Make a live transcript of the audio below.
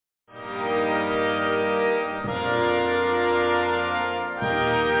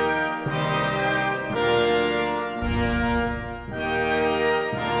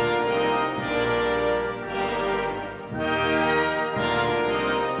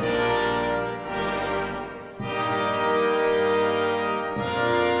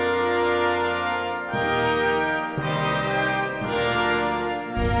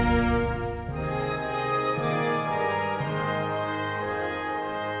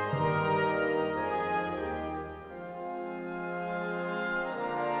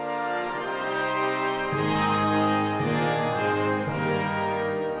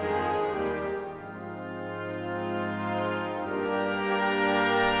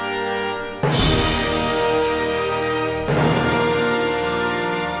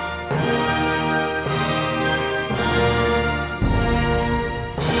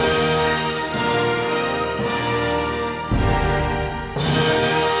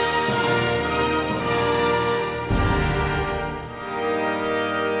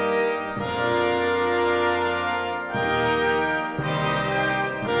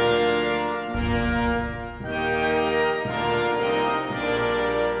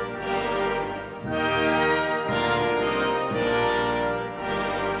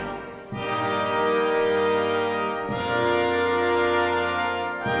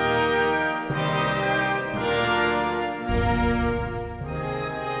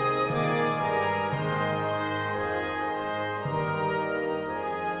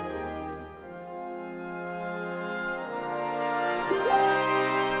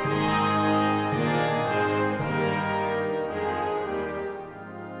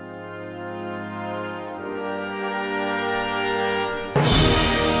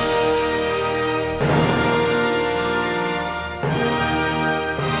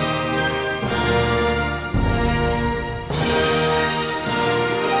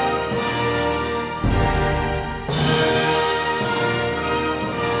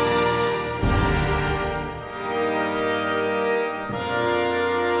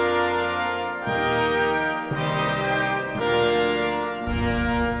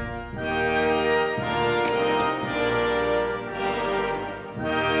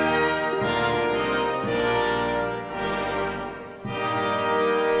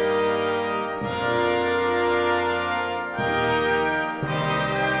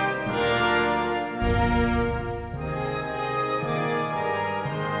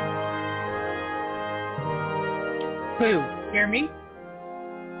Who? Hear me?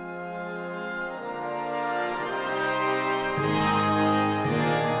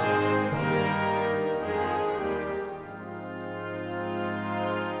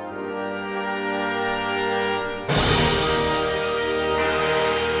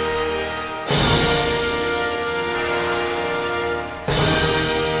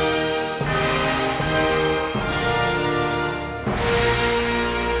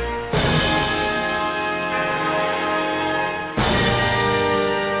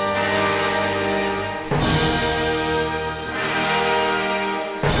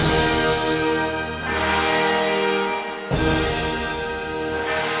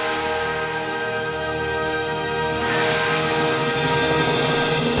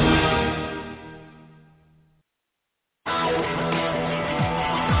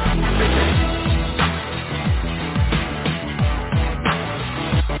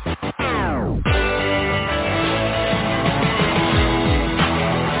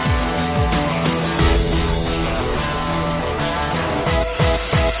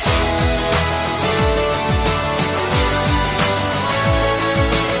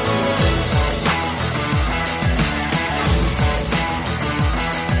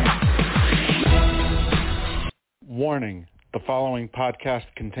 Warning, the following podcast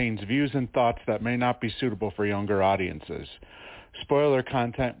contains views and thoughts that may not be suitable for younger audiences. Spoiler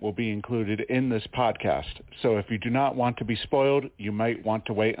content will be included in this podcast, so if you do not want to be spoiled, you might want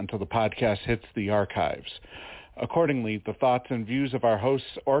to wait until the podcast hits the archives. Accordingly, the thoughts and views of our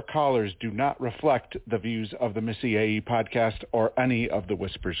hosts or callers do not reflect the views of the Missy AE podcast or any of the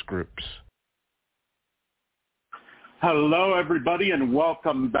Whispers groups. Hello, everybody, and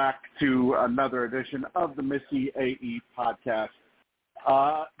welcome back to another edition of the Missy AE podcast.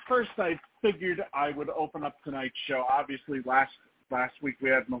 First, I figured I would open up tonight's show. Obviously, last week we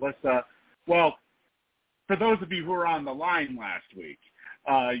had Melissa. Well, for those of you who were on the line last week,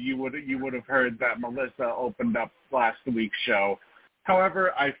 you would have heard that Melissa opened up last week's show.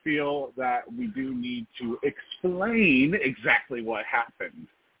 However, I feel that we do need to explain exactly what happened.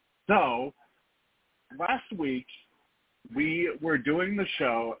 So, last week, we were doing the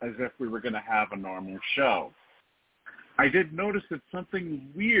show as if we were going to have a normal show. I did notice that something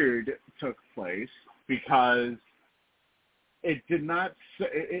weird took place because it did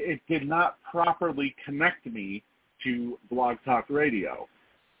not properly connect me to Blog Talk Radio.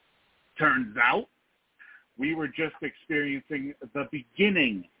 Turns out we were just experiencing the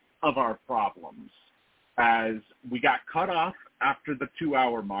beginning of our problems as we got cut off after the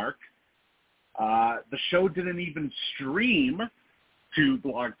 2-hour mark. The show didn't even stream to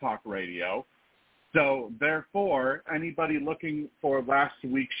Blog Talk Radio. So, therefore, anybody looking for last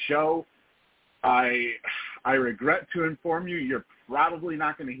week's show, I regret to inform you, you're probably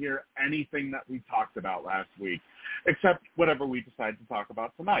not going to hear anything that we talked about last week, except whatever we decide to talk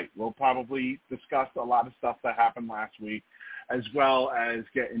about tonight. We'll probably discuss a lot of stuff that happened last week, as well as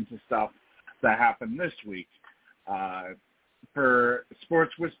get into stuff that happened this week. For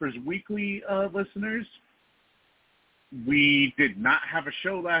Sports Whispers Weekly listeners, we did not have a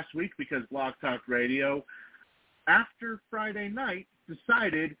show last week because Blog Talk Radio, after Friday night,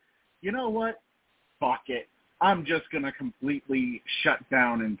 decided, you know what, fuck it. I'm just going to completely shut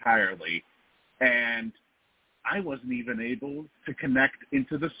down entirely. And I wasn't even able to connect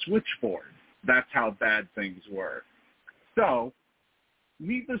into the switchboard. That's how bad things were. So,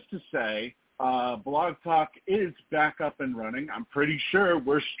 needless to say, Blog Talk is back up and running. I'm pretty sure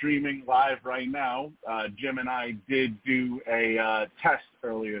we're streaming live right now. Jim and I did do a test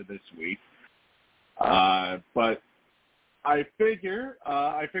earlier this week. But I figured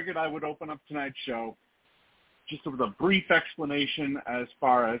I would open up tonight's show just with a brief explanation as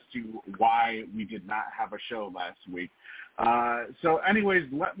far as to why we did not have a show last week. So anyways,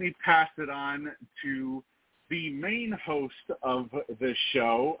 let me pass it on to the main host of this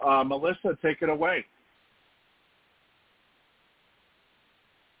show. Melissa, take it away.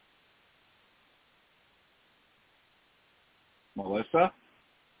 Melissa?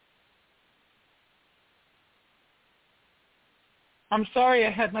 I'm sorry, I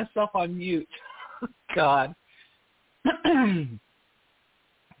had myself on mute. God.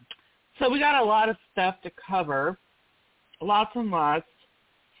 So we got a lot of stuff to cover, lots and lots.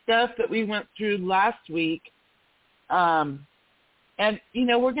 Stuff that we went through last week. And, you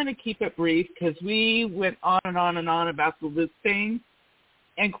know, we're going to keep it brief because we went on and on and on about the Luke thing.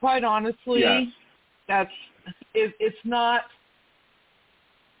 And quite honestly, yes. It's not,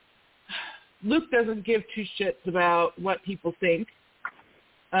 Luke doesn't give two shits about what people think.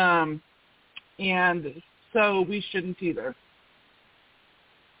 And so we shouldn't either.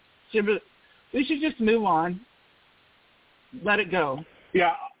 We should just move on. let it go.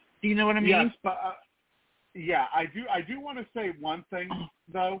 Yeah. Do you know what I mean? Yes, but yeah, I do want to say one thing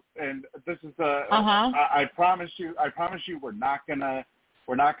though, and this is I promise you we're not gonna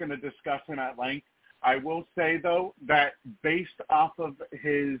discuss it at length. I will say though that based off of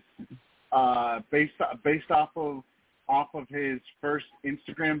his first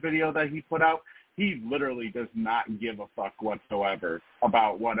Instagram video that he put out, he literally does not give a fuck whatsoever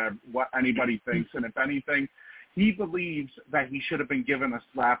about what anybody thinks, and if anything, he believes that he should have been given a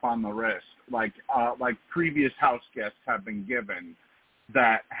slap on the wrist, like previous house guests have been given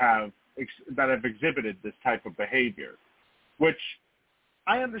that have exhibited this type of behavior, which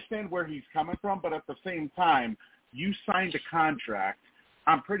I understand where he's coming from, but at the same time, you signed a contract.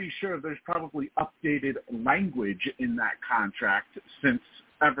 I'm pretty sure there's probably updated language in that contract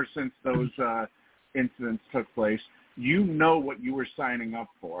ever since those incidents took place. You know what you were signing up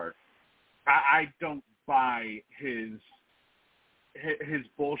for. I don't buy his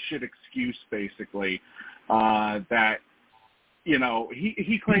bullshit excuse, basically, that, you know,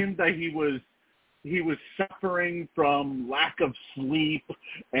 he claimed that he was suffering from lack of sleep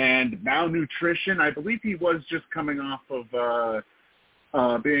and malnutrition. I believe he was just coming off of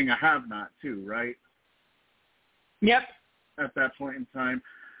being a have-not too, right? Yep. At that point in time.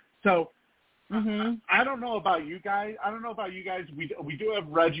 So I don't know about you guys. We do have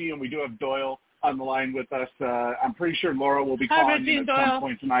Reggie and we do have Doyle on the line with us. I'm pretty sure Laura will be calling in at some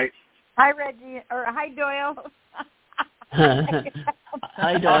point tonight. Hi, Reggie. Or hi, Doyle.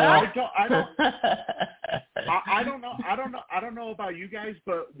 Hi, Doyle. I don't know about you guys,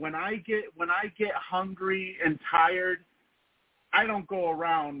 but when I get hungry and tired, I don't go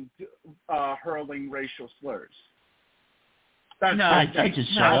around hurling racial slurs. I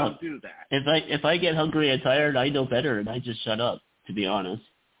just shut up. I don't do that. If I get hungry and tired, I know better, and I just shut up. To be honest.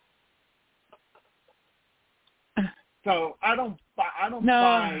 So I don't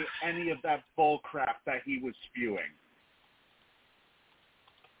buy any of that bull crap that he was spewing.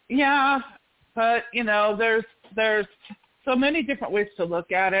 Yeah, but you know, there's so many different ways to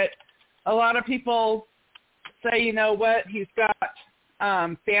look at it. A lot of people say, you know what, he's got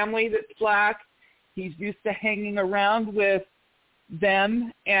family that's black. He's used to hanging around with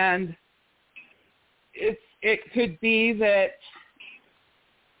them, and it could be that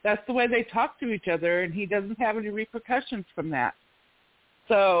that's the way they talk to each other, and he doesn't have any repercussions from that.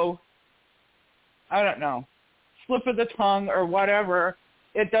 So, I don't know, slip of the tongue or whatever,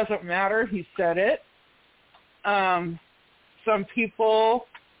 it doesn't matter. He said it. Some people,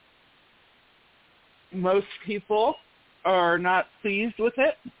 most people, are not pleased with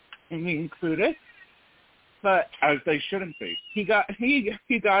it, and me included. But as they shouldn't be. He got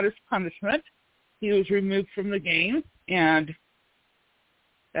his punishment. He was removed from the game, and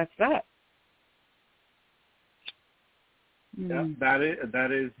that's that. Yeah, that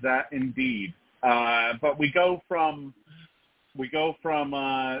is that indeed. But we go from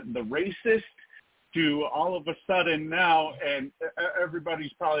the racist to all of a sudden now, and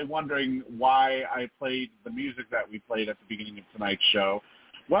everybody's probably wondering why I played the music that we played at the beginning of tonight's show.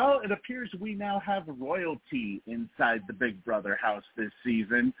 Well, it appears we now have royalty inside the Big Brother house this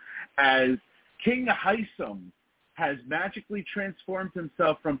season, as King Hisam has magically transformed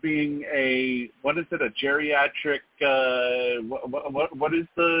himself from being a geriatric, what is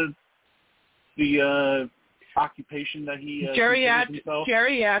the occupation that he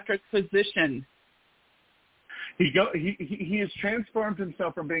geriatric physician. He has transformed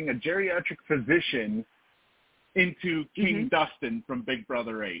himself from being a geriatric physician into King Dustin from Big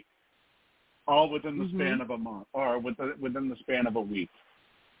Brother 8, all within the span of a month, or within the span of a week.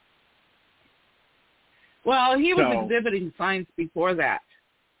 Well, he was exhibiting signs before that.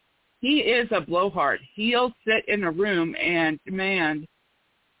 He is a blowhard. He'll sit in a room and demand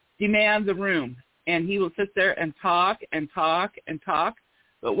the room, and he will sit there and talk and talk and talk.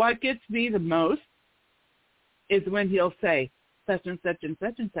 But what gets me the most is when he'll say, such and such and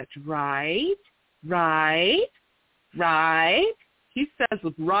such and such, right? He says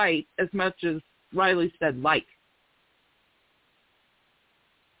right as much as Riley said like.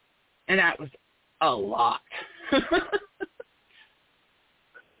 And that was a lot.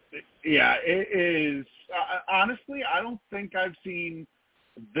 Yeah, it is. Honestly, I don't think I've seen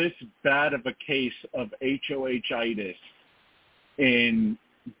this bad of a case of HOH-itis in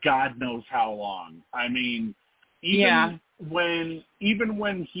God knows how long. I mean, even when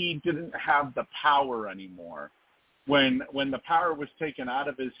he didn't have the power anymore, when the power was taken out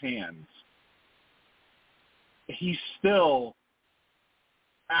of his hands, he still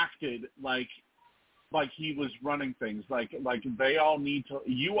acted like he was running things, like you all need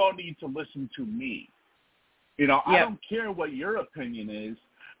to listen to me. I don't care what your opinion is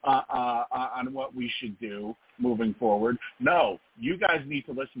on what we should do moving forward. No, you guys need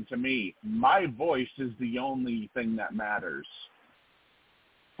to listen to me. My voice is the only thing that matters.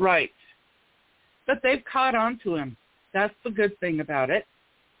 Right. But they've caught on to him. That's the good thing about it,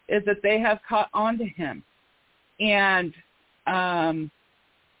 is that they have caught on to him. And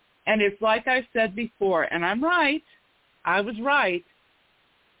it's like I said before, and I'm right. I was right.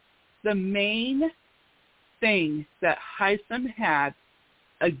 The main thing that Hisam had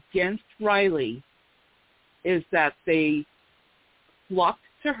against Riley is that they flocked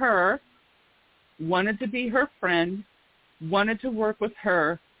to her, wanted to be her friend, wanted to work with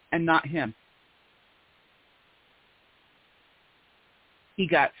her, and not him. He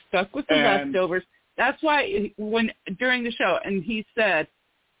got stuck with the leftovers. That's why during the show, and he said,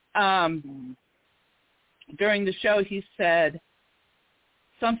 during the show, he said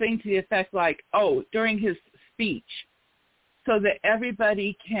something to the effect like, during his speech, so that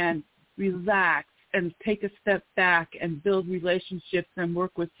everybody can relax and take a step back and build relationships and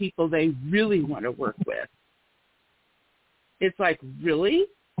work with people they really want to work with. It's like, really?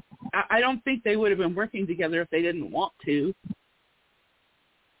 I don't think they would have been working together if they didn't want to.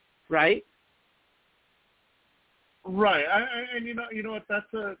 Right? Right. And you know what?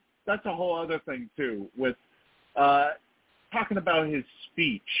 That's a whole other thing too. With talking about his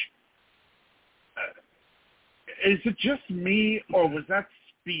speech, is it just me, or was that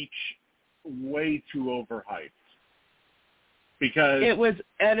speech way too overhyped? Because it was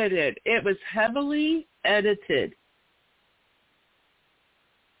edited. It was heavily edited.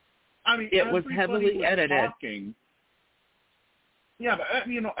 I mean, it was heavily edited. Talking, yeah, but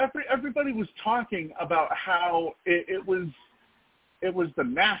everybody was talking about how it was the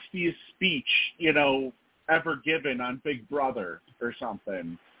nastiest speech ever given on Big Brother or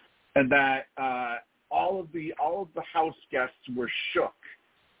something, and that all of the house guests were shook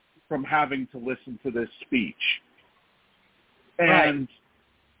from having to listen to this speech. And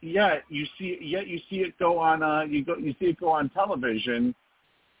yet you see it go on you see it go on television,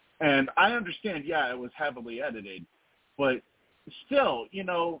 and I understand, it was heavily edited, but still, this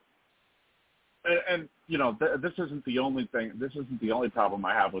isn't the only thing. This isn't the only problem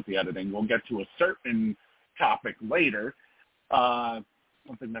I have with the editing. We'll get to a certain topic later,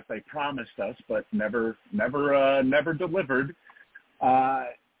 something that they promised us but never delivered.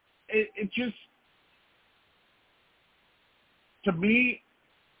 It just, to me,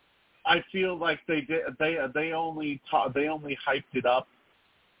 I feel like they only hyped it up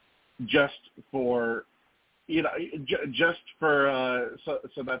just for just for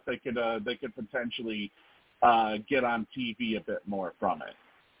so that they could potentially get on TV a bit more from it,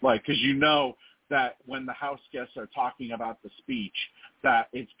 like, because that when the house guests are talking about the speech, that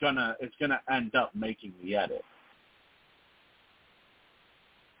it's gonna end up making the edit,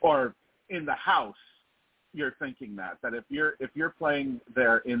 or in the house, you're thinking that if you're playing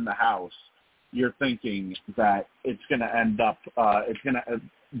there in the house, you're thinking that it's gonna end up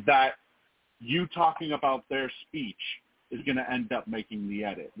that you talking about their speech is going to end up making the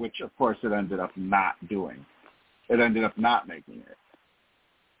edit, which of course it ended up not doing. It ended up not making it.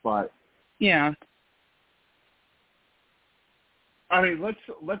 But yeah, I mean,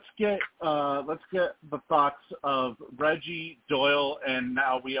 let's get the thoughts of Reggie, Doyle, and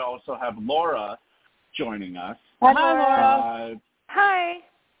now we also have Laura joining us. Hi, Laura. Hi.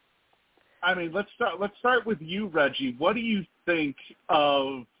 I mean, let's start with you, Reggie. What do you think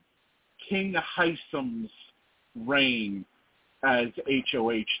of King Hisam's reign as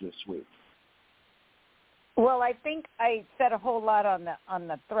HOH this week? Well, I think I said a whole lot on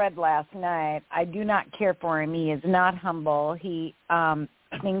the thread last night. I do not care for him. He is not humble. He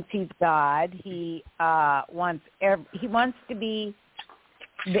thinks he's God. He wants to be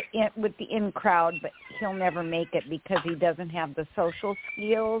with the in crowd, but he'll never make it because he doesn't have the social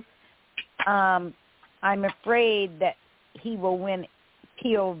skills. I'm afraid that he will win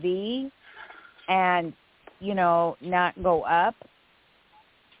POV and not go up.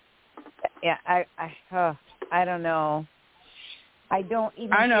 Yeah, I don't know. I don't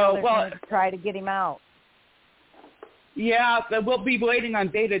even feel they're going to try to get him out. Yeah, we'll be waiting on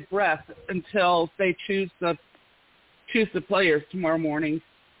bated breath until they choose the players tomorrow morning.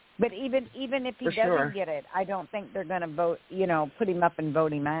 But even if he doesn't get it, I don't think they're going to vote. Put him up and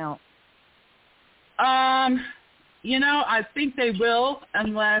vote him out. I think they will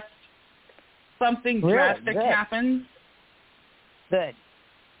unless something drastic happens. Good.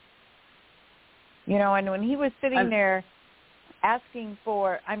 And when he was sitting there asking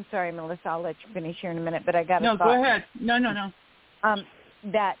for, I'm sorry, Melissa, I'll let you finish here in a minute, but I got to go ahead. No.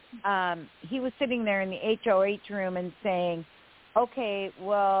 that he was sitting there in the HOH room and saying, okay,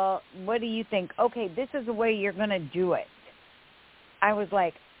 well, what do you think? Okay, this is the way you're going to do it. I was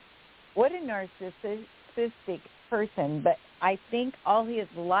like, what a narcissistic person. But I think all his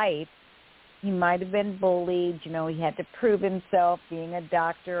life, he might have been bullied. You know, he had to prove himself being a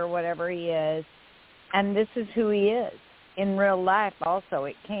doctor or whatever he is. And this is who he is. In real life also,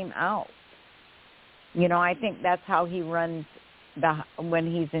 it came out. You know, I think that's how he runs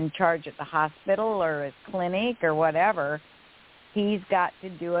when he's in charge at the hospital or his clinic or whatever. He's got to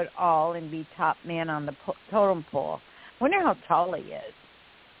do it all and be top man on the totem pole. Wonder how tall he is.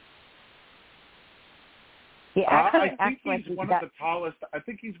 I think he's one of the tallest. I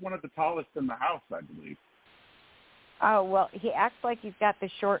think he's one of the tallest in the house, I believe. Oh, well, he acts like he's got the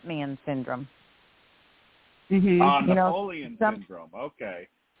short man syndrome. Mm-hmm. Napoleon syndrome. Okay.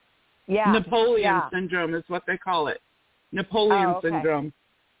 Yeah. Napoleon syndrome is what they call it. Napoleon syndrome.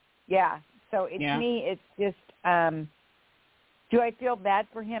 Yeah. So me, it's just, do I feel bad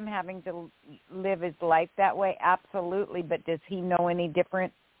for him having to live his life that way? Absolutely. But does he know any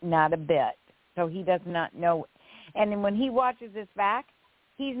different? Not a bit. So he does not know. And then when he watches this back,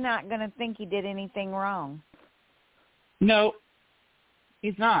 he's not going to think he did anything wrong. No,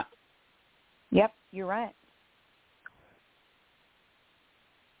 he's not. Yep, you're right.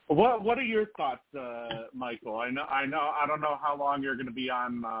 What are your thoughts, Michael? I don't know how long you're going to be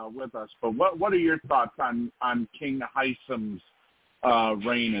on with us, but what are your thoughts on King Hisam's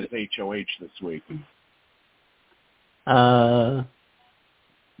reign as HOH this week?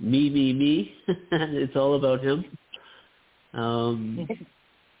 Me. It's all about him.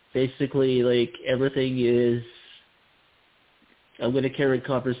 Basically, like, everything is, I'm going to carry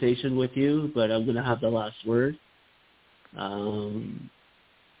conversation with you, but I'm going to have the last word.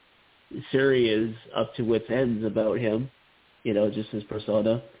 Siri is up to wit's ends about him, you know, just his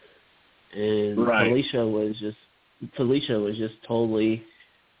persona. And right. Felicia was just totally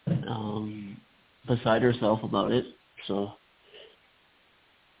beside herself about it. So,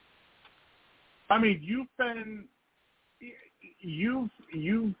 I mean, you've been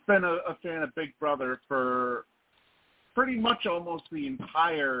a fan of Big Brother for pretty much almost the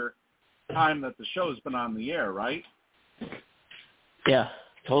entire time that the show's been on the air, right? Yeah,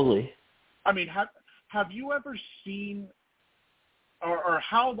 totally. I mean, have you ever seen, or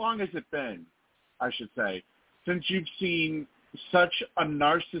how long has it been, I should say, since you've seen such a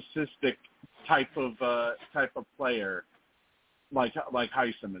narcissistic type of player like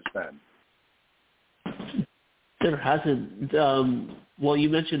Hisam has been? There hasn't. Well, you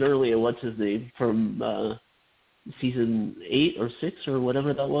mentioned earlier, what's his name from season 8 or 6 or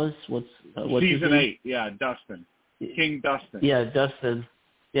whatever that was. What's season 8? Yeah, Dustin, King Dustin. Yeah, Dustin.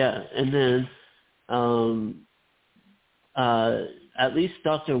 Yeah, and then at least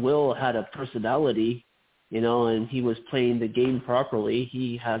Dr. Will had a personality, you know, and he was playing the game properly.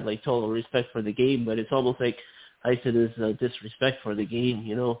 He had like total respect for the game, but it's almost like Hisam is disrespect for the game,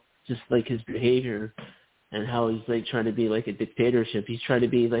 you know, just like his behavior and how he's like trying to be like a dictatorship. He's trying to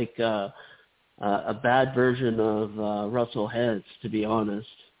be like a bad version of Russell Heads, to be honest,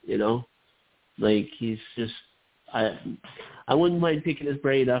 you know, like he's just. I wouldn't mind picking his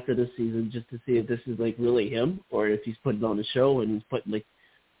brain after this season just to see if this is like really him or if he's putting on a show and he's putting like,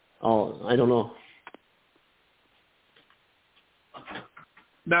 I don't know.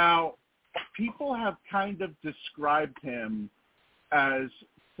 Now, people have kind of described him as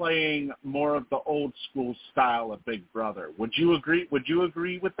playing more of the old school style of Big Brother. Would you agree? Would you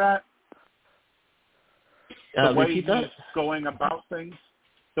agree with that? The way he's going about things,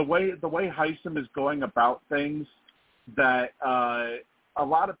 the way Hisam is going about things, that a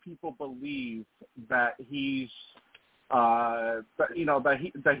lot of people believe that he's that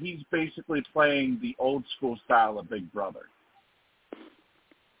he's basically playing the old school style of Big Brother.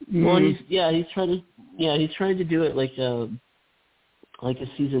 Well, he's trying to do it like a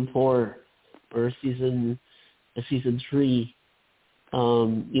season 4 or a season 3,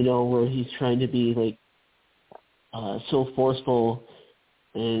 you know, where he's trying to be like so forceful.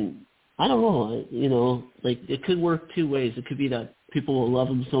 And I don't know, you know, like it could work two ways. It could be that people will love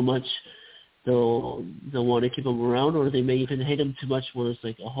him so much they'll want to keep him around, or they may even hate him too much where it's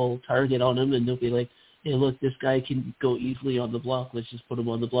like a whole target on him and they'll be like, hey, look, this guy can go easily on the block. Let's just put him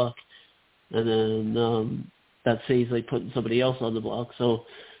on the block. And then that saves like putting somebody else on the block. So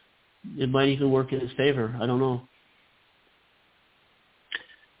it might even work in his favor. I don't know.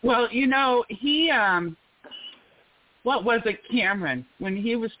 Well, you know, he what was it, Cameron, when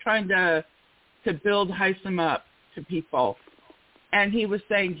he was trying to build Hisam up to people, and he was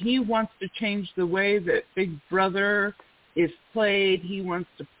saying he wants to change the way that Big Brother is played. He wants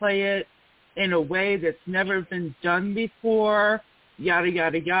to play it in a way that's never been done before, yada,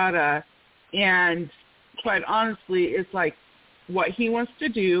 yada, yada. And quite honestly, it's like what he wants to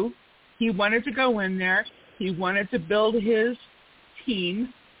do. He wanted to go in there. He wanted to build his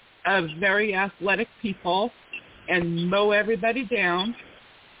team of very athletic people and mow everybody down,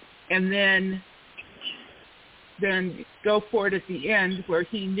 and then go for it at the end where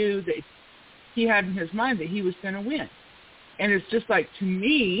he knew that he had in his mind that he was going to win. And it's just like, to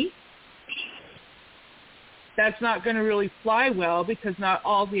me, that's not going to really fly well, because not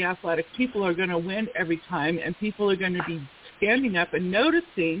all the athletic people are going to win every time, and people are going to be standing up and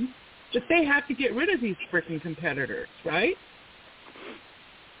noticing that they have to get rid of these freaking competitors, right?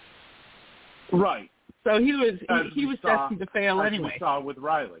 Right. So he was destined to fail anyway. As we saw with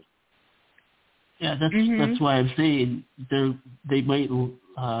Riley. Yeah, that's why I'm saying they might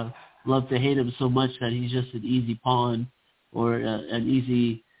love to hate him so much that he's just an easy pawn or an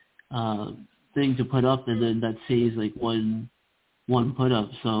easy thing to put up, and then that saves like one put up.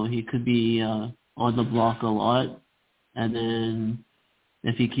 So he could be on the block a lot, and then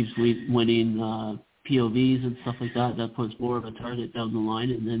if he keeps winning POVs and stuff like that, that puts more of a target down the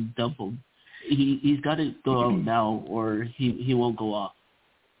line, and then dump him. He's got to go out now, or he won't go off.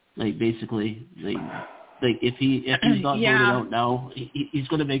 Like basically, like if he's not voted out now, he's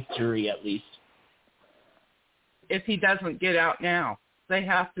going to make jury at least. If he doesn't get out now, they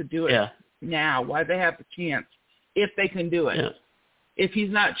have to do it now. Why they have the chance if they can do it? Yeah. If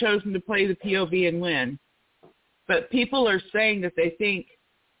he's not chosen to play the POV and win, but people are saying that they think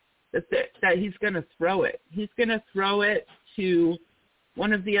that he's going to throw it. He's going to throw it to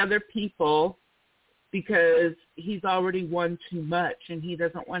one of the other people because he's already won too much and he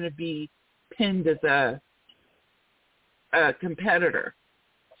doesn't want to be pinned as a competitor.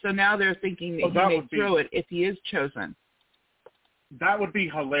 So now they're thinking that he may throw it if he is chosen. That would be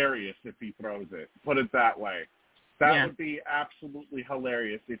hilarious if he throws it. Put it that way. That would be absolutely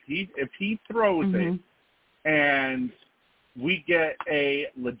hilarious if he throws it and we get a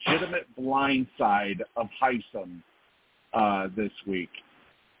legitimate blindside of Hisam this week.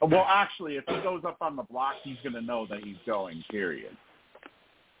 Well, actually, if he goes up on the block, he's going to know that he's going, period.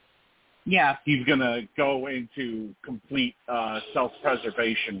 Yeah. He's going to go into complete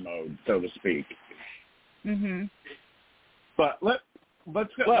self-preservation mode, so to speak. Mm-hmm. But let's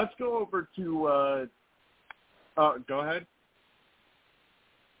go over to go ahead.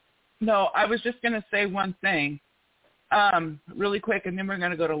 No, I was just going to say one thing really quick, and then we're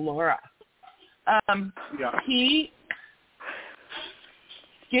going to go to Laura.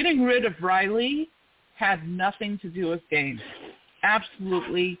 Getting rid of Riley had nothing to do with games.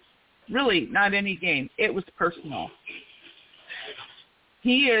 Absolutely, really not any game. It was personal.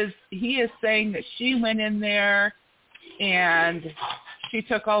 He is saying that she went in there and she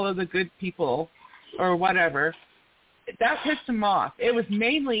took all of the good people or whatever. That pissed him off. It was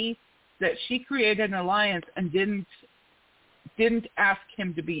mainly that she created an alliance and didn't ask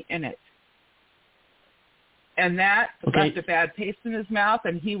him to be in it. And that left a bad taste in his mouth,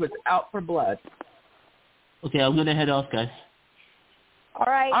 and he was out for blood. Okay, I'm going to head off, guys. All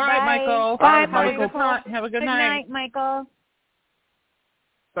right, Michael. Bye, Michael. Have a good night. Good night, Michael.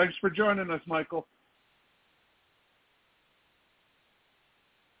 Thanks for joining us, Michael.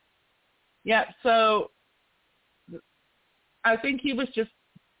 Yeah, so I think he was just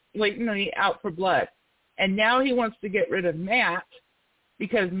blatantly out for blood. And now he wants to get rid of Matt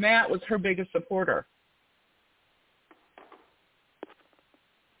because Matt was her biggest supporter.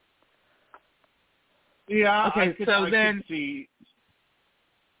 Yeah, okay, I could see.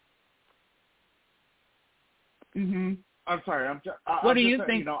 Mm-hmm. I'm sorry. What do you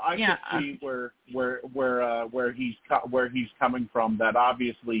think? You know, I could see where he's coming from. That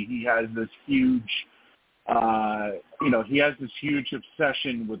obviously he has this huge, he has this huge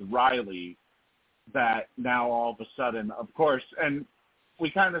obsession with Riley. That now all of a sudden, of course, and we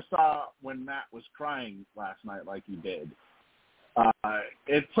kind of saw when Matt was crying last night, like he did.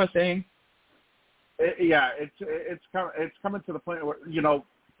 It's poor thing. It's coming to the point where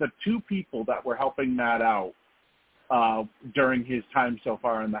the two people that were helping Matt out during his time so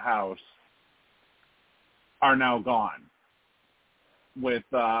far in the house are now gone with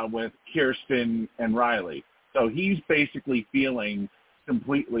Kirsten and Riley. So he's basically feeling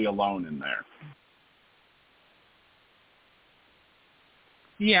completely alone in there.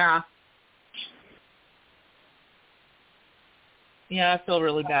 Yeah. Yeah, I feel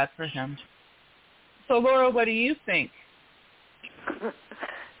really bad for him. So, Laura, what do you think?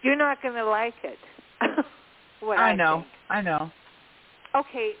 You're not going to like it. I know.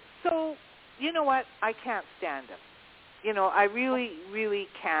 Okay, so you know what? I can't stand him. I really, really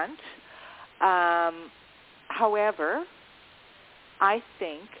can't. However, I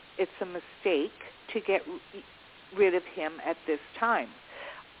think it's a mistake to get rid of him at this time.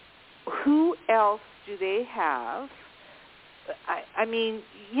 Who else do they have? I mean,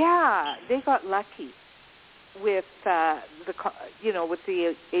 yeah, they got lucky with with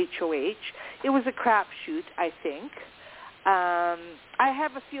the HOH. It was a crapshoot, I think. I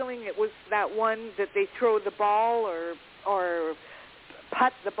have a feeling it was that one that they throw the ball or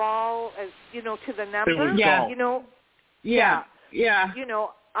putt the ball as to the number. Yeah. Yeah.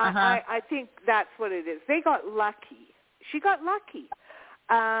 Uh-huh. I think that's what it is. They got lucky. She got lucky.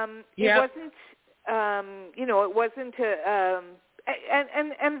 It wasn't. It wasn't a.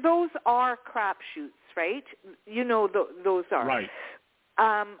 And those are crapshoots, right? Those are. Right.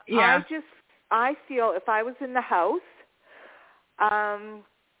 I feel if I was in the house, he's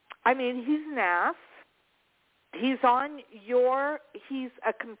an ass. He's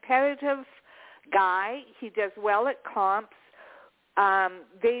a competitive guy. He does well at comps.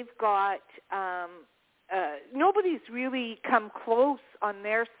 They've got, nobody's really come close on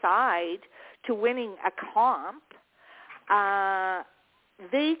their side to winning a comp.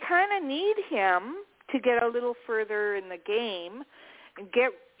 They kind of need him to get a little further in the game and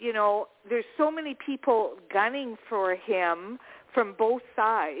there's so many people gunning for him from both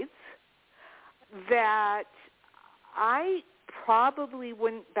sides that I probably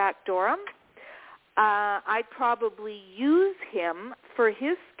wouldn't backdoor him. I'd probably use him for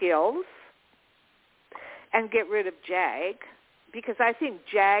his skills and get rid of Jag, because I think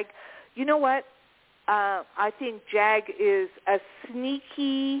Jag, you know what? I think Jag is a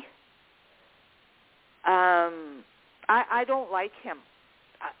sneaky, I don't like him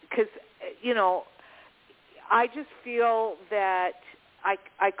because, I just feel that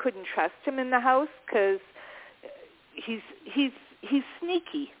I couldn't trust him in the house because he's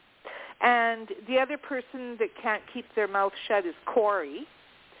sneaky. And the other person that can't keep their mouth shut is Corey.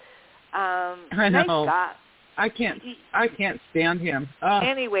 I know. Nice guy. I can't stand him.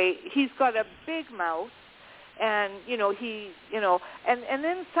 Anyway, he's got a big mouth, and and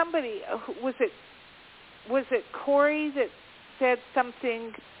then somebody was it Corey that said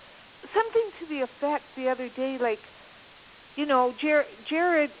something to the effect the other day, like,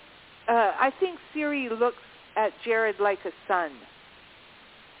 Jared. I think Siri looks at Jared like a son.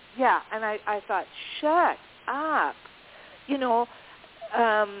 Yeah, and I thought, shut up.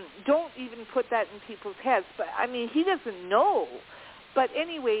 Don't even put that in people's heads. But, he doesn't know. But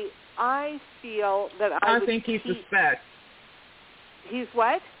anyway, I feel that I think he suspects. He's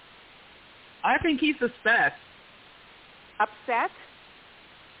what? I think he suspects. Upset?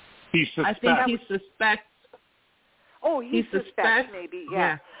 He suspects. I think he suspects. Oh, he suspects maybe,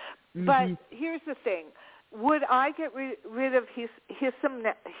 yeah. Mm-hmm. But here's the thing. Would I get rid of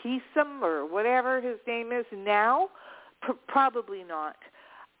Hisam or whatever his name is now? Probably not.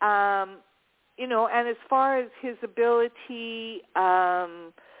 And as far as his ability as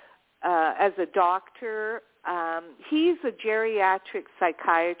a doctor, he's a geriatric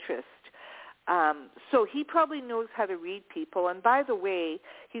psychiatrist. So he probably knows how to read people. And by the way,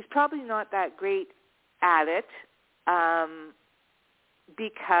 he's probably not that great at it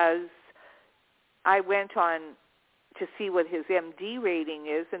because I went on to see what his MD rating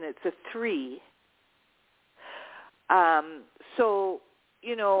is, and it's a 3.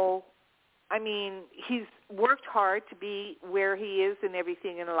 He's worked hard to be where he is and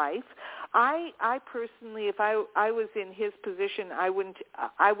everything in life. I personally, if I was in his position, I wouldn't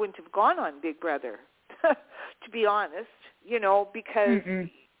have gone on Big Brother, to be honest, because,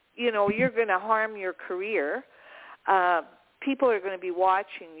 you're going to harm your career. People are going to be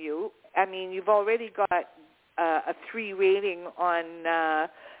watching you. You've already got a 3 rating on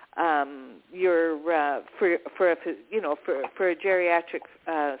your for a geriatric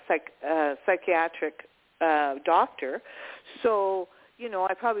psychiatric doctor. So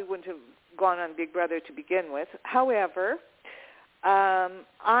I probably wouldn't have gone on Big Brother to begin with. However,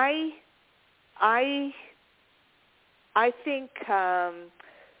 I think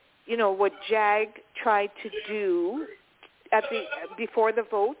what Jag tried to do before the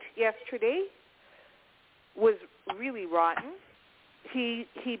vote yesterday was really rotten. He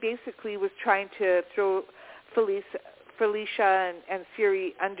basically was trying to throw Felicia and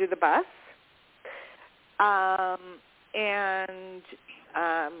Siri under the bus, and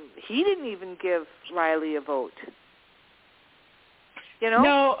he didn't even give Riley a vote.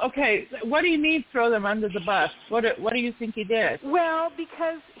 No, okay. What do you mean throw them under the bus? What do you think he did? Well,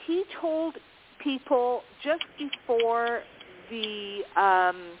 because he told people just before the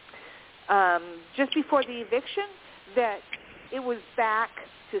eviction that it was back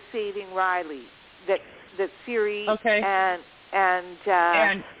to saving Riley, that Siri and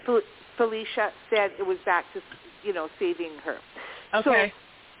Felicia said it was back to, saving her. Okay. So,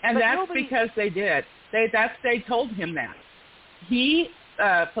 and that's because they did. They told him that.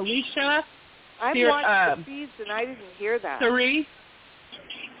 Felicia, I watched the feeds and I didn't hear that.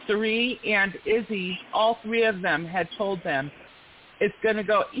 Siri and Izzy, all three of them had told them it's going to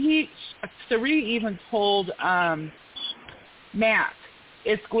go. Siri even told Matt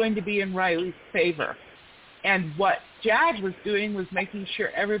it's going to be in Riley's favor. And what Jag was doing was making sure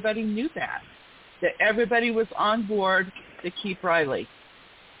everybody knew that everybody was on board to keep Riley.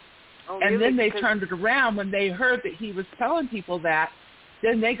 Oh, and really? Then they turned it around when they heard that he was telling people that.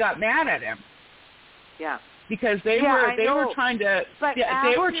 Then they got mad at him. Yeah. Because they were trying to. But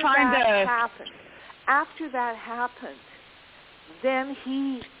after that happened, then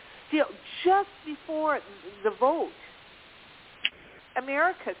he still just before the vote,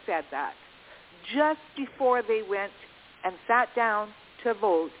 America said that. Just before they went and sat down to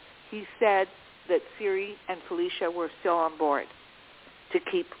vote, he said that Siri and Felicia were still on board to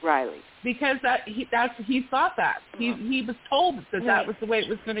keep Riley. Because he thought that. He was told that was the way it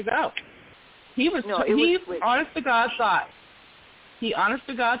was going to go. He honest to God thought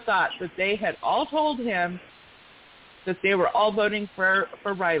that they had all told him that they were all voting for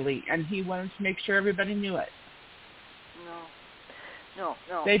Riley, and he wanted to make sure everybody knew it. No.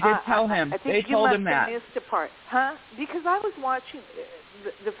 They did tell him. I think they told him that. You must have missed a part. Huh? Because I was watching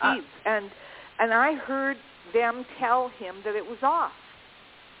the feeds, and I heard them tell him that it was off.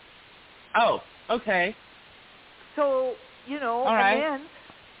 Oh, okay. So, all right. And then,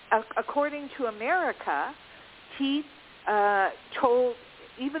 according to America, he told,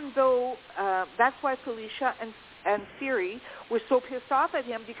 even though that's why Felicia and Siri were so pissed off at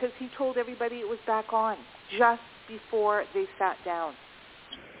him, because he told everybody it was back on just before they sat down.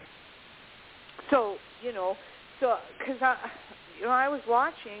 So, because I was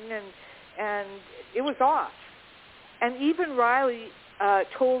watching and it was off. And even Riley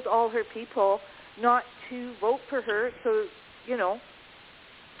told all her people not to vote for her, so,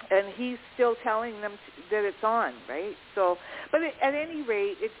 and he's still telling them that it's on, right? So, but at any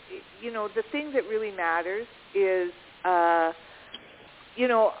rate, the thing that really matters is, I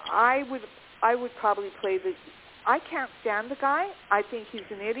would probably play I can't stand the guy. I think he's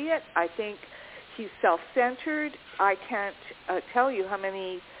an idiot. I think he's self-centered. I can't tell you how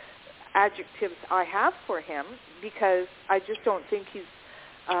many adjectives I have for him, because I just don't think he's,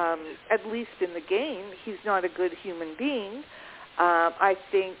 at least in the game, he's not a good human being. I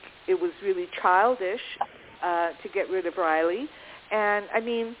think it was really childish to get rid of Riley. And, I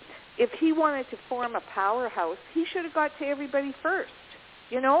mean, if he wanted to form a powerhouse, he should have got to everybody first,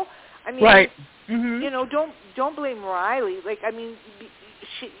 I mean, right. Mm-hmm. Don't blame Riley. Like, I mean,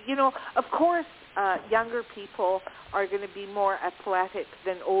 of course, younger people are going to be more athletic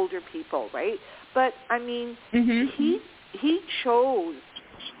than older people, right? But I mean, he chose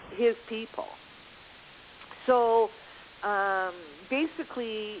his people. So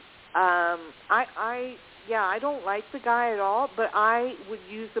basically, I don't like the guy at all, but I would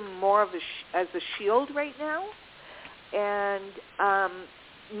use him more as a shield right now, and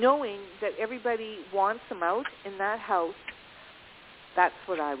knowing that everybody wants him out in that house, that's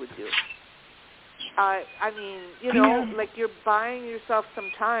what I would do. I mean, like, you're buying yourself some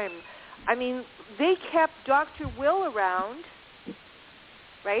time. I mean, they kept Dr. Will around,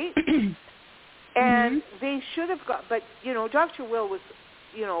 right? And they should have got, but, Dr. Will was,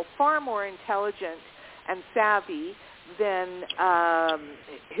 far more intelligent and savvy than Hisam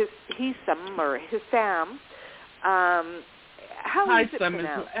or Hisam. How is it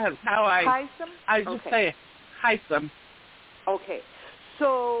pronounced? I just say Hisam. Okay.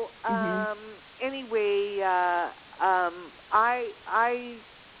 So, anyway, I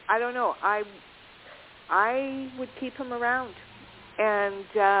don't know. I would keep him around. And,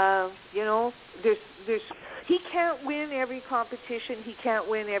 he can't win every competition. He can't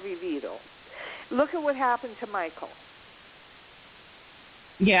win every veto. Look at what happened to Michael.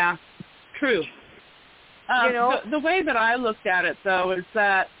 Yeah, true. The way that I looked at it, though, is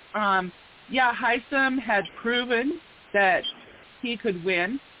that, Hisam had proven that he could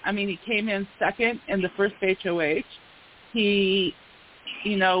win. I mean, he came in second in the first HOH. He,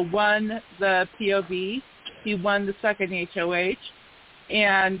 won the POV. He won the second HOH.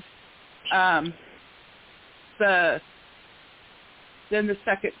 And then the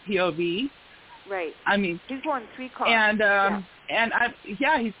second POV. Right. I mean, he's won 3 comps. And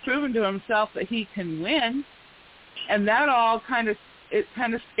he's proven to himself that he can win, and that all kind of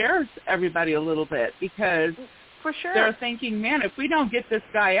scares everybody a little bit, because For sure. They're thinking, man, if we don't get this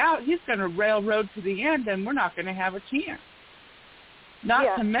guy out, he's going to railroad to the end, and we're not going to have a chance.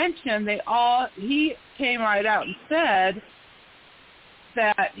 Not to mention, he came right out and said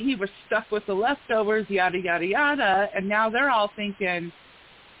that he was stuck with the leftovers, yada, yada, yada, and now they're all thinking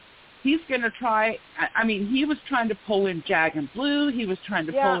he's going to try. I mean, he was trying to pull in Jag and Blue. He was trying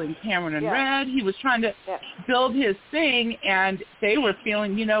to pull in Cameron and Red. He was trying to build his thing, and they were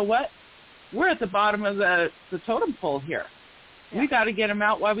feeling, you know what? We're at the bottom of the totem pole here. We got to get him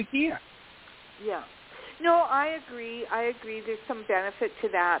out while we can. Yeah. No, I agree. There's some benefit to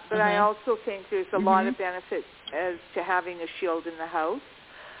that, but I also think there's a lot of benefit as to having a shield in the house.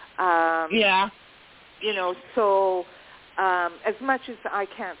 You know, so as much as I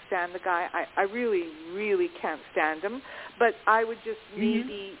can't stand the guy, I really, really can't stand him, but I would just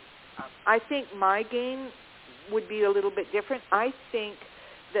maybe, I think my game would be a little bit different. I think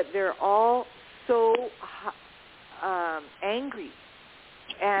that they're all so angry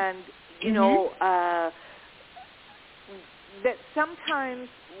and, you know, that sometimes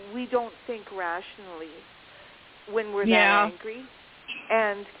we don't think rationally when we're that angry.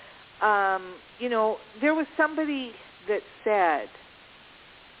 And, you know, there was somebody that said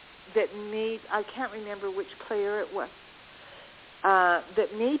that I can't remember which player it was, that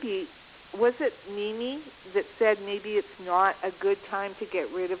maybe, was it Mimi that said maybe it's not a good time to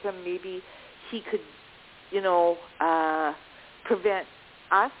get rid of him? Maybe he could, you know, prevent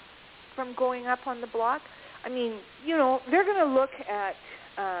us from going up on the block. I mean, you know, they're going to look at,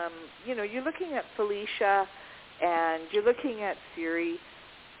 you know, you're looking at Felicia and you're looking at Siri.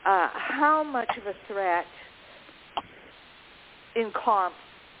 How much of a threat in comp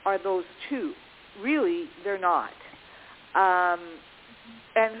are those two? Really, they're not.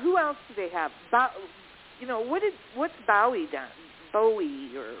 And who else do they have? You know, what's Bowie done?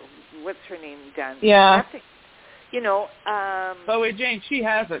 Bowie, or what's her name done? Yeah. Nothing. You know, Bowie Jane, she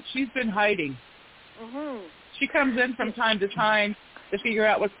hasn't. She's been hiding. She comes in from time to time to figure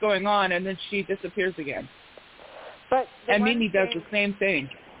out what's going on, and then she disappears again. And Mimi does the same thing.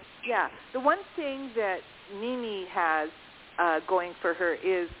 Yeah. The one thing that Mimi has going for her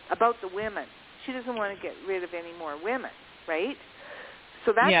is about the women. She doesn't want to get rid of any more women, right?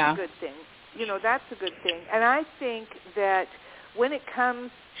 So that's a good thing. You know, that's a good thing. And I think that when it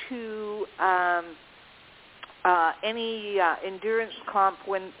comes to any endurance comp,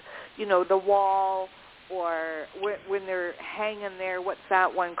 when, you know, the wall or when they're hanging there, what's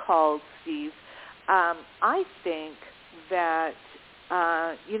that one called, Steve? I think that,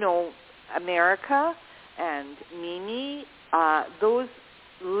 you know, America and Mimi, those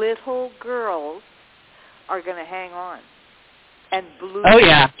little girls are going to hang on. And Blue. Oh,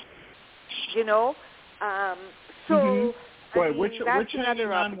 yeah. You know? So, Wait, I mean, which hanging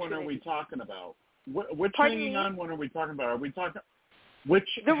on one are we talking about? Which hanging on one are we talking about? Are we talking... Which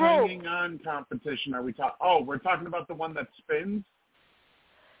hanging on competition are we talking? Oh, we're talking about the one that spins?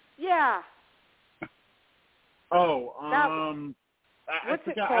 Yeah. Oh, what's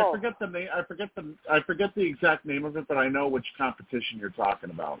it called? I forget the name. I forget the exact name of it, but I know which competition you're talking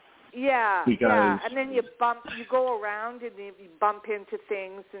about. Yeah, because and then you go around and you bump into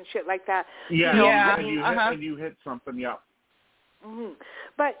things and shit like that. Yeah, you know, and you hit something. Yeah.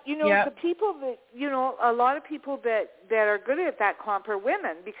 But, you know, the people that, you know, a lot of people that are good at that comp are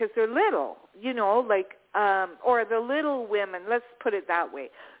women because they're little, you know, like, or the little women, let's put it that way.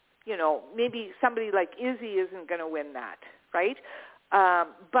 You know, maybe somebody like Izzy isn't going to win that, right?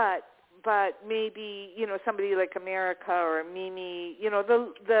 But maybe, you know, somebody like America or Mimi, you know,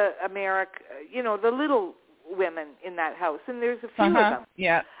 the you know, the little women in that house, and there's a few of them.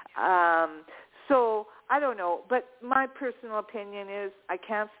 Yeah. So I don't know, but my personal opinion is I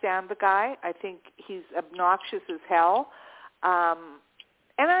can't stand the guy. I think he's obnoxious as hell, and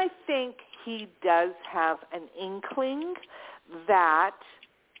I think he does have an inkling that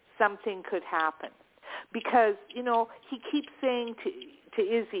something could happen, because, you know, he keeps saying to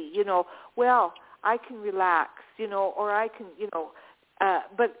Izzy, you know, well, I can relax, you know, or I can, you know,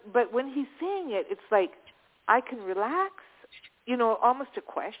 but when he's saying it, it's like, I can relax, you know, almost a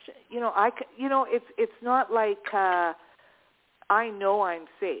question, you know, it's not like I know I'm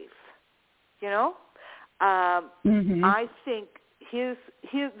safe, you know. I think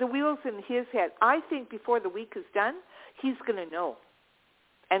the wheels in his head. I think before the week is done, he's going to know,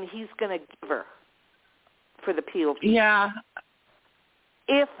 and he's going to give her for the POV. Yeah.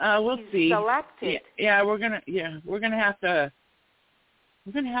 If we'll he's see. selected. Yeah, we're gonna have to.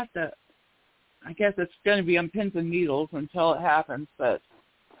 I guess it's gonna be on pins and needles until it happens. But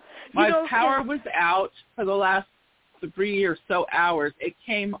my power was out for the last 3 or so hours. It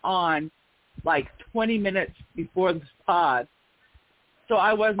came on like 20 minutes before the pod. So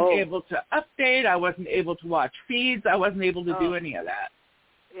I wasn't able to update. I wasn't able to watch feeds. I wasn't able to do any of that.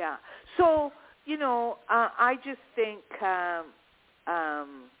 Yeah. So, I just think, and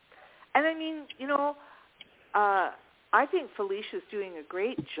I mean, I think Felicia's doing a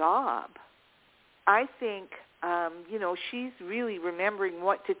great job. I think, she's really remembering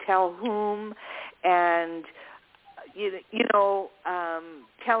what to tell whom, and,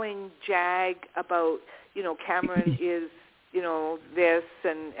 telling Jag about, Cameron is, this,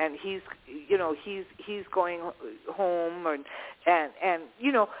 and he's going home, and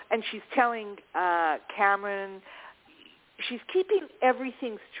she's telling Cameron, she's keeping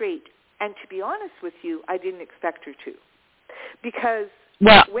everything straight. And to be honest with you, I didn't expect her to, because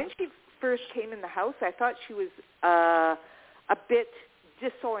when she first came in the house, I thought she was a bit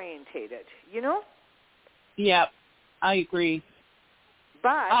disorientated. Yeah, I agree.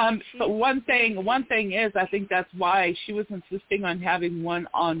 But one thing is, I think that's why she was insisting on having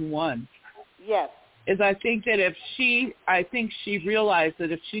one-on-one. Yes. I think she realized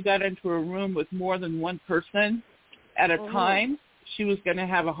that if she got into a room with more than one person at a time, she was going to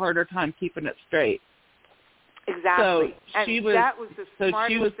have a harder time keeping it straight. Exactly. So that was the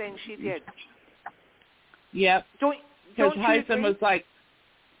smartest thing she did. Yep. Don't Hisam was like,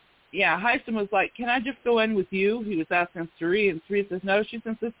 Hisam was like, can I just go in with you? He was asking Sri, and Sri says, no, she's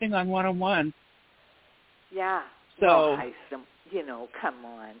insisting on one-on-one. Yeah. So, Hisam, come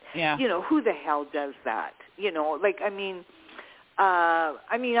on. Yeah. Who the hell does that? I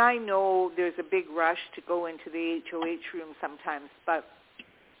know there's a big rush to go into the HOH room sometimes, but,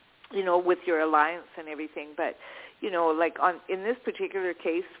 with your alliance and everything. But, in this particular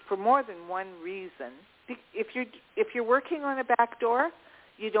case, for more than one reason, if you're working on a back door,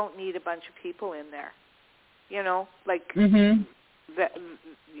 you don't need a bunch of people in there. That,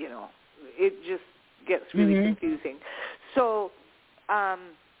 it just gets really confusing. So, I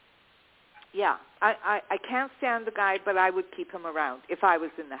can't stand the guy, but I would keep him around if I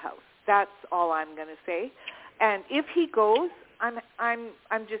was in the house. That's all I'm going to say. And if he goes, I'm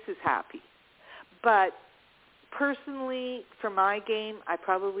just as happy. But personally, for my game, I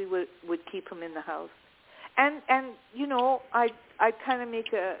probably would keep him in the house. And I'd kind of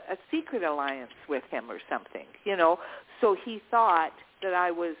make a secret alliance with him or something, so he thought that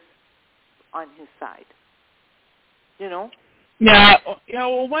I was on his side, Yeah,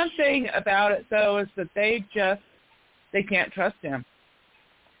 well, one thing about it, though, is that they can't trust him,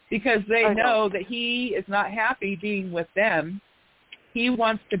 because they know that he is not happy being with them. He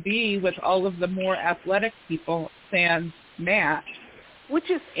wants to be with all of the more athletic people, sans Matt. Which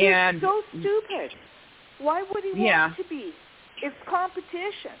is so stupid. Why would he want to be? It's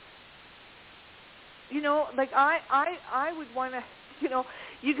competition. I would want to,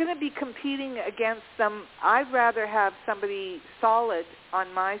 you're going to be competing against some. I'd rather have somebody solid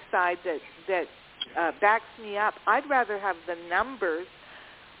on my side that backs me up. I'd rather have the numbers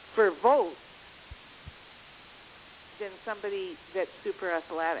for votes than somebody that's super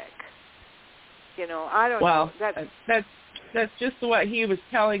athletic. I don't know. That's just what he was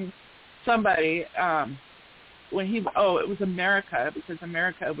telling somebody when it was America, because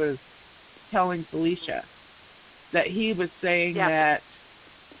America was telling Felicia that he was saying that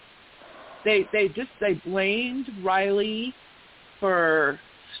they blamed Riley for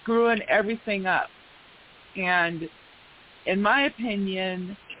screwing everything up. And in my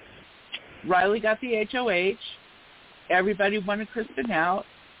opinion, Riley got the HOH. Everybody wanted Kristen out.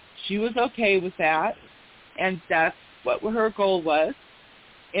 She was okay with that, and that's what her goal was.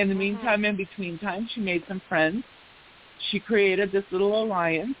 In the meantime, in between time, she made some friends. She created this little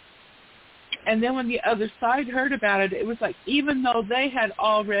alliance. And then when the other side heard about it, it was like, even though they had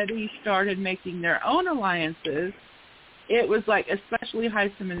already started making their own alliances, it was like, especially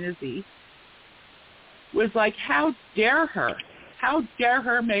Hisam and Izzy, was like, how dare her? How dare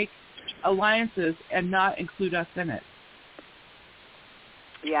her make alliances and not include us in it?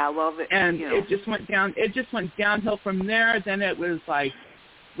 Yeah, well, it just went down. It just went downhill from there. Then it was like,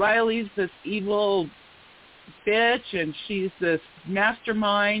 Riley's this evil bitch, and she's this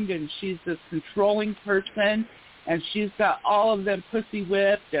mastermind, and she's this controlling person, and she's got all of them pussy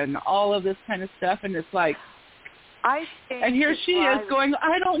whipped and all of this kind of stuff, and it's like, and here she is going,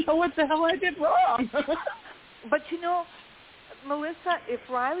 I don't know what the hell I did wrong. But Melissa, if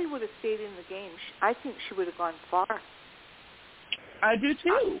Riley would have stayed in the game, I think she would have gone far. I do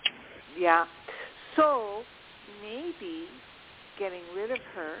too. Yeah. So maybe getting rid of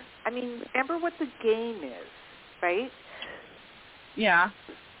her. I mean, remember what the game is, right? Yeah.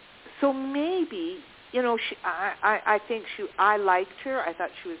 So maybe I think I liked her. I thought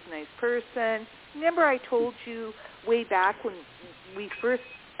she was a nice person. Remember I told you way back when we first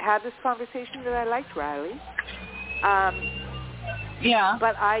had this conversation that I liked Riley. Yeah.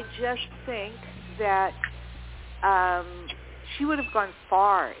 But I just think that she would have gone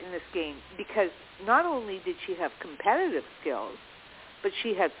far in this game because not only did she have competitive skills, but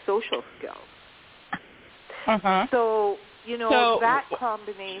she had social skills. Uh-huh. So, that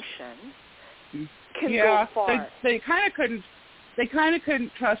combination can go far. They kind of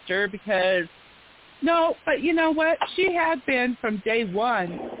couldn't trust her because but you know what? She had been from day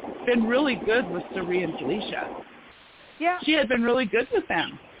one really good with Sari and Felicia. Yeah. She had been really good with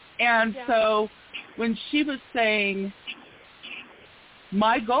them. And so when she was saying,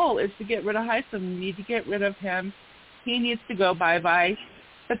 my goal is to get rid of Hisam, we need to get rid of him, he needs to go bye-bye,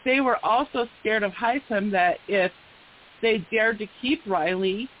 but they were also scared of Hisam that if they dared to keep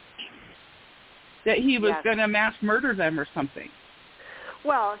Riley, that he was going to mass murder them or something.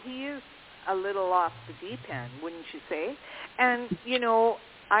 Well, he is a little off the deep end, wouldn't you say? And,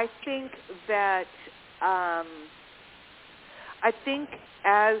 I think that,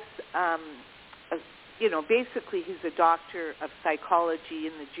 as basically he's a doctor of psychology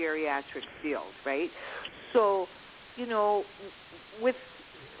in the geriatric field, right? So,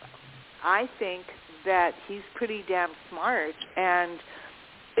 I think that he's pretty damn smart, and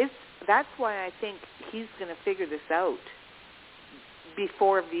that's why I think he's going to figure this out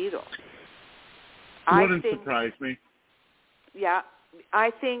before Vito. Wouldn't surprise me. Yeah,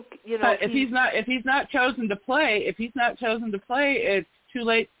 I think if he's not chosen to play, it's too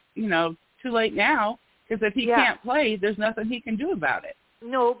late. Too late now. Because if he can't play, there's nothing he can do about it.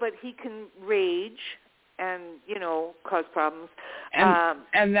 No, but he can rage and cause problems.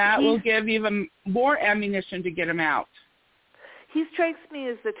 And that will give even more ammunition to get him out. He strikes me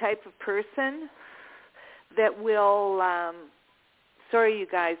as the type of person that will. Sorry, you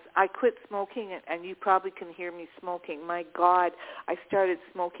guys, I quit smoking, and you probably can hear me smoking. My God, I started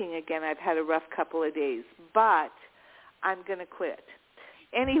smoking again. I've had a rough couple of days, but I'm going to quit.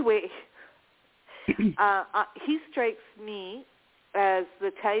 Anyway, he strikes me as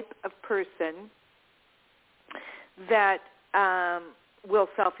the type of person that will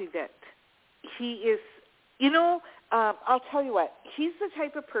self-evict. He is, I'll tell you what, he's the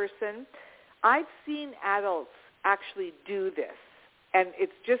type of person, I've seen adults actually do this, and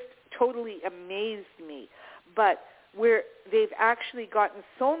it's just totally amazed me, but where they've actually gotten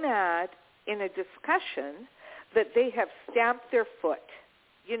so mad in a discussion that they have stamped their foot.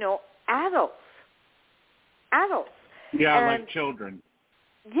 Adults. Yeah, and, like children.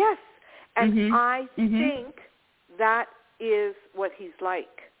 Yes, and I think that is what he's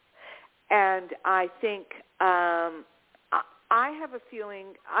like. And I think, I have a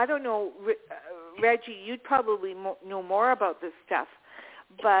feeling, I don't know, Reggie, you'd probably know more about this stuff,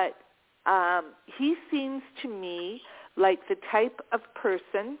 but he seems to me like the type of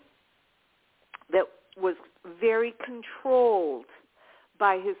person that was very controlled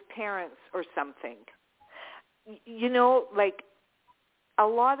by his parents or something. Like a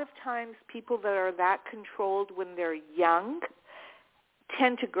lot of times people that are that controlled when they're young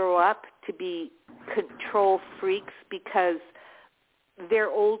tend to grow up to be control freaks because they're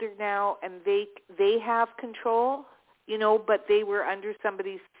older now and they have control, but they were under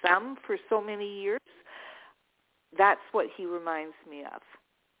somebody's thumb for so many years. That's what he reminds me of.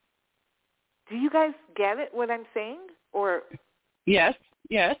 Do you guys get it, what I'm saying? Or Yes.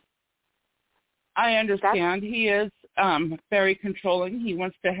 I understand. He is very controlling. He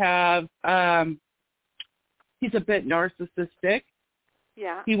wants to have, he's a bit narcissistic.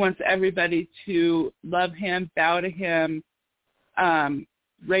 Yeah. He wants everybody to love him, bow to him,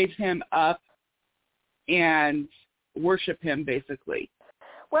 raise him up, and worship him, basically.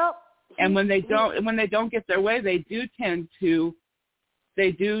 Well, and when they don't get their way, they do tend to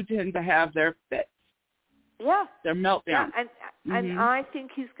have their fits. Yeah. Their meltdown. Yeah, and I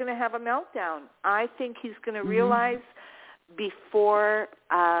think he's going to have a meltdown. I think he's going to realize before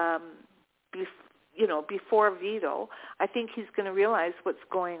Vito, I think he's going to realize what's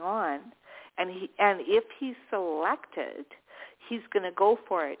going on, and if he's selected, he's going to go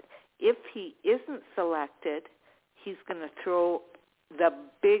for it. If he isn't selected, he's going to throw the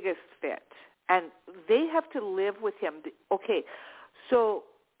biggest fit, and they have to live with him. Okay, so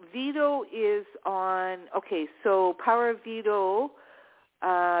Vito is on, so Power of Vito,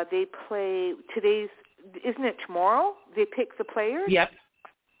 they play isn't it tomorrow? They pick the players? Yep.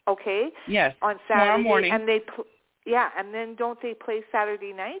 Okay. Yes. On Saturday. Tomorrow morning. And and then don't they play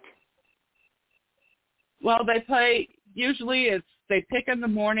Saturday night? Well, they play, usually they pick in the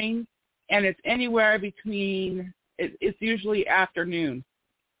morning, and it's anywhere between. It's usually afternoon.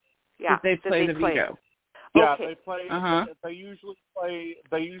 Yeah, that they play the veto. Yeah, Okay. they play. Uh-huh. They usually play.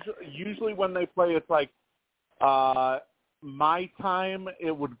 Usually when they play, it's like my time.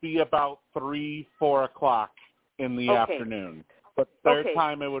 It would be about 3-4 o'clock in the afternoon. But their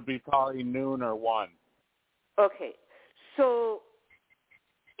time, it would be probably noon or 1. Okay, so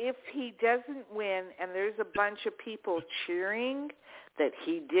if he doesn't win, and there's a bunch of people cheering that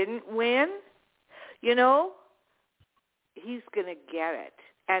he didn't win, you know, he's going to get it.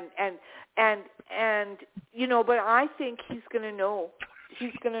 And you know, but I think he's going to know.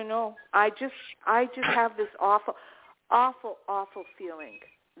 He's going to know. I just have this awful feeling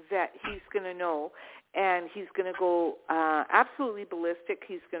that he's going to know, and he's going to go absolutely ballistic.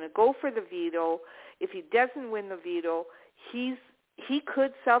 He's going to go for the veto. If he doesn't win the veto, he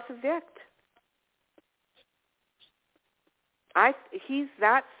could self-evict. He's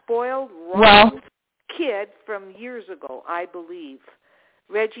that spoiled, rotten kid from years ago, I believe.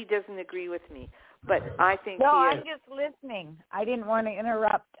 Reggie doesn't agree with me, but I think he is. No, I'm just listening. I didn't want to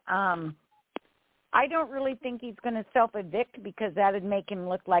interrupt. I don't really think he's going to self-evict because that would make him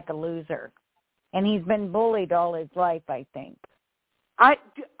look like a loser. And he's been bullied all his life, I think. Do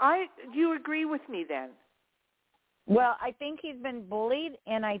you agree with me then? Well, I think he's been bullied,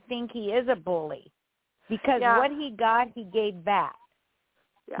 and I think he is a bully. Because what he got, he gave back.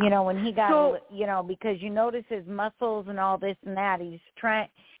 Yeah. You know, when he got, because you notice his muscles and all this and that. He's trying,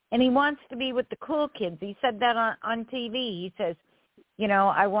 and he wants to be with the cool kids. He said that on TV. He says, you know,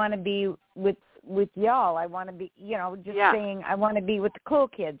 I want to be with y'all. I want to be, saying I want to be with the cool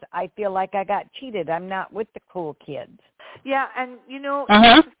kids. I feel like I got cheated. I'm not with the cool kids. Yeah, and,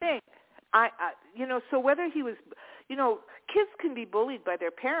 that's the thing. So whether he was, kids can be bullied by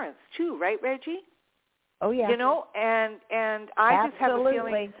their parents too, right, Reggie? Oh, yeah. And I just have a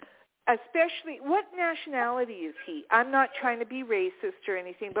feeling, especially, what nationality is he? I'm not trying to be racist or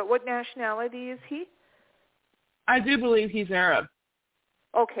anything, but what nationality is he? I do believe he's Arab.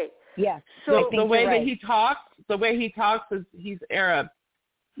 Okay. Yes. So the way that he talks is he's Arab.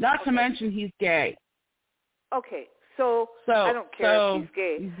 Not to mention he's gay. Okay. So I don't care if he's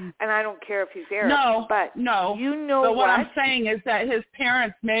gay, and I don't care if he's Arab. No, but no. You know but what I'm saying is that his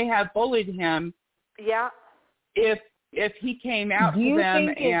parents may have bullied him. Yeah. If he came out to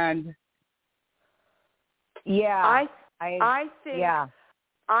them and. Yeah.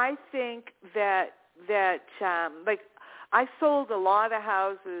 I think that like I sold a lot of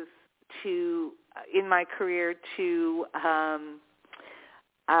houses in my career to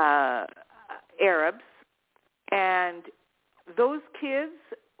Arabs, and those kids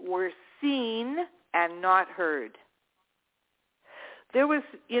were seen and not heard. There was,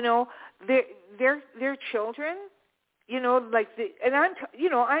 their children, I'm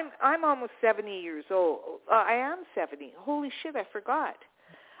almost 70 years old. I am 70. Holy shit, I forgot.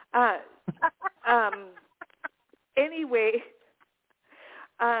 Anyway,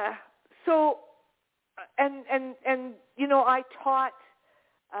 so, I taught,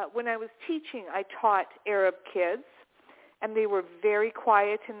 when I was teaching, I taught Arab kids, and they were very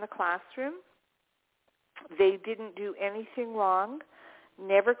quiet in the classroom. They didn't do anything wrong,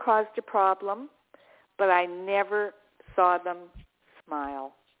 never caused a problem, but I never saw them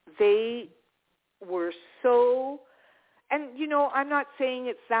smile. They were so, and I'm not saying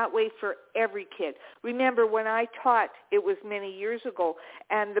it's that way for every kid. Remember, when I taught, it was many years ago,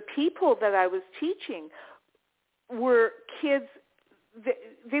 and the people that I was teaching were kids,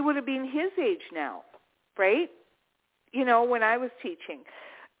 they would have been his age now, right? When I was teaching.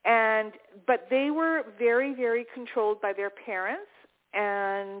 But they were very, very controlled by their parents,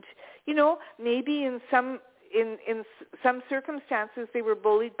 and maybe in some circumstances they were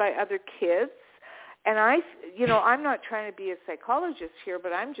bullied by other kids. And I'm not trying to be a psychologist here,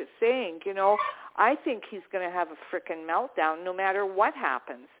 but I'm just saying, I think he's going to have a frickin' meltdown no matter what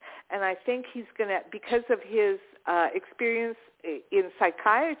happens. And I think he's going to, because of his experience in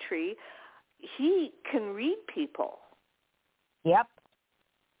psychiatry, he can read people. Yep.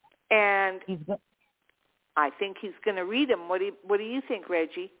 And I think he's going to read them. What do you think,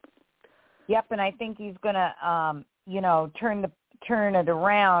 Reggie? Yep, and I think he's going to, turn it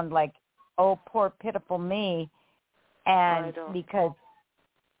around like, oh, poor pitiful me, and because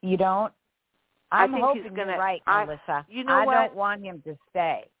you don't. I'm hoping you're right, Melissa. I don't want him to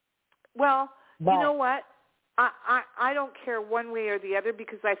stay. Well, you know what? I don't care one way or the other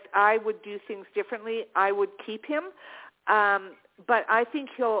because I would do things differently. I would keep him, but I think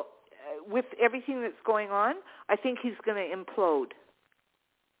he'll. With everything that's going on, I think he's going to implode.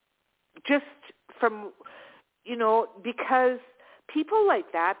 Just from, because people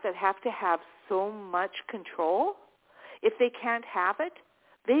like that have to have so much control, if they can't have it,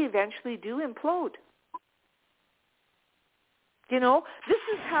 they eventually do implode. You know, this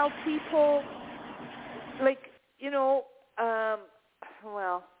is how people, like, you know,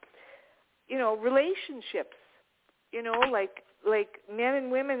 relationships, you know, like men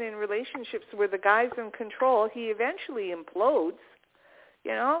and women in relationships where the guy's in control, he eventually implodes,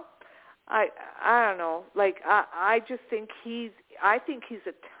 you know. I don't know. Like, I just think he's a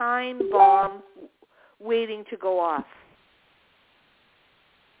time bomb waiting to go off.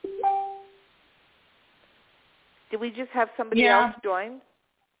 Did we just have somebody else join?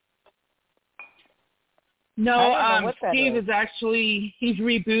 No, Steve is actually, he's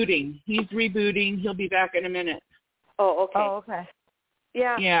rebooting. He'll be back in a minute. Oh, okay. Oh, okay.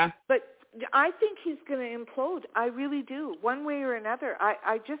 Yeah. Yeah. But I think he's going to implode. I really do. One way or another.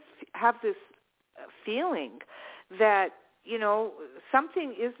 I just have this feeling that, you know,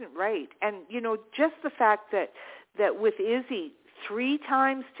 something isn't right. And, you know, just the fact that with Izzy, 3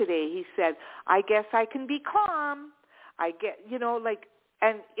 times today he said, I guess I can be calm. I get, you know, like,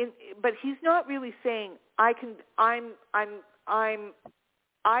 but he's not really saying I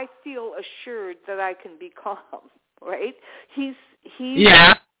feel assured that I can be calm, right? He's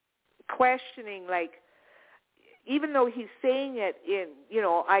questioning, like, even though he's saying it in, you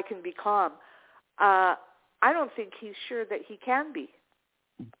know, I can be calm, I don't think he's sure that he can be.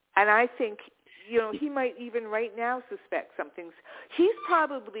 And I think, you know, he might even right now suspect something's. He's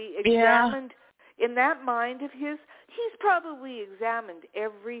probably examined, in that mind of his, he's probably examined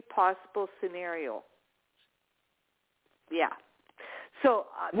every possible scenario. Yeah. So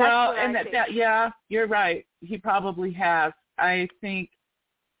that's what I think. You're right. He probably has. I think,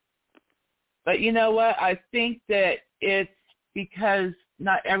 but you know what? I think that it's because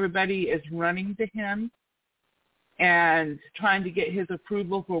not everybody is running to him and trying to get his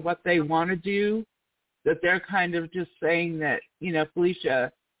approval for what they want to do, that they're kind of just saying that, you know,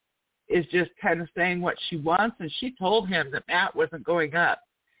 Felicia is just kind of saying what she wants, and she told him that Matt wasn't going up,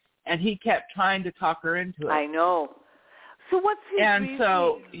 and he kept trying to talk her into it. I know. So what's his reason?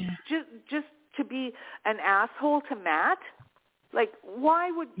 So, just to be an asshole to Matt? Like,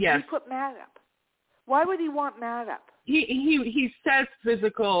 why would he put Matt up? Why would he want Matt up? He says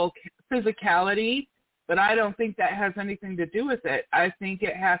physicality, but I don't think that has anything to do with it. I think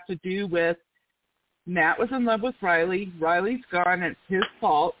it has to do with Matt was in love with Riley. Riley's gone. It's his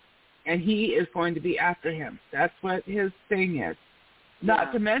fault, and he is going to be after him. That's what his thing is.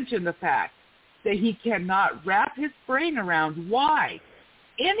 Not to mention the fact that he cannot wrap his brain around why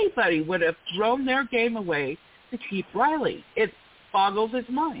anybody would have thrown their game away to keep Riley. It boggles his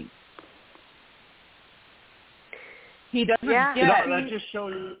mind. He doesn't get that just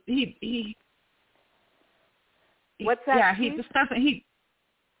shows he what's that? Yeah, he just doesn't.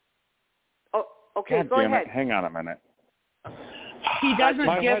 Oh, okay. God go damn ahead. It. Hang on a minute. He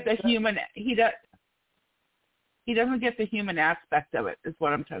doesn't get the human. He doesn't get the human aspect of it. Is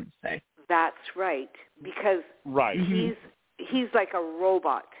what I'm trying to say. That's right, because he's like a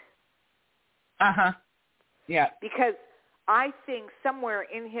robot. Yeah. Because I think somewhere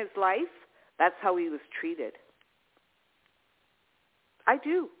in his life, that's how he was treated. I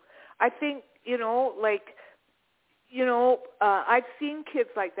do. I think, you know, like, you know, I've seen kids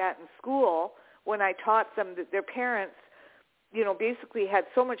like that in school when I taught them that their parents, you know, basically had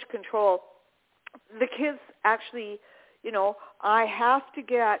so much control. The kids actually, you know, I have to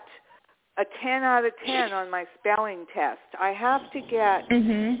get a 10 out of 10 on my spelling test. I have to get,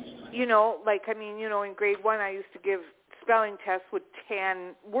 you know, like, I mean, you know, in grade 1 I used to give spelling tests with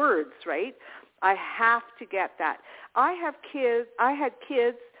 10 words, right? I have to get that. I had kids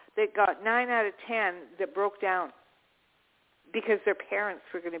that got 9 out of 10 that broke down because their parents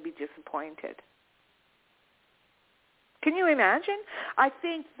were going to be disappointed. Can you imagine? I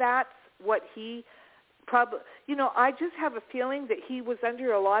think that's what he probably, you know, I just have a feeling that he was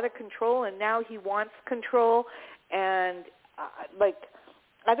under a lot of control and now he wants control. And, like,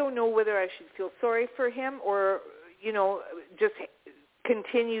 I don't know whether I should feel sorry for him or, you know, just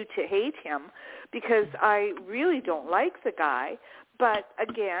continue to hate him, because I really don't like the guy. But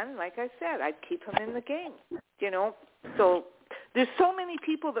again, like I said, I'd keep him in the game, you know. So there's so many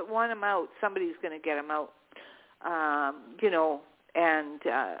people that want him out. Somebody's going to get him out, you know. And,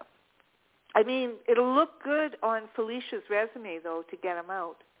 I mean, it'll look good on Felicia's resume, though, to get him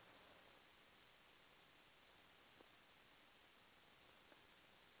out.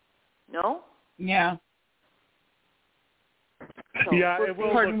 No? Yeah. So it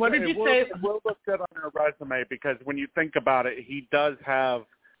will. Pardon, what did you say? It will look good on her resume, because when you think about it, he does have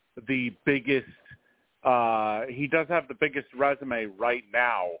the biggest he does have the biggest resume right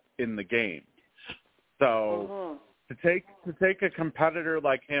now in the game. So to take a competitor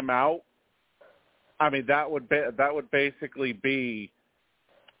like him out, I mean that would basically be,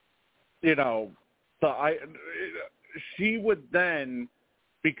 she would then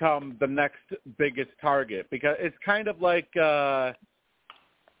become the next biggest target, because it's kind of like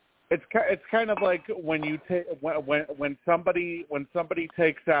it's kind of like when you when somebody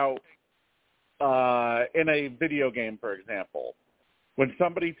takes out in a video game, for example, when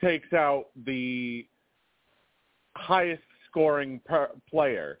somebody takes out the highest scoring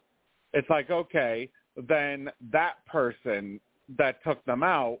player, it's like, okay, then that person that took them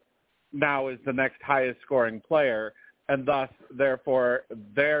out now is the next highest scoring player, and thus, therefore,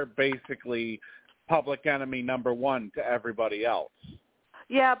 they're basically public enemy number one to everybody else.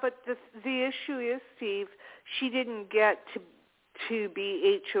 Yeah, but the issue is, Steve, she didn't get to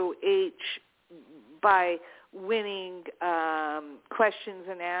be HOH by winning questions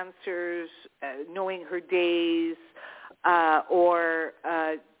and answers, knowing her days, or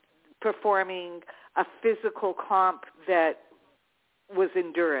performing a physical comp that was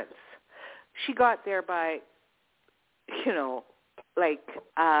endurance. She got there by,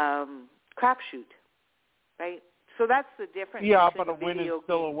 crapshoot, right? So that's the difference. Yeah, but a win is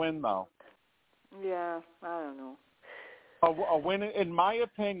still a win, though. Yeah, I don't know. A win, in my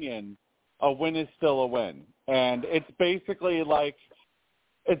opinion, a win is still a win, and it's basically like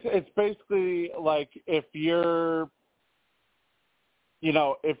if you're,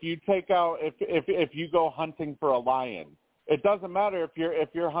 if you take out if you go hunting for a lion, it doesn't matter if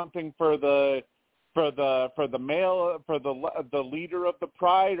you're hunting for the male, for the leader of the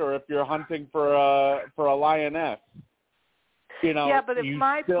pride, or if you're hunting for a lioness. Yeah, but if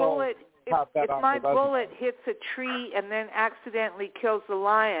my bullet bullet hits a tree and then accidentally kills the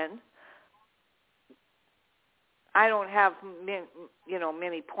lion, I don't have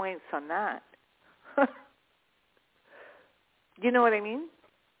many points on that. You know what I mean?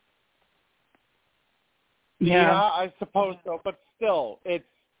 Yeah, I suppose so, but still, it's,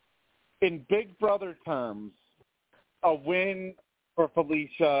 in Big Brother terms, a win for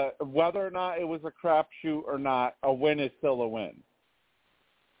Felicia, whether or not it was a crapshoot or not, a win is still a win.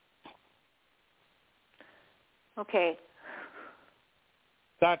 Okay.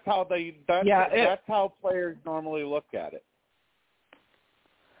 That's how that's how players normally look at it.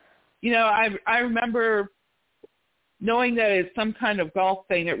 I remember knowing that it's some kind of golf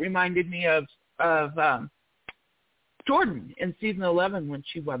thing. It reminded me of Jordan in season 11 when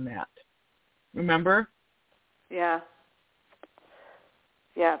she won that. Remember? Yeah.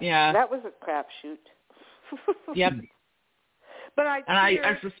 That was a crapshoot. Yep. But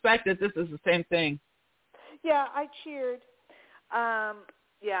I suspect that this is the same thing. Yeah, I cheered.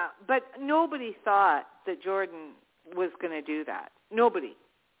 But nobody thought that Jordan was going to do that. Nobody.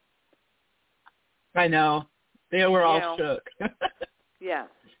 I know. They were all shook. Yeah.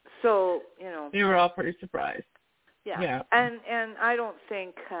 So, They were all pretty surprised. Yeah. And I don't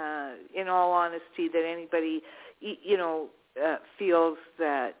think, in all honesty, that anybody, feels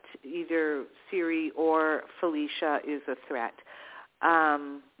that either Siri or Felicia is a threat.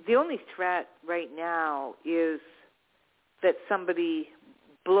 The only threat right now is that somebody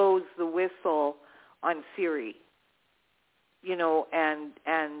blows the whistle on Siri, and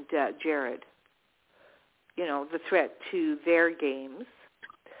Jared. The threat to their games.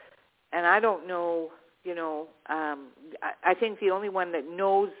 And I don't know, I think the only one that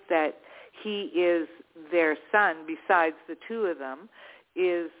knows that he is their son, besides the two of them,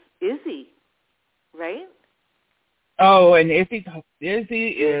 is Izzy, right? Oh, and Izzy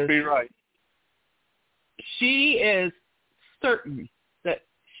is... Be right. She is certain that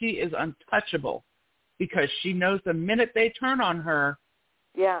she is untouchable because she knows the minute they turn on her,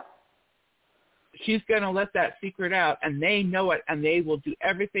 she's going to let that secret out, and they know it, and they will do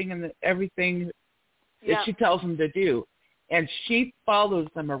everything that she tells them to do. And she follows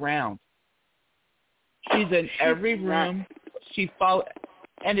them around. She's in every room. She follows,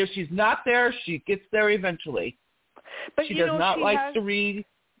 and if she's not there, she gets there eventually. But she does not like to read.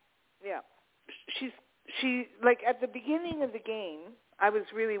 Yeah, she like at the beginning of the game, I was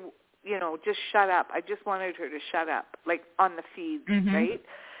really, just shut up. I just wanted her to shut up, like on the feed, right?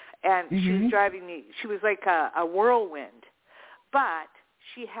 And she was driving me. She was like a whirlwind, but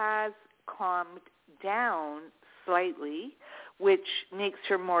she has calmed down slightly, which makes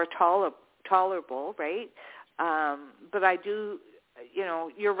her more tolerable, right? But I do,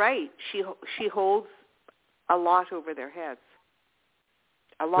 you're right. She holds a lot over their heads.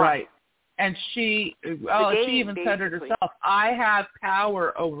 A lot. Right. And she even said it herself, I have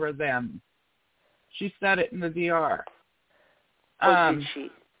power over them. She said it in the DR. Did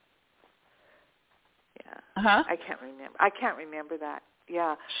she? Yeah. Huh? I can't remember that.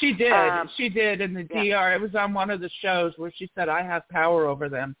 Yeah. She did. She did in the DR. It was on one of the shows where she said, I have power over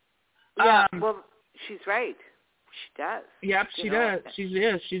them. Yeah, well, she's right. She does. Yep, she does. She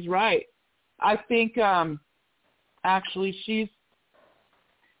is. She's right. I think actually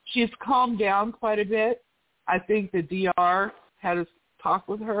she's calmed down quite a bit. I think the DR had a talk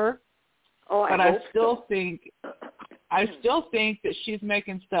with her. Oh, but I still think that she's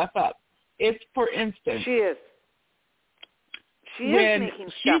making stuff up. If, for instance, she is. She is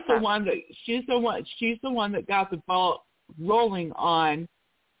making stuff up. She's the one that got the ball rolling on.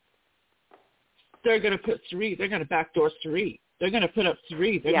 They're going to put Sari. They're going to backdoor Sari. They're going to put up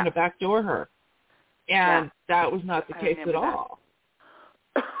Sari. They're going to backdoor her, and that was not the case at all.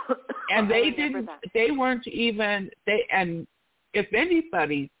 And they didn't. They weren't even. And if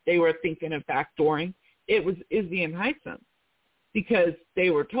anybody they were thinking of backdooring, it was Izzy and Hisam, because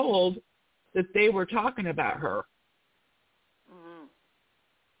they were told that they were talking about her. Mm-hmm.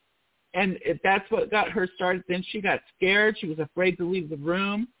 And that's what got her started. Then she got scared. She was afraid to leave the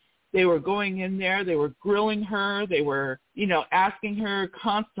room. They were going in there. They were grilling her. They were, asking her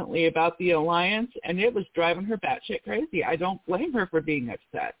constantly about the alliance, and it was driving her batshit crazy. I don't blame her for being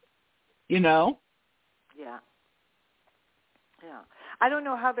upset, Yeah. Yeah. I don't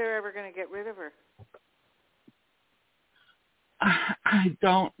know how they're ever going to get rid of her. I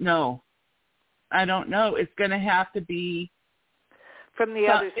don't know. It's going to have to be from the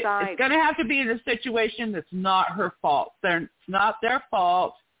other side. It's going to have to be in a situation that's not her fault. It's not their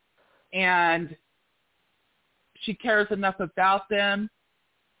fault, and she cares enough about them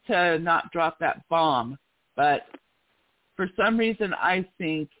to not drop that bomb. But for some reason, I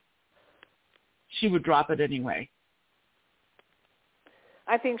think she would drop it anyway.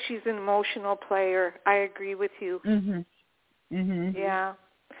 I think she's an emotional player. I agree with you. Mhm. Mhm. Yeah.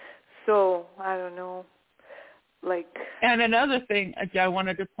 So, I don't know. And another thing I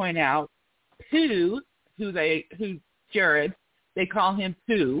wanted to point out, Jared, they call him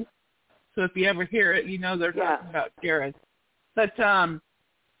Pooh. So if you ever hear it, they're talking about Jared. But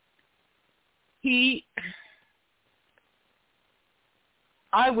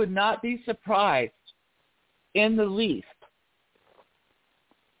I would not be surprised in the least.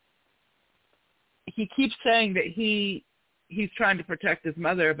 He keeps saying that he's trying to protect his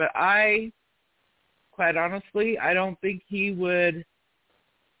mother, but quite honestly, I don't think he would.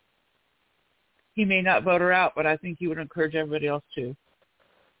 He may not vote her out, but I think he would encourage everybody else to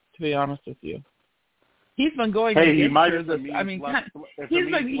be honest with you. He's been going against her.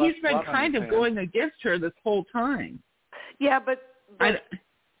 He's been kind of going against her this whole time. Yeah, but I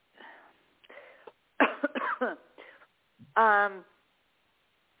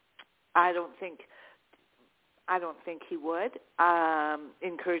don't think he would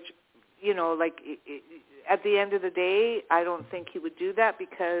encourage. At the end of the day, I don't think he would do that,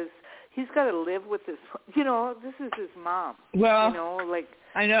 because he's got to live with this. This is his mom. Well,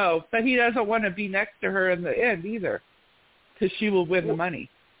 I know, but he doesn't want to be next to her in the end either, because she will win the money.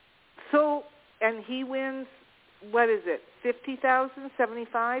 So, and he wins. What is it? 50,000,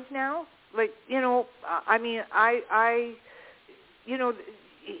 75 now? They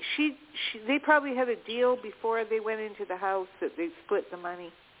probably had a deal before they went into the house that they split the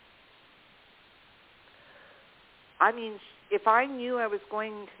money. I mean, if I knew I was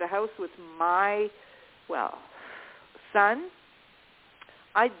going into the house with my, son,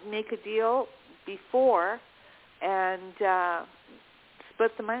 I'd make a deal before and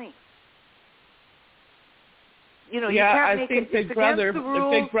split the money. You can't make it. Big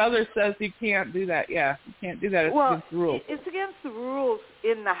brother says you can't do that. Yeah, you can't do that. It's against the rules. It's against the rules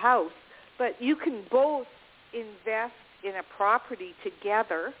in the house, but you can both invest in a property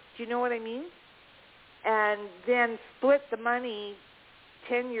together. Do you know what I mean? And then split the money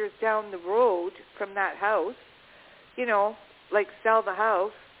 10 years down the road from that house. Sell the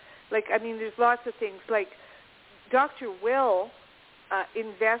house. There's lots of things. Dr. Will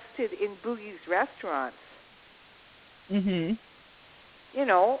invested in Boogie's Restaurants. Mhm.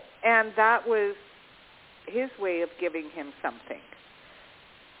 And that was his way of giving him something.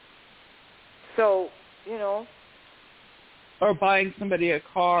 So, or buying somebody a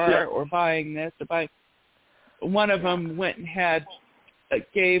car, or buying this, or buying. One of them went and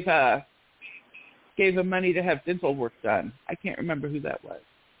gave him money to have dental work done. I can't remember who that was.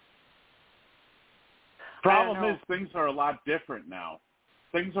 Problem is, things are a lot different now.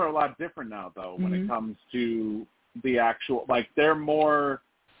 Things are a lot different now, though, when it comes to the actual, they're more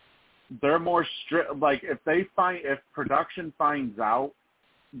strict. If production finds out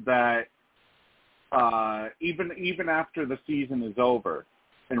that even after the season is over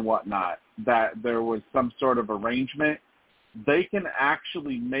and whatnot, that there was some sort of arrangement, they can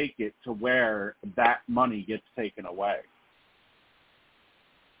actually make it to where that money gets taken away,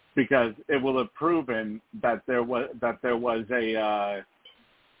 because it will have proven that there was a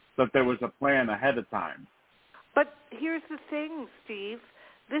plan ahead of time. But here's the thing, Steve.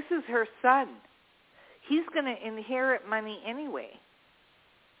 This is her son. He's going to inherit money anyway.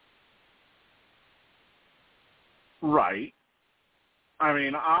 Right. I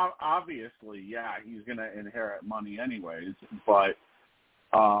mean, obviously, yeah, he's going to inherit money anyways, but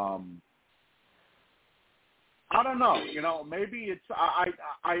I don't know. You know, maybe it's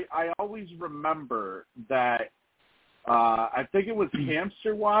I always remember that I think it was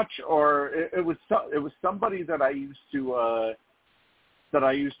Hamster Watch, or it was somebody that I used to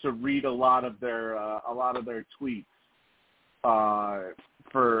read a lot of their tweets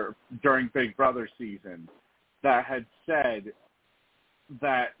for during Big Brother season, that had said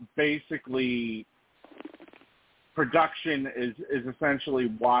that basically production is essentially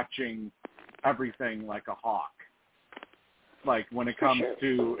watching everything like a hawk. Like when it comes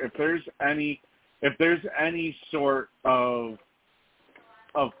to if there's any sort of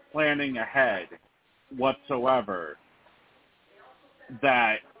planning ahead whatsoever,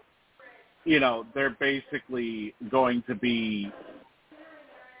 that, you know, they're basically going to be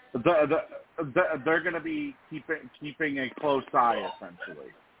they're going to be keeping a close eye,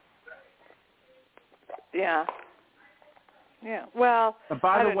 essentially. Yeah. Yeah. Well,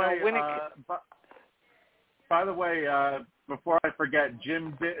 by the way, before I forget,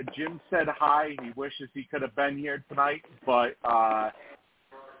 Jim said hi. He wishes he could have been here tonight, but I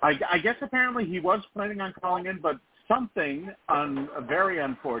guess apparently he was planning on calling in, but something very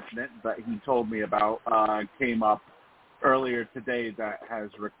unfortunate that he told me about came up earlier today that has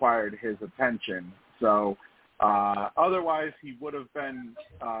required his attention. So otherwise he would have been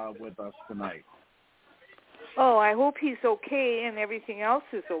with us tonight. Oh, I hope he's okay and everything else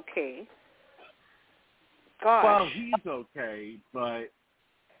is okay. Gosh. Well, he's okay, but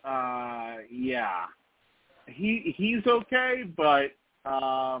yeah, he's okay, but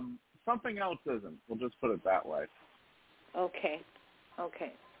something else isn't. We'll just put it that way. Okay.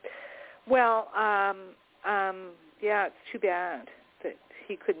 Well, yeah, it's too bad that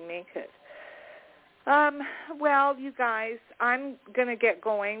he couldn't make it. Well, you guys, I'm going to get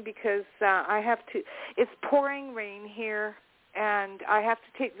going because I have to. It's pouring rain here, and I have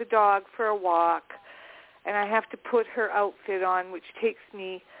to take the dog for a walk, and I have to put her outfit on, which takes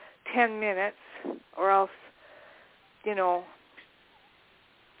me 10 minutes, or else, you know,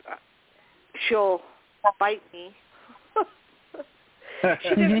 she'll bite me. She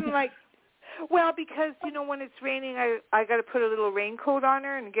doesn't like, well, because, you know, when it's raining, I got to put a little raincoat on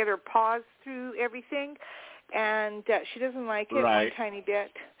her and get her paws through everything, and she doesn's like it one tiny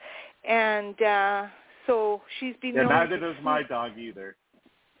bit. And so she's been known. Neither does my dog either.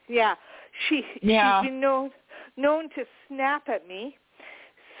 Yeah, she's been known to snap at me,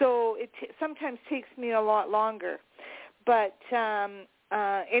 so it sometimes takes me a lot longer. But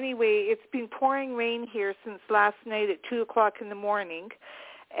anyway, it's been pouring rain here since last night at 2 o'clock in the morning,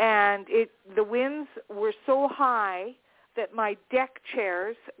 and the winds were so high that my deck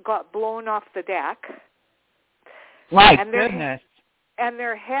chairs got blown off the deck. My goodness. And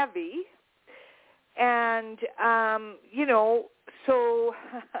they're heavy. And, you know, so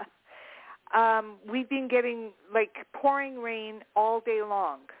we've been getting, like, pouring rain all day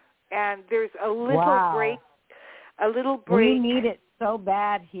long. And there's a little break. We need it so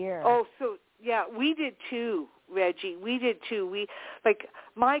bad here. Oh, so, yeah, we did too, Reggie. We did too. Like,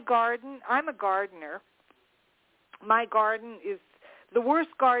 my garden, I'm a gardener. My garden is the worst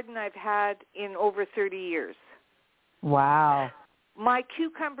garden I've had in over 30 years. Wow. My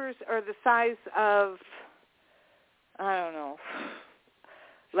cucumbers are the size of, I don't know,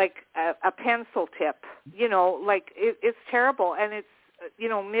 like a pencil tip. You know, like it's terrible. And it's, you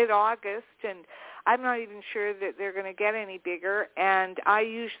know, mid-August, and I'm not even sure that they're going to get any bigger. And I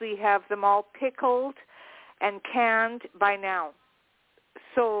usually have them all pickled and canned by now.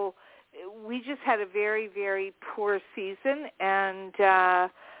 So we just had a very, very poor season, and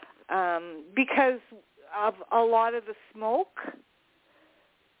because of a lot of the smoke,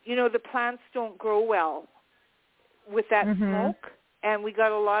 you know, the plants don't grow well with that smoke, and we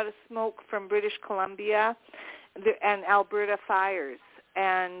got a lot of smoke from British Columbia and Alberta fires,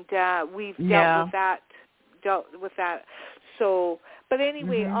 and we've dealt with that. So, but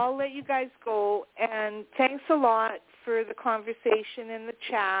anyway, I'll let you guys go, and thanks a lot for the conversation in the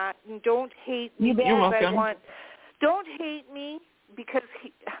chat, and don't hate me. You're welcome. Don't hate me because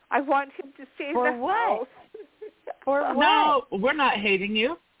I want him to stay in For the what? house. For what? No, we're not hating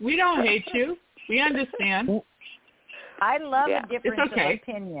you. We don't hate you. We understand. I love Yeah. a difference It's okay. of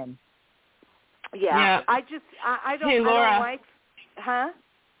opinion. Yeah. I don't. Hey, Laura. I don't like. Huh?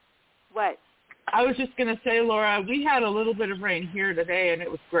 What? I was just going to say, Laura, we had a little bit of rain here today, and it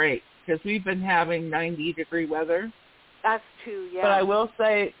was great because we've been having 90-degree weather. Us too, yeah. But I will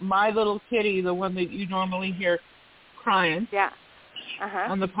say, my little kitty, the one that you normally hear crying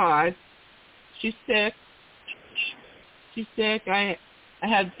on the pod, she's sick. She's sick. I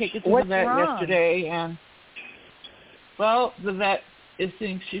had to take her to the vet yesterday, and, well, the vet is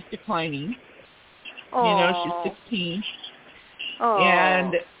saying she's declining. Oh. You know, she's 16. Oh.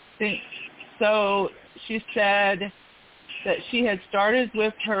 And so she said that she had started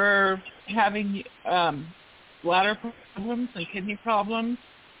with her having bladder problems and kidney problems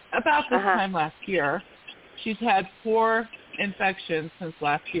about this time last year. She's had 4 infections since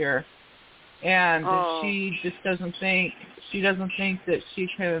last year, and she just doesn't think that she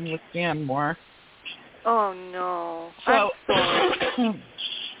can withstand more. Oh no!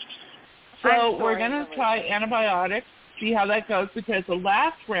 So, we're going to try antibiotics, see how that goes, because the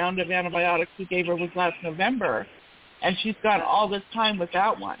last round of antibiotics we gave her was last November, and she's gone all this time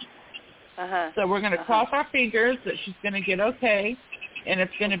without one. So we're going to cross our fingers that she's going to get okay, and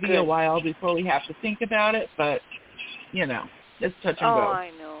it's going to be a while before we have to think about it, but, you know, it's touch and go. Oh,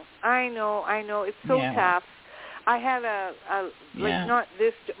 I know. It's so tough. I had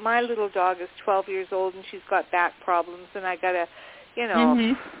my little dog is 12 years old, and she's got back problems, and I got to, you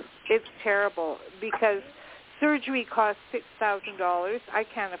know, it's terrible because surgery costs $6,000. I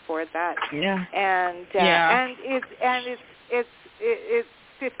can't afford that. Yeah. And it's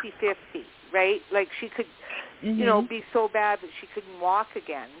 50-50, right? Like she could, you know, be so bad that she couldn't walk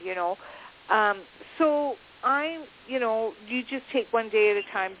again, you know. So I'm, you know, you just take one day at a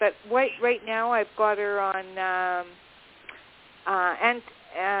time. But right now I've got her on,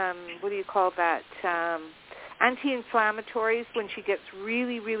 what do you call that? Anti-inflammatories when she gets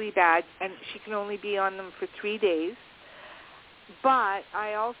really, really bad, and she can only be on them for 3 days. But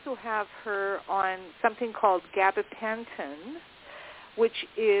I also have her on something called gabapentin, which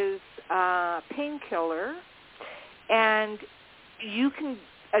is a painkiller, and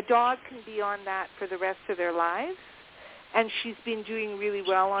a dog can be on that for the rest of their lives, and she's been doing really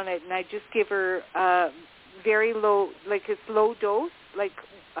well on it. And I just give her very low, like it's low dose, like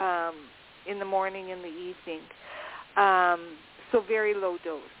in the morning and the evening, so very low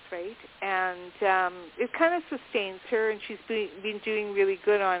dose, right? And it kind of sustains her, and she's been doing really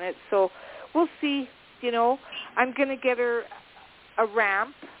good on it. So we'll see. You know, I'm going to get her a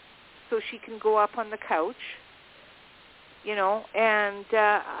ramp so she can go up on the couch, you know, and,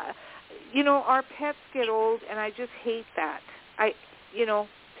 you know, our pets get old, and I just hate that. I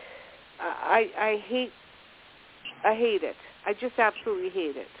hate it. I just absolutely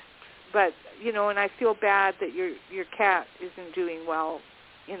hate it. But, you know, and I feel bad that your cat isn't doing well,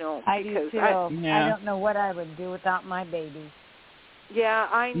 you know. I do too. I don't know what I would do without my baby. Yeah,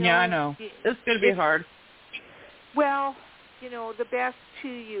 I know. Yeah, I know. It's going to be hard. Well, you know, the best to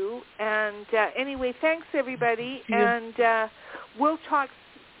you. And anyway, thanks, everybody. And we'll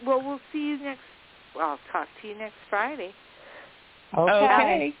see you I'll talk to you next Friday.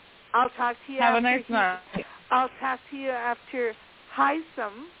 Okay. I'll talk to you Have a nice night. I'll talk to you after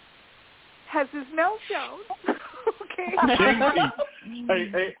Hisam has his meltdown. Okay.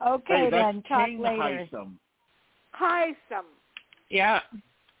 Okay, that's then. Talk King later. Hisam. Yeah.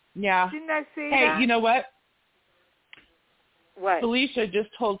 Didn't I say that? Hey, you know what? What? Felicia just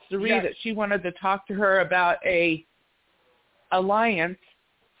told Sari that she wanted to talk to her about a alliance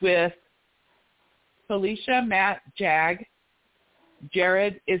with Felicia, Matt, Jag,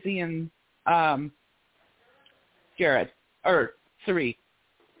 Jared, Izzy, and Jared, or Sari.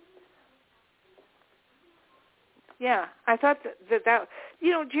 Yeah, I thought that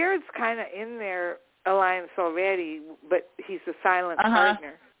you know, Jared's kind of in their alliance already, but he's a silent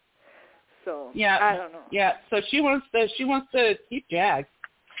partner. So I don't know. Yeah, so she wants to keep Jag.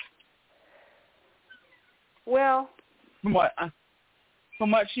 Well, from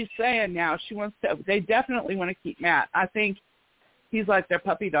what she's saying now, they definitely want to keep Matt. I think he's like their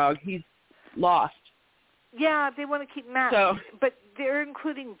puppy dog. He's lost. Yeah, they want to keep Matt. So, but they're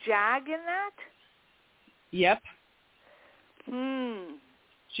including Jag in that? Yep.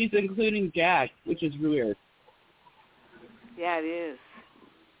 She's including Jag, which is weird. Yeah, it is.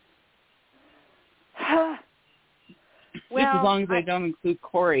 Just as long as they don't include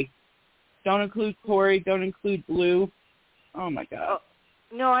Corey. Don't include Corey. Don't include Blue. Oh, my God.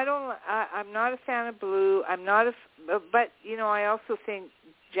 No, I don't. I'm not a fan of Blue. I'm not but I also think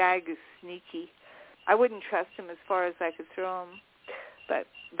Jag is sneaky. I wouldn't trust him as far as I could throw him, but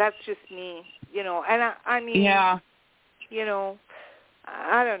that's just me, And I mean, yeah.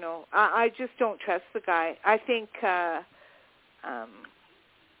 I don't know. I just don't trust the guy. I think,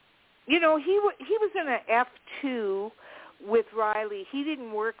 he was in an F2 with Riley. He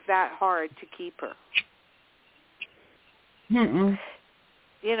didn't work that hard to keep her. Mm-mm.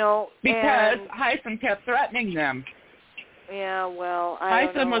 Because Hisam kept threatening them. Yeah, well, I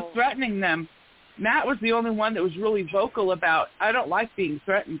don't know. Hisam was threatening them. Matt was the only one that was really vocal about, I don't like being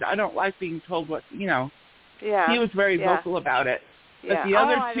threatened. I don't like being told what, Yeah. He was very vocal about it. But the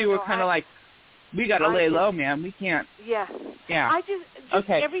other two were kind of like, we got to lay low, man. We can't. Yeah. Yeah. I just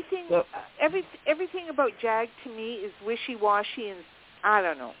okay. everything about Jag to me is wishy-washy, and I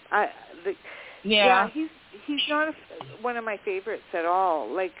don't know. He's not one of my favorites at all.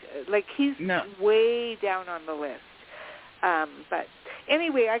 Like he's way down on the list. But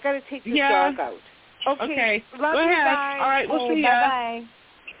anyway, I got to take this dog out. Okay. Love you. Bye. All right. We'll see you. Bye.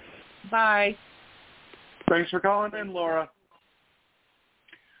 Bye. Thanks for calling in, Laura.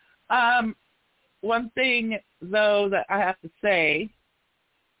 One thing, though, that I have to say,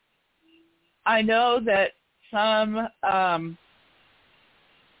 I know that some, how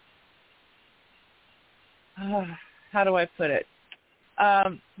do I put it?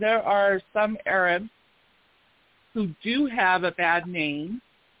 There are some Arabs who do have a bad name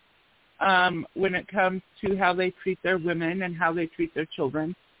when it comes to how they treat their women and how they treat their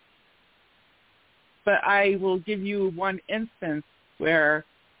children. But I will give you one instance where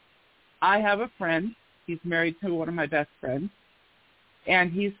I have a friend. He's married to one of my best friends,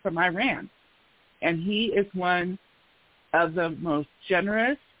 and he's from Iran. And he is one of the most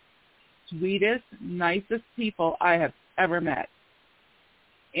generous, sweetest, nicest people I have ever met.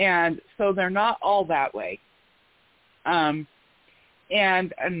 And so they're not all that way. And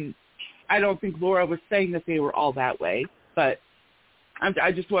I don't think Laura was saying that they were all that way, but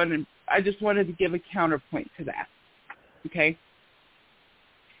I just wanted to give a counterpoint to that. Okay?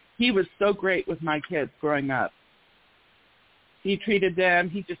 He was so great with my kids growing up. He treated them.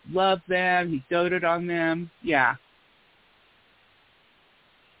 He just loved them. He doted on them. Yeah.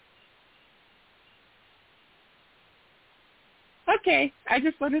 Okay. I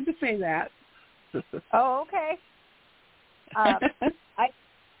just wanted to say that. Oh, okay.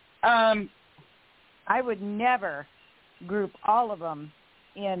 I would never group all of them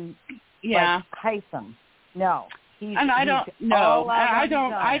in like Hisam. No. I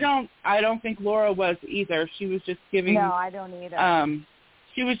don't think Laura was either. She was just giving. No, I don't either.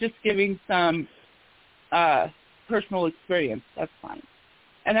 She was just giving some personal experience. That's fine,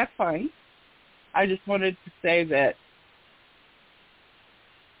 and that's fine. I just wanted to say that,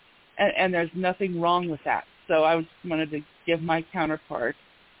 and there's nothing wrong with that. So I just wanted to give my counterpart.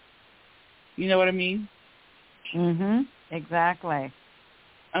 You know what I mean? Mhm. Exactly.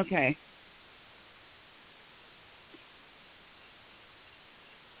 Okay.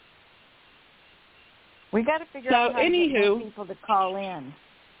 We got to figure out how to get more people to call in.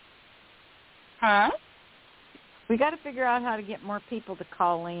 Huh? We got to figure out how to get more people to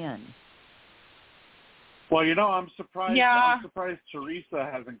call in. Well, I'm surprised. Yeah. I'm surprised Teresa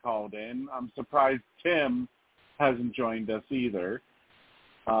hasn't called in. I'm surprised Tim hasn't joined us either.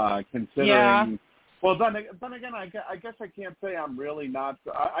 Considering. Yeah. Well, then again, I guess I can't say I'm really not.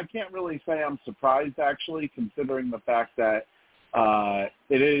 I can't really say I'm surprised actually, considering the fact that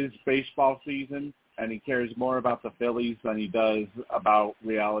it is baseball season. And he cares more about the Phillies than he does about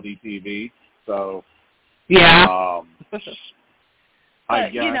reality TV. So, yeah. I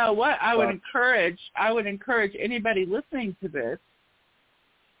but guess, you know what? I would encourage anybody listening to this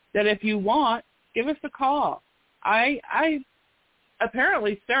that if you want, give us a call. I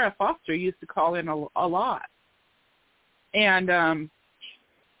apparently Sarah Foster used to call in a lot, and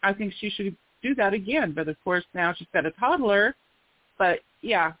I think she should do that again. But of course, now she's got a toddler. But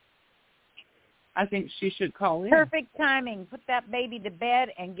yeah. I think she should call in. Perfect timing. Put that baby to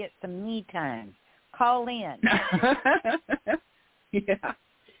bed and get some me time. Call in. Yeah.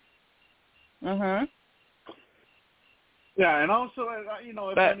 Uh-huh. Yeah, and also,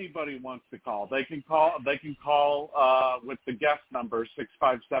 if anybody wants to call, they can call with the guest number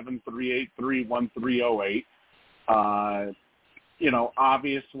 657-383-1308.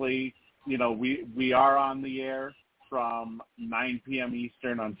 Obviously, we are on the air from 9 p.m.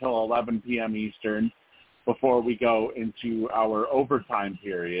 Eastern until 11 p.m. Eastern before we go into our overtime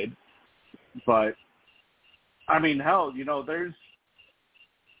period. But, I mean, hell,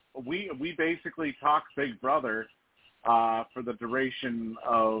 we basically talk Big Brother for the duration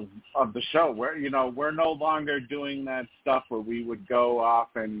of the show. We're no longer doing that stuff where we would go off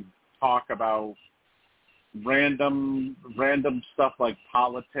and talk about random stuff like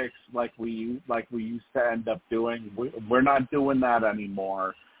politics, like we used to end up doing. We're not doing that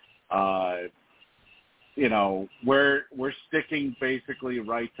anymore. We're sticking basically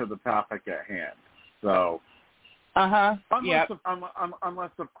right to the topic at hand. So, unless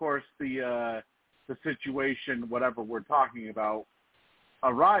of course the situation, whatever we're talking about,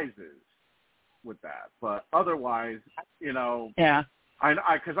 arises with that. But otherwise, I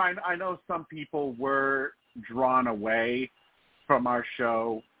know some people were drawn away from our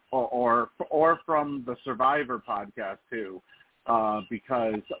show or from the Survivor podcast too,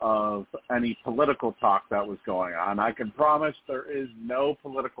 because of any political talk that was going on. I can promise there is no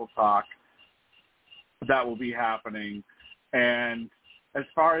political talk that will be happening. And as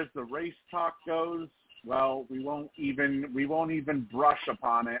far as the race talk goes, well, we won't even brush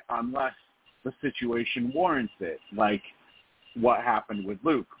upon it unless the situation warrants it, like what happened with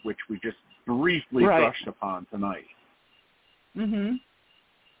Luke, which we just briefly brushed upon tonight. Mhm.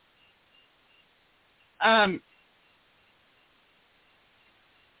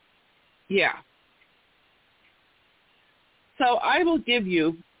 Yeah. So I will give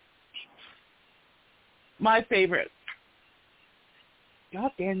you my favorite.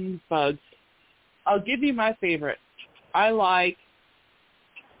 God damn these bugs. I'll give you my favorite. I like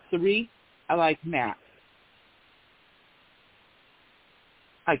 3. I like Matt.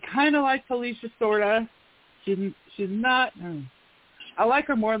 I kind of like Felicia, sorta. She's not. I like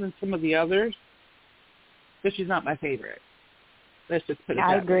her more than some of the others, but she's not my favorite. Let's just put it that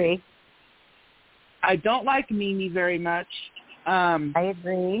way. I agree. I don't like Mimi very much. I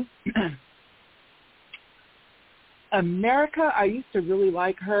agree. America, I used to really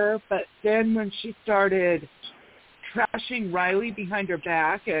like her, but then when she started trashing Riley behind her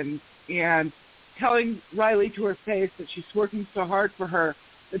back and telling Riley to her face that she's working so hard for her,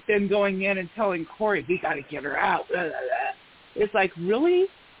 but then going in and telling Corey, we got to get her out. It's like, really?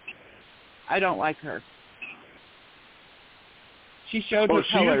 I don't like her. She showed her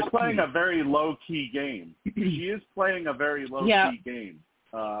colors. She is playing a very low-key game. She is playing a very low-key game.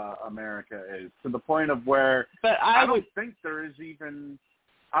 America is, to the point of where I don't think there's even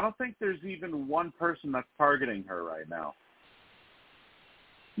one person that's targeting her right now.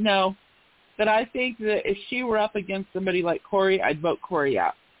 No, but I think that if she were up against somebody like Corey, I'd vote Corey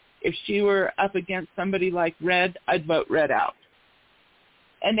out. If she were up against somebody like Red, I'd vote Red out.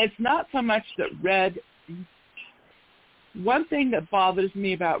 And it's not so much that Red. One thing that bothers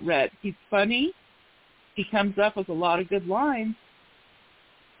me about Red, he's funny. He comes up with a lot of good lines.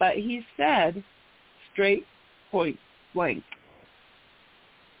 But he said, straight point blank,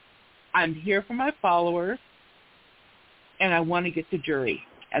 I'm here for my followers, and I want to get to jury.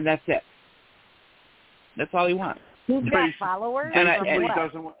 And that's it. That's all he wants. Who's got followers?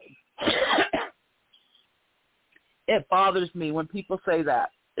 It bothers me when people say that.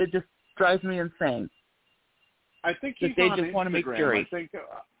 It just drives me insane. I think he's they on just Instagram. Want to make jury.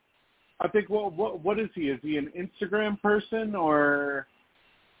 I think. Well, what is he? Is he an Instagram person or?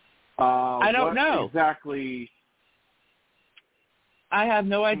 I don't know exactly. I have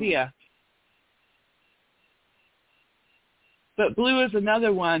no idea. But Blue is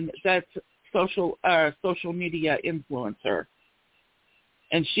another one that's social media influencer,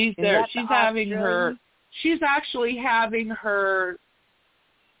 and she's there. She's having her. She's actually having her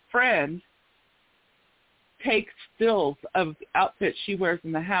friend take stills of outfits she wears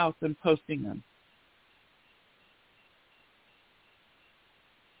in the house and posting them.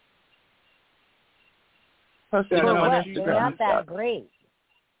 They're not that great.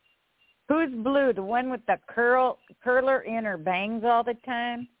 Who's Blue? The one with the curler in her bangs all the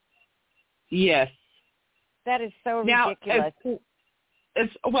time? Yes. That is so ridiculous. As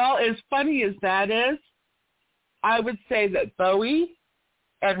funny as that is, I would say that Bowie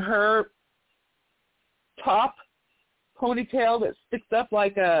and her top ponytail that sticks up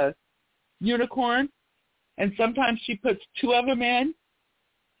like a unicorn, and sometimes she puts 2 of them in.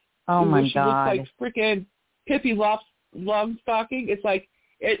 Oh my she God! Looks like freaking Pippi Longstocking. It's like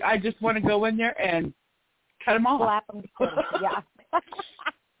I just want to go in there and cut them off. Slap them. Yeah.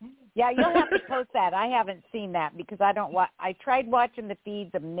 Yeah, you'll have to post that. I haven't seen that because I don't watch. I tried watching the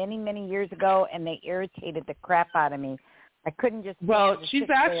feeds of many years ago, and they irritated the crap out of me. I couldn't just. Well, she's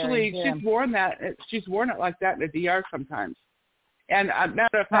worn that. She's worn it like that in the DR sometimes. And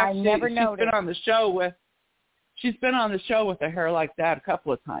matter of fact, she's been on the show with. She's been on the show with her hair like that a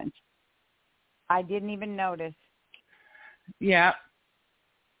couple of times. I didn't even notice. Yeah.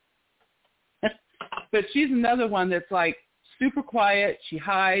 but she's another one that's like super quiet. She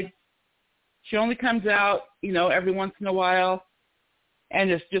hides. She only comes out, every once in a while, and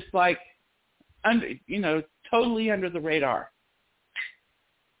it's just like, totally under the radar.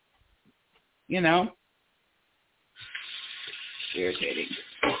 Irritating.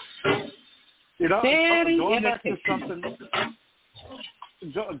 Very going back to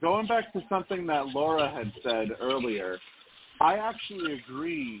something that Laura had said earlier, I actually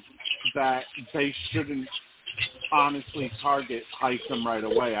agree that they shouldn't honestly target Hisam right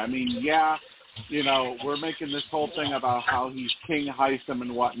away. I mean, yeah, we're making this whole thing about how he's King Hisam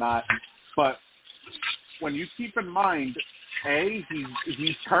and whatnot, but when you keep in mind, A,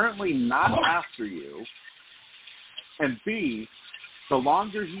 he's currently not after you, and B, the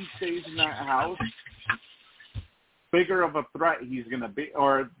longer he stays in that house, bigger of a threat he's going to be,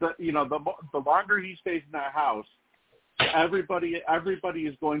 or the longer he stays in that house, everybody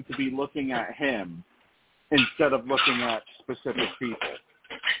is going to be looking at him instead of looking at specific people.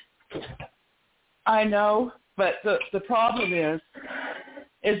 I know, but the problem is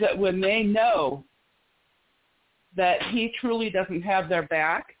that when they know that he truly doesn't have their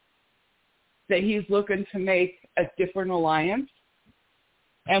back, that he's looking to make a different alliance,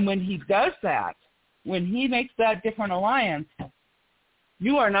 and when he does that, when he makes that different alliance,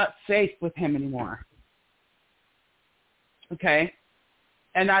 you are not safe with him anymore. Okay?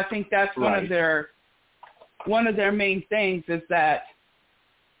 And I think that's one of their main things is that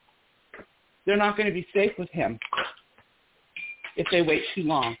they're not going to be safe with him if they wait too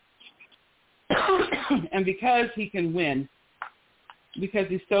long. And because he can win, because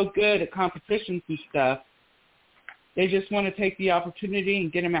he's so good at competitions and stuff, they just want to take the opportunity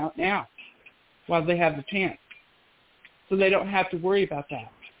and get him out now while they have the chance, so they don't have to worry about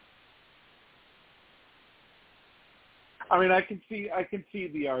that. I mean, I can see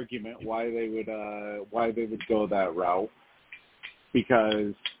the argument why they would go that route,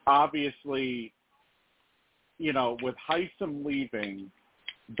 because obviously, with Hisam leaving,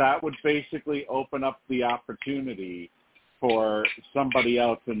 that would basically open up the opportunity for somebody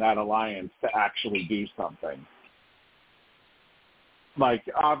else in that alliance to actually do something. Like,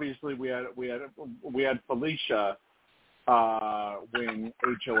 obviously, we had Felicia win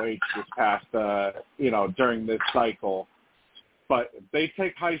HOH this past during this cycle, but they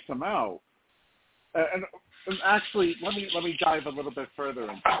take Hisam out, and actually, let me dive a little bit further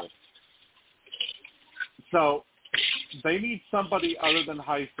into this. So they need somebody other than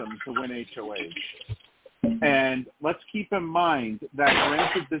Hisam to win HOH. And let's keep in mind that,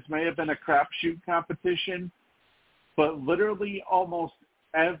 granted, this may have been a crapshoot competition, but literally almost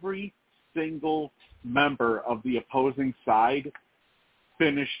every single member of the opposing side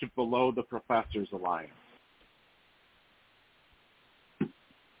finished below the Professor's Alliance.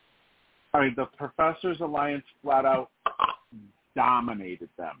 I mean, the Professor's Alliance flat out dominated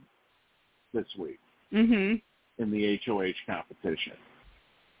them this week in the HOH competition.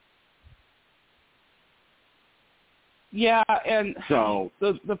 Yeah, and so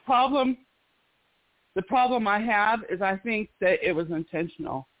the problem I have is I think that it was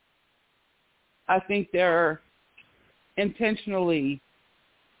intentional. I think they're intentionally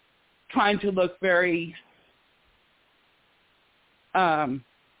trying to look very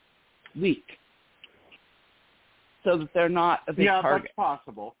weak, so that they're not a big target.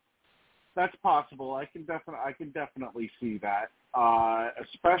 Yeah, that's possible. I can definitely see that,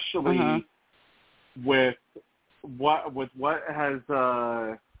 especially with what was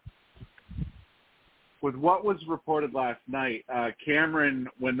reported last night. Cameron,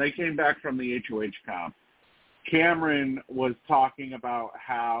 when they came back from the HOH comp, Cameron was talking about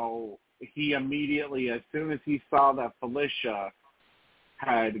how he immediately, as soon as he saw that Felicia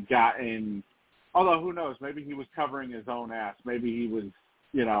had gotten, although who knows, maybe he was covering his own ass. Maybe he was,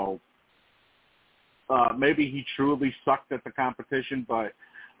 maybe he truly sucked at the competition, but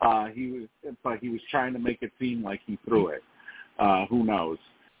he was trying to make it seem like he threw it. Who knows?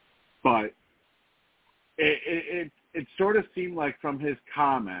 But it sort of seemed like from his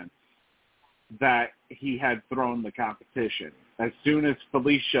comments that he had thrown the competition. As soon as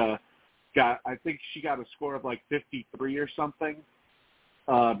Felicia I think she got a score of like 53 or something,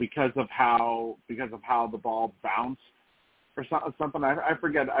 because of how the ball bounced or something. I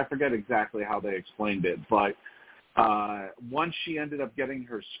forget exactly how they explained it, but once she ended up getting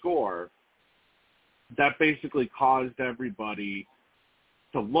her score, that basically caused everybody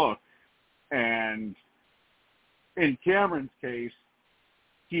to look. And in Cameron's case,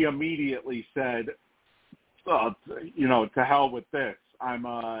 he immediately said, to hell with this.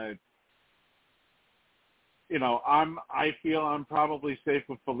 I feel I'm probably safe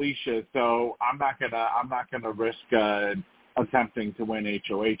with Felicia, so I'm not gonna risk attempting to win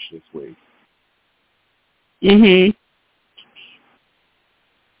HOH this week. Mhm.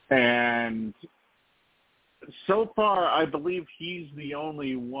 And so far, I believe he's the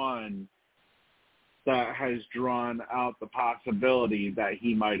only one that has drawn out the possibility that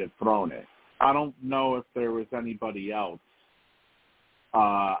he might have thrown it. I don't know if there was anybody else.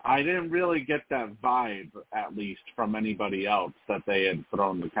 I didn't really get that vibe, at least, from anybody else that they had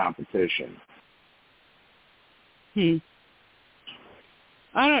thrown the competition. I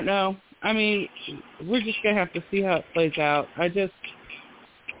don't know. I mean, we're just going to have to see how it plays out. I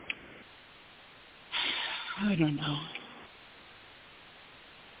don't know.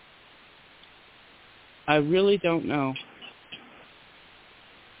 I really don't know.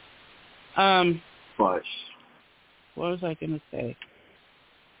 But what was I going to say?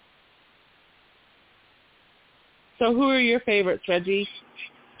 So who are your favorites, Reggie?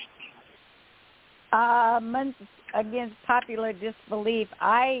 Against popular disbelief,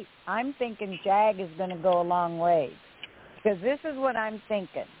 I'm thinking Jag is going to go a long way. Because this is what I'm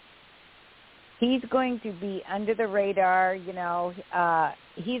thinking. He's going to be under the radar,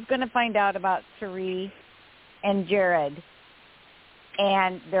 he's going to find out about Sari and Jared.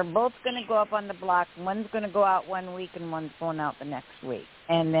 And they're both going to go up on the block. One's going to go out 1 week and one's going out the next week.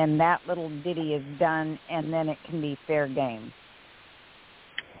 And then that little ditty is done, and then it can be fair game.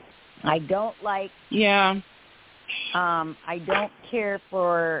 I don't like... Yeah. I don't care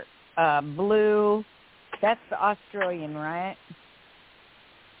for Blue. That's the Australian, right?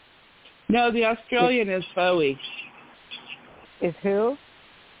 No, the Australian is Bowie. Is who?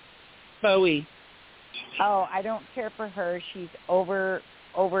 Bowie. Oh, I don't care for her. She's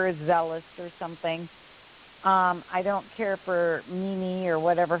overzealous or something. I don't care for Mimi or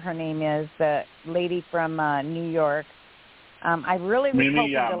whatever her name is, the lady from New York. I really was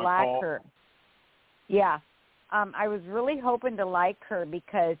hoping to like her. Yeah. I was really hoping to like her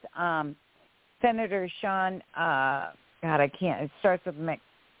because Senator Sean, God, I can't, it starts with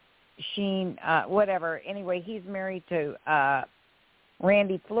McSheen, whatever. Anyway, he's married to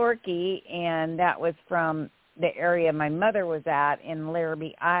Randy Florkey, and that was from the area my mother was at in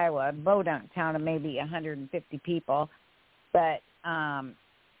Larrabee, Iowa, Bodunk town of maybe 150 people. But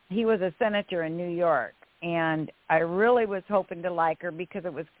he was a senator in New York, and I really was hoping to like her because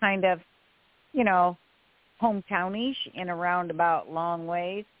it was kind of, hometownish in a roundabout long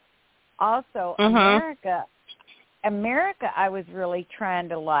ways. Also, America, I was really trying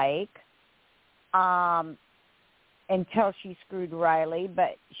to like until she screwed Riley,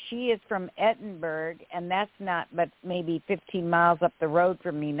 but she is from Edinburgh, and that's not but maybe 15 miles up the road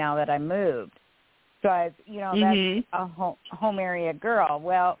from me now that I moved. So, that's a home area girl.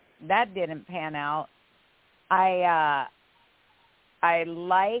 Well, that didn't pan out. I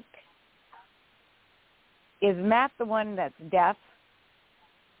like... Is Matt the one that's deaf?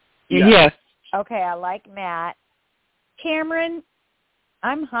 Yes. Okay, I like Matt. Cameron,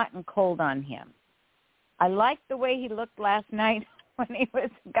 I'm hot and cold on him. I liked the way he looked last night when the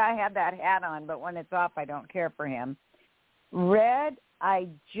guy had that hat on, but when it's off, I don't care for him. Red, I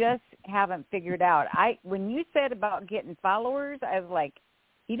just haven't figured out. When you said about getting followers, I was like,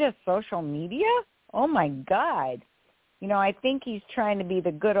 he does social media? Oh, my God. I think he's trying to be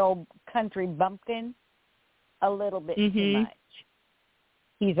the good old country bumpkin. A little bit too much.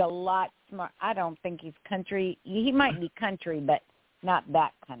 He's a lot smart. I don't think he's country. He might be country, but not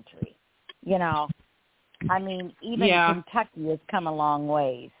that country. I mean, even Kentucky has come a long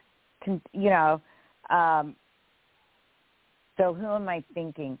ways. So who am I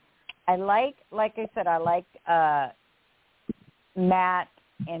thinking? Like I said, I liked Matt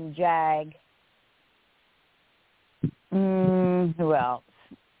and Jag. Who else?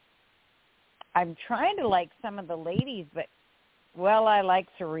 I'm trying to like some of the ladies, but, I like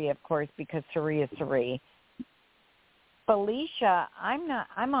Sari, of course, because Sari is Sari. Felicia,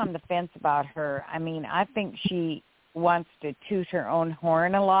 I'm on the fence about her. I mean, I think she wants to toot her own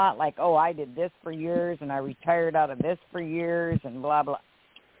horn a lot, like, oh, I did this for years, and I retired out of this for years, and blah, blah.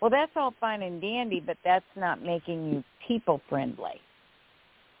 Well, that's all fine and dandy, but that's not making you people-friendly.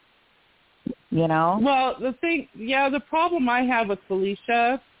 Well, the problem I have with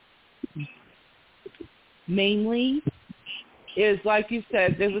Felicia mainly is, like you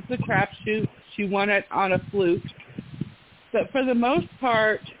said, there was a crapshoot. She won it on a fluke. But for the most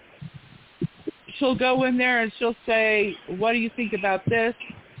part, she'll go in there and she'll say, what do you think about this?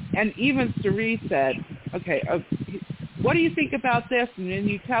 And even Sari said, okay, what do you think about this? And then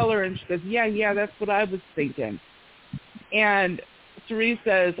you tell her, and she says, yeah, that's what I was thinking. And Sari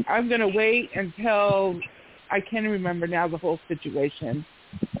says, I'm going to wait until I can't remember now the whole situation,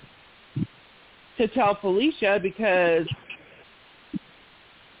 to tell Felicia, because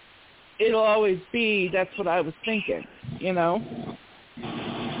it'll always be, that's what I was thinking, you know?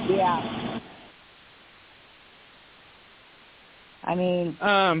 Yeah. I mean,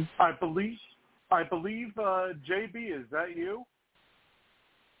 I believe, JB, is that you?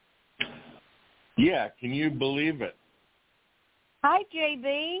 Yeah, can you believe it? hi,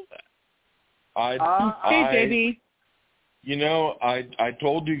 JB. Hey, JB. You know, I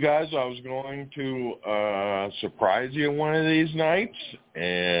told you guys I was going to surprise you one of these nights,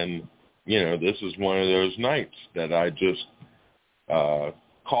 and, you know, this is one of those nights that I just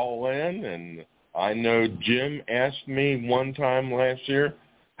call in, and I know Jim asked me one time last year,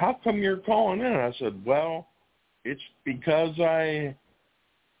 how come you're calling in? I said, well, it's because I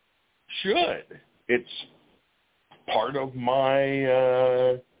should. It's part of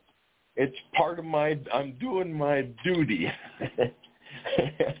my I'm doing my duty.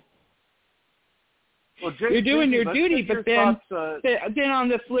 Well, You're doing your let's duty, get but your then, thoughts, then on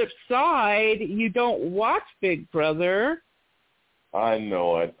the flip side, you don't watch Big Brother. I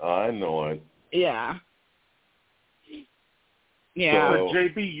know it. Yeah. Yeah. But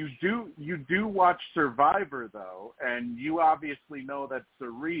JB, you do watch Survivor though, and you obviously know that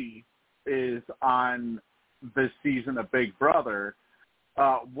Sari is on this season of Big Brother.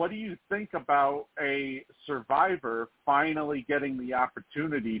 What do you think about a Survivor finally getting the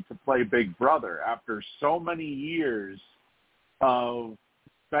opportunity to play Big Brother after so many years of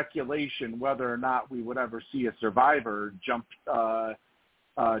speculation whether or not we would ever see a Survivor jump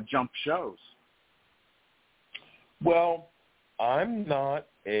shows? Well, I'm not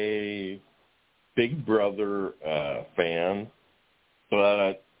a Big Brother fan,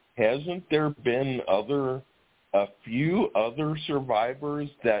 but hasn't there been a few other survivors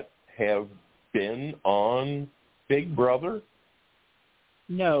that have been on Big Brother?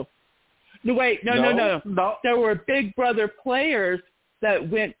 No. No, wait, no. There were Big Brother players that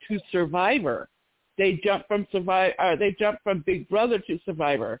went to Survivor. They jumped from Big Brother to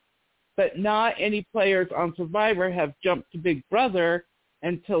Survivor. But not any players on Survivor have jumped to Big Brother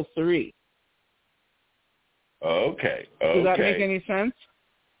until Sari. Okay. Does that make any sense?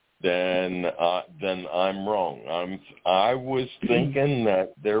 Then I'm wrong. I was thinking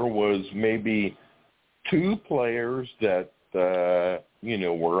that there was maybe two players that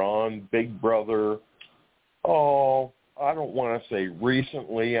were on Big Brother. Oh, I don't want to say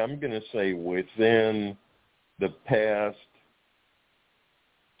recently. I'm going to say within the past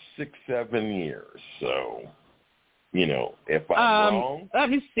 6-7 years. So, if I'm wrong, let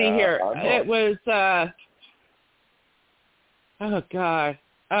me see here. It was oh God.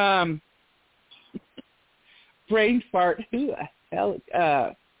 Brain fart. Who the hell?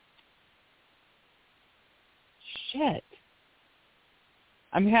 Shit.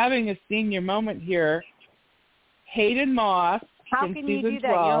 I'm having a senior moment here. Hayden Moss. How from can season you do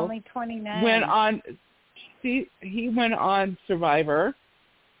that? 12, You're only 29. He went on Survivor,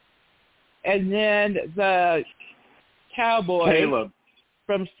 and then the cowboy Caleb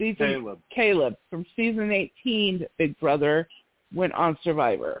from season 18, Big Brother, went on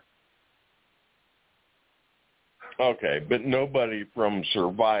Survivor. Okay, but nobody from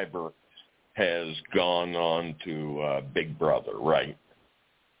Survivor has gone on to Big Brother, right?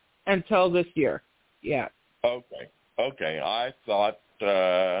 Until this year, yeah. Okay. I thought,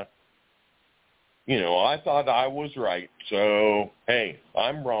 I thought I was right. So, hey,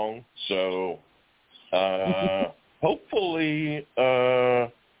 I'm wrong. So, hopefully,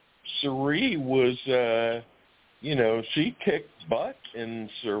 Sari was, she kicked butt in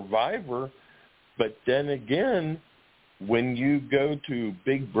Survivor. But then again, when you go to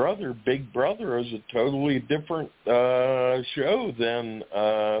Big Brother is a totally different show than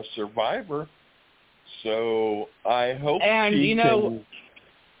Survivor. So I hope she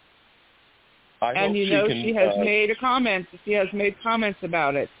has made a comment. She has made comments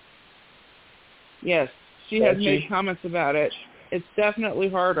about it. Yes, she has made comments about it. It's definitely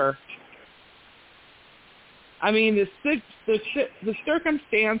harder. I mean, the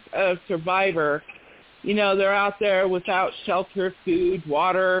circumstance of Survivor, they're out there without shelter, food,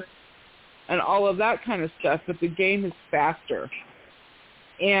 water, and all of that kind of stuff, but the game is faster.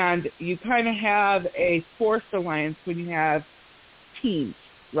 And you kind of have a forced alliance when you have teams,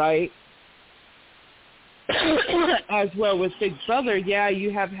 right? As well with Big Brother, yeah,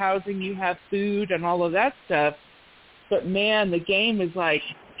 you have housing, you have food, and all of that stuff. But, man, the game is like,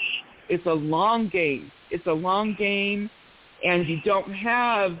 it's a long game. It's a long game, and you don't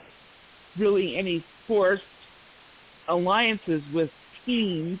have really any forced alliances with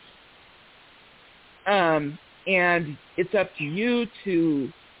teams And it's up to you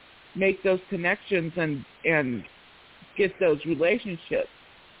to make those connections and get those relationships.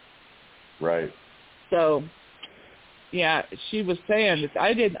 Right. So, yeah, she was saying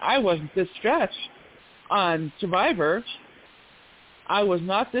that I wasn't this stressed on Survivor. I was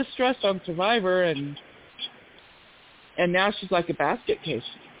not this stressed on Survivor, and now she's like a basket case.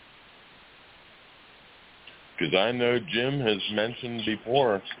 Because I know Jim has mentioned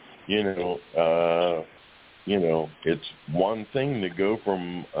before, it's one thing to go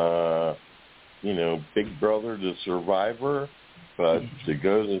from, Big Brother to Survivor, but to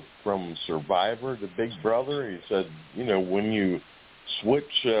go from Survivor to Big Brother, he said, when you switch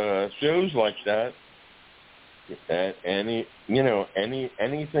shows like that, anything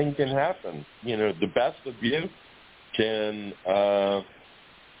can happen. The best of you can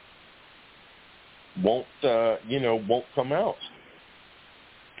won't come out.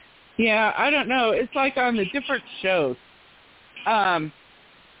 Yeah, I don't know. It's like on the different shows.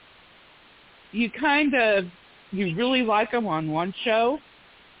 You really like them on one show,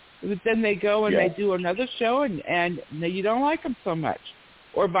 but then they go and they do another show and you don't like them so much,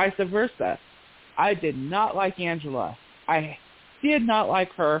 or vice versa. I did not like Angela. I did not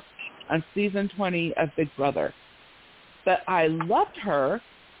like her on season 20 of Big Brother, but I loved her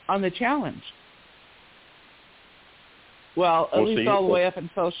on the challenge. Well, at least all the way up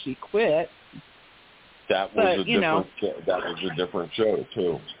until she quit. That was a different show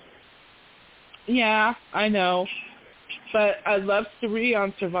too. Yeah, I know. But I love Suri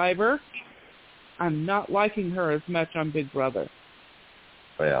on Survivor. I'm not liking her as much on Big Brother.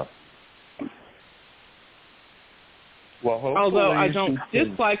 Yeah. Well, although I don't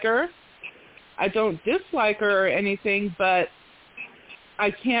dislike her. I don't dislike her or anything, but I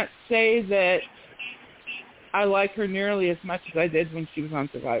can't say that I like her nearly as much as I did when she was on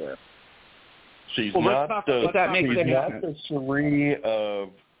Survivor. She's not the Suri of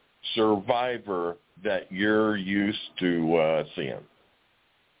Survivor that you're used to seeing.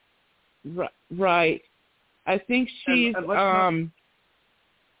 Right. I think she's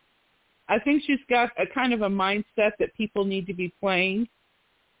I think she's got a kind of a mindset that people need to be playing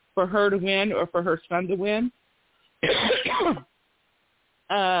for her to win or for her son to win.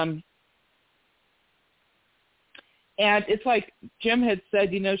 And it's like Jim had said,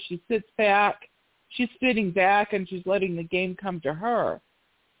 she sits back, she's sitting back and she's letting the game come to her.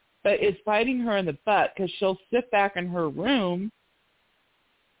 But it's biting her in the butt because she'll sit back in her room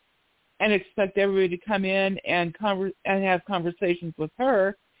and expect everybody to come in and have conversations with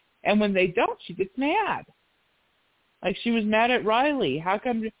her. And when they don't, she gets mad. Like she was mad at Riley. How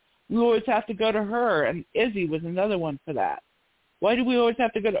come we always have to go to her? And Izzy was another one for that. Why do we always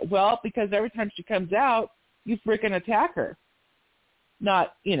have to go to... Well, because every time she comes out, you freaking attack her.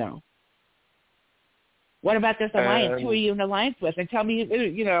 Not, what about this alliance? Who are you in alliance with? And tell me, and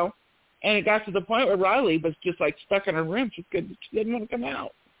it got to the point where Riley was just like stuck in her room. She didn't want to come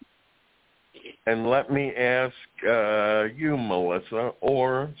out. And let me ask you, Melissa,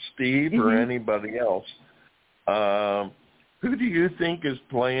 or Steve, or anybody else, who do you think is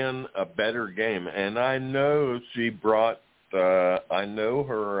playing a better game? And I know she brought, I know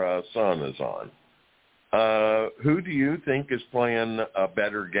her son is on. Who do you think is playing a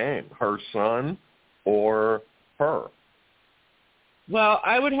better game, her son or her? Well,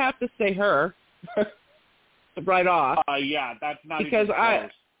 I would have to say her right off. Yeah, that's not because even close.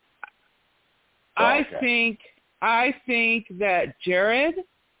 I think that Jared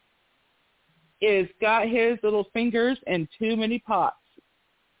is got his little fingers in too many pots.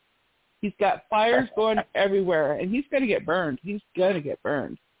 He's got fires going everywhere, and he's going to get burned. He's going to get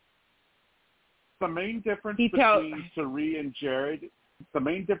burned. The main difference between Suri and Jared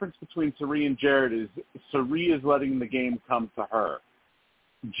is Suri is letting the game come to her.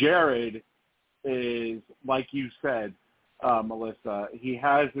 Jared is, like you said, Melissa, he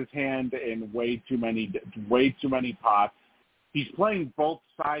has his hand in way too many pots. He's playing both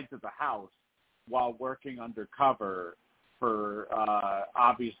sides of the house while working undercover for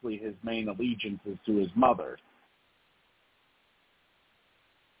obviously his main allegiance is to his mother.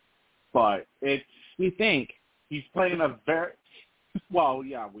 But we think he's playing a very well.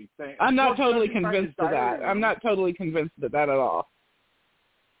 Yeah, we think. I'm not totally convinced of that. I'm not totally convinced of that at all.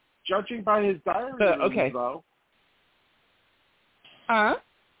 Judging by his diary rooms, though. Huh?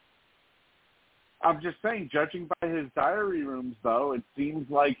 I'm just saying, judging by his diary rooms, though, it seems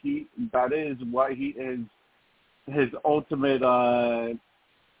like that is what his ultimate,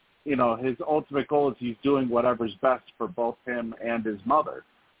 his ultimate goal is he's doing whatever's best for both him and his mother.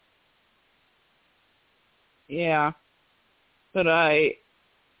 Yeah, but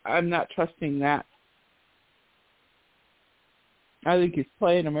I'm not trusting that. I think he's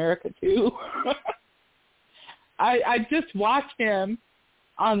playing America too. I just watch him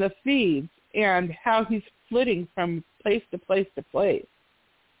on the feeds and how he's flitting from place to place to place.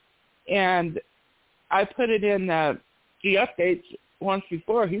 And I put it in the updates once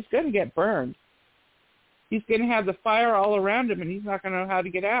before. He's going to get burned. He's going to have the fire all around him, and he's not going to know how to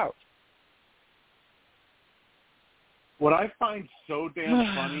get out. What I find so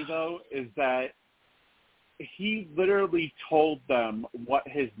damn funny, though, is that he literally told them what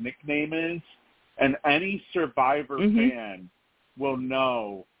his nickname is, and any Survivor fan will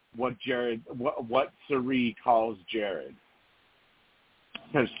know what Cirie calls Jared.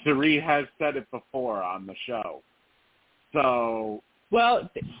 Because Cirie has said it before on the show. So, well,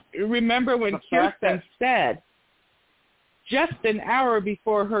 remember when Kirsten said, just an hour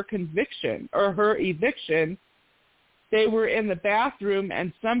before her conviction or her eviction, they were in the bathroom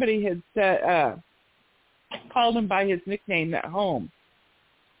and somebody had said, called him by his nickname at home.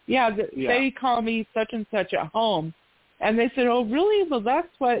 They call me such and such at home. And they said, oh, really? Well, that's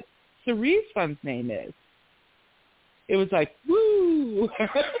what Cirie's son's name is. It was like, woo.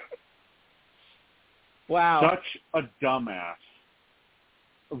 Wow. Such a dumbass.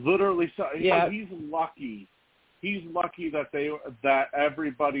 Literally, he's lucky. He's lucky that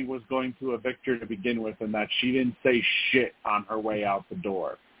everybody was going to evict her to begin with, and that she didn't say shit on her way out the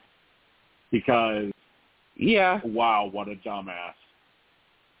door. Because, wow, what a dumbass.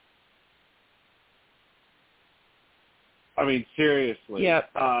 I mean, seriously. Yep.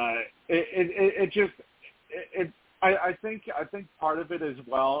 I think part of it as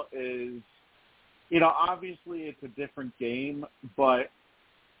well is, obviously it's a different game, but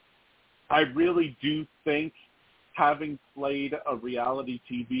I really do think having played a reality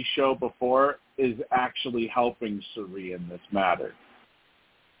TV show before is actually helping Cirie in this matter.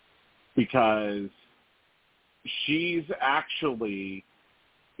 Because she's actually,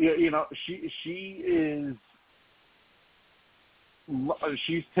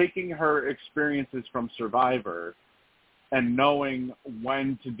 she's taking her experiences from Survivor and knowing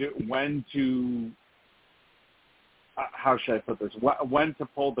when to how should I put this? When to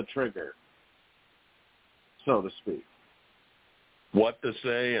pull the trigger, so to speak. What to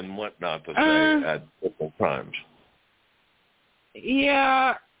say and what not to say at different times.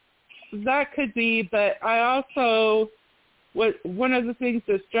 Yeah, that could be, but I also, one of the things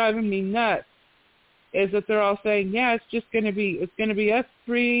that's driving me nuts is that they're all saying, it's going to be us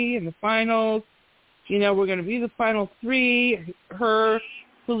three in the finals. We're going to be the final three. Her,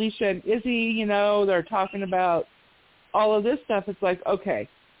 Felicia, and Izzy, they're talking about all of this stuff. It's like, okay,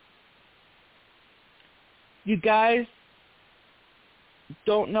 you guys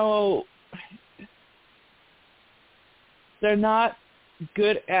don't know. They're not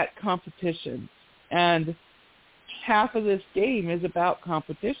good at competition. And half of this game is about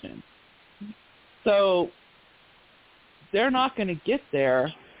competition. So they're not going to get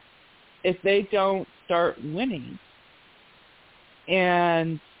there if they don't start winning.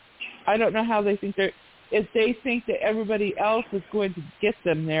 And I don't know how they think if they think that everybody else is going to get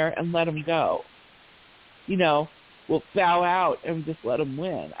them there and let them go. Will bow out and just let them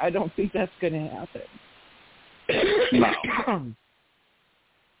win. I don't think that's going to happen. No.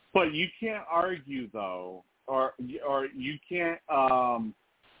 But you can't argue, though, or you can't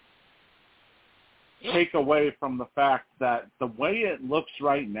take away from the fact that the way it looks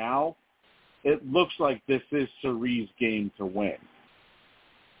right now, it looks like this is Cirie's game to win.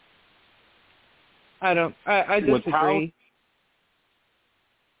 I disagree.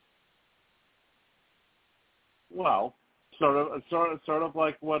 Well, sort of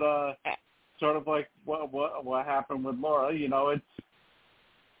like what happened with Laura. It's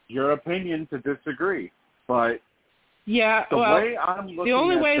your opinion to disagree, but the way I'm looking the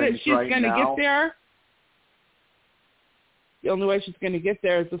only at way that she's right going to now, get there. The only way she's going to get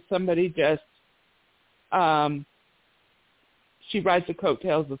there is if somebody just she rides the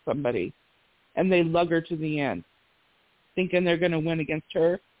coattails of somebody, and they lug her to the end, thinking they're going to win against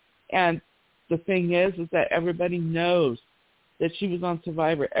her. And the thing is that everybody knows that she was on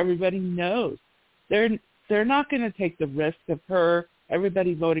Survivor. Everybody knows. They're not going to take the risk of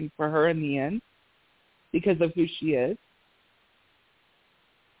everybody voting for her in the end because of who she is.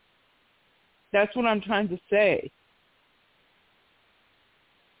 That's what I'm trying to say.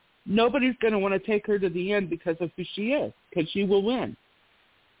 Nobody's going to want to take her to the end because of who she is, because she will win.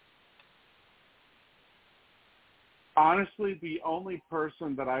 Honestly, the only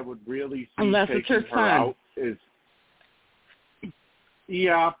person that I would really see unless taking it's her her son. out is...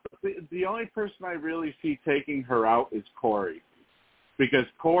 Yeah, the only person I really see taking her out is Corey. Because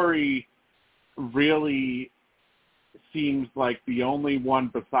Corey really seems like the only one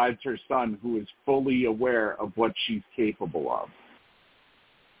besides her son who is fully aware of what she's capable of.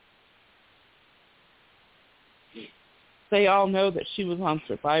 They all know that she was on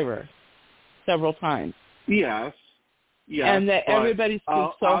Survivor several times. Yes. Yes. And that everybody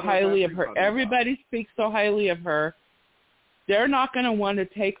speaks so highly of her. Everybody speaks so highly of her. They're not going to want to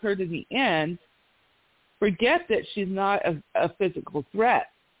take her to the end. Forget that she's not a physical threat.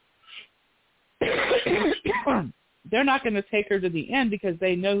 They're not going to take her to the end because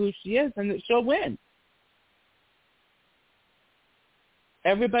they know who she is and that she'll win.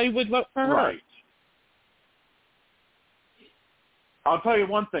 Everybody would vote for her. Right. I'll tell you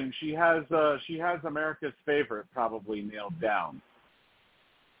one thing. She has America's favorite probably nailed down.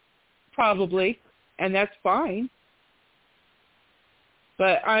 Probably, and that's fine.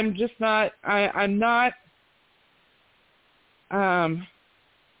 But I'm just not. I'm not. And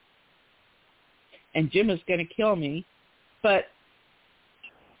Jim is going to kill me, but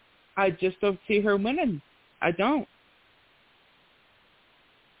I just don't see her winning. I don't.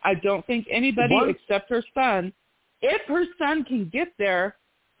 I don't think anybody except her son. If her son can get there,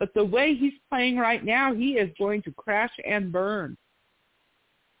 but the way he's playing right now, he is going to crash and burn.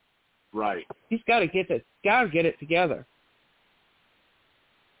 Right. He's got to get it. Got to get it together.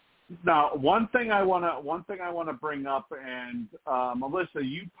 Now, one thing I want to bring up, and Melissa,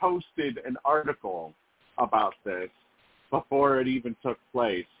 you posted an article about this before it even took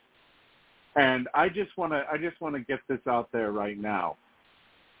place, and I just want to get this out there right now.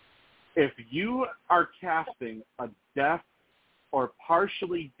 If you are casting a deaf or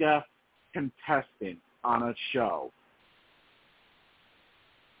partially deaf contestant on a show,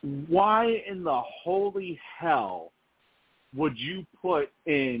 why in the holy hell would you put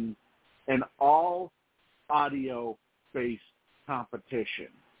in an all audio-based competition,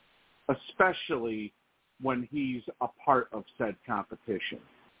 especially when he's a part of said competition?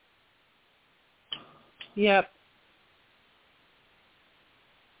 Yep.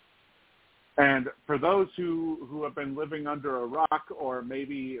 And for those who have been living under a rock, or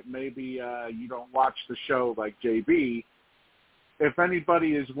maybe you don't watch the show like JB, if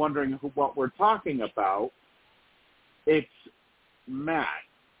anybody is wondering what we're talking about, it's Matt,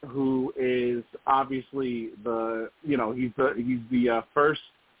 who is obviously he's the first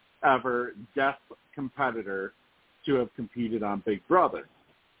ever deaf competitor to have competed on Big Brother.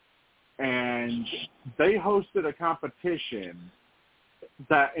 And they hosted a competition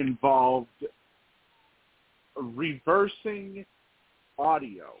that involved reversing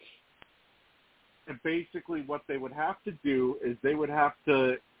audio. And basically what they would have to do is they would have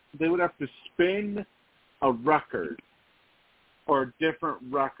to spin a record or different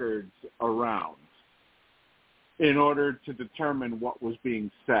records around in order to determine what was being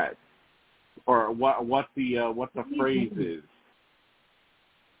said or what the phrase is.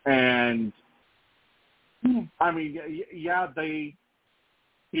 And I mean, yeah, they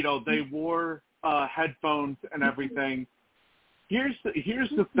wore headphones and everything. Here's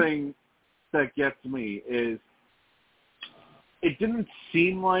the thing that gets me is it didn't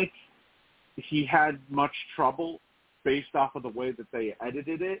seem like he had much trouble based off of the way that they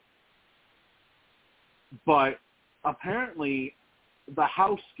edited it. But apparently the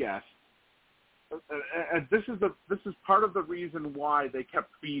house guest, and this is part of the reason why they kept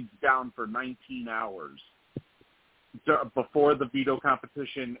feeds down for 19 hours before the veto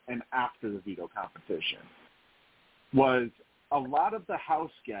competition and after the veto competition, was a lot of the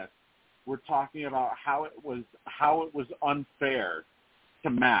house guests were talking about how it was unfair to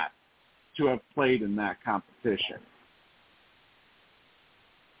Matt to have played in that competition.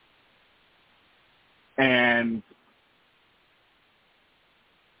 And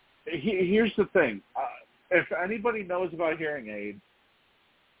here's the thing. If anybody knows about hearing aids,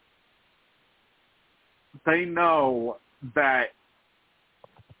 they know that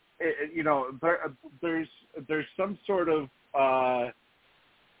there's some sort of how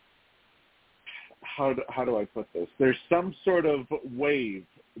do I put this? There's some sort of wave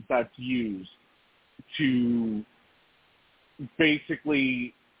that's used to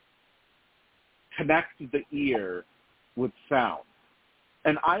basically connect the ear with sound.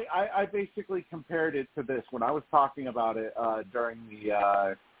 And I basically compared it to this when I was talking about it during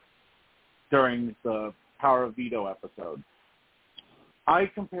the Power of Veto episode. I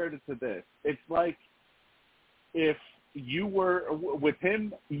compared it to this. It's like if you were with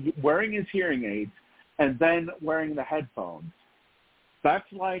him wearing his hearing aids and then wearing the headphones. That's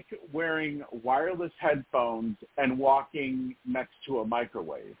like wearing wireless headphones and walking next to a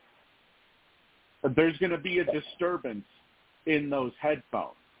microwave. There's going to be a disturbance in those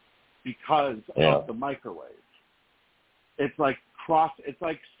headphones because of the microwave. It's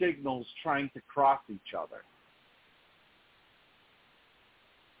like signals trying to cross each other.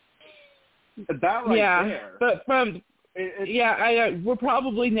 That right there. But we're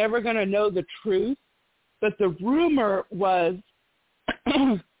probably never going to know the truth. But the rumor was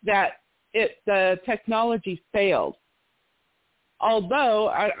that the technology failed. Although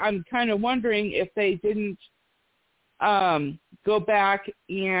I'm kind of wondering if they didn't go back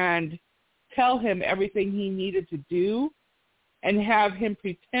and tell him everything he needed to do and have him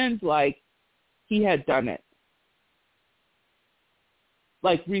pretend like he had done it,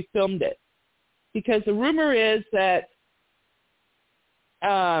 like refilmed it. Because the rumor is that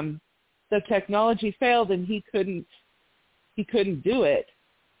the technology failed and he couldn't do it.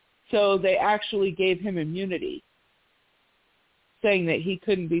 So they actually gave him immunity, saying that he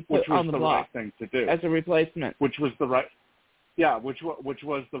couldn't be put on the block right thing to do. As a replacement. Which was the right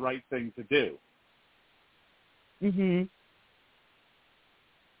thing to do. Mhm.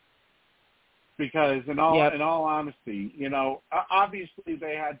 Because in all honesty, obviously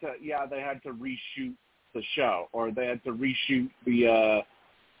they had to reshoot the show, or they had to reshoot the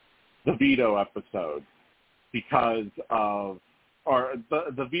veto episode because of, or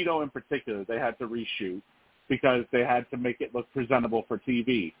the veto in particular, they had to reshoot because they had to make it look presentable for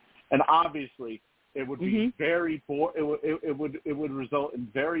TV. And obviously it would be very poor. It would result in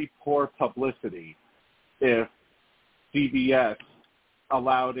very poor publicity if CBS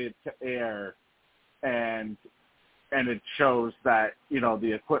allowed it to air and it shows that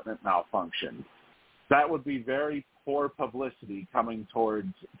the equipment malfunctioned. That would be very poor publicity coming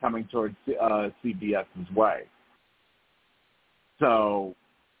towards CBS's way. So,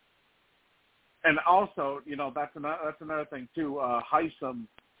 and also, that's another thing too. Hisam,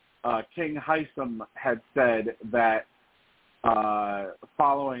 King Hisam had said that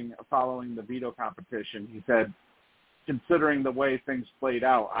following the veto competition, he said, considering the way things played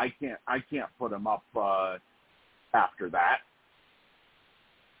out, I can't put him up after that,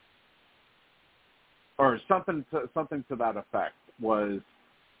 or something to that effect. Was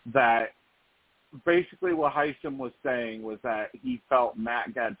that basically what Hisam was saying was that he felt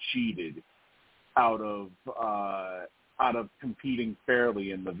Matt got cheated out of competing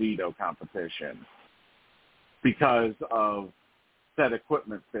fairly in the veto competition because of said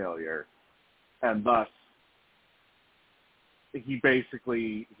equipment failure, and thus he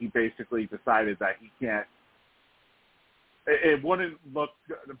basically decided that he can't. It wouldn't look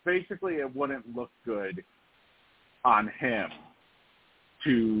good on him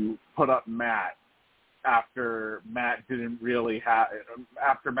to put up Matt after Matt didn't have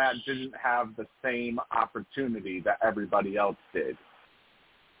the same opportunity that everybody else did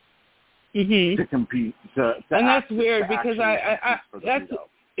to compete. And that's weird because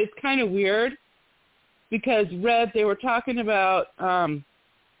it's kind of weird because Red, they were talking about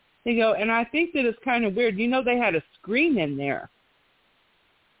and I think that it's kind of weird. They had a screen in there.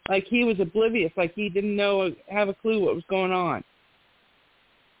 Like he was oblivious, like he didn't have a clue what was going on.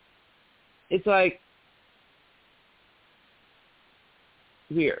 It's like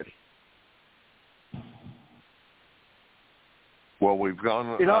weird. Well, we've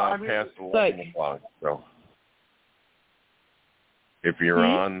gone past 11 o'clock, so if you're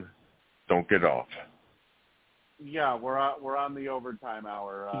on, don't get off. Yeah, we're on the overtime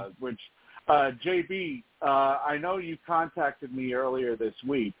hour, which JB, I know you contacted me earlier this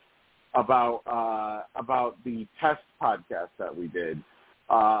week about the test podcast that we did.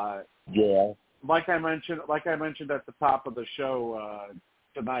 Yeah. Like I mentioned at the top of the show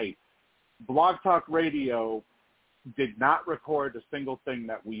tonight, Blog Talk Radio did not record a single thing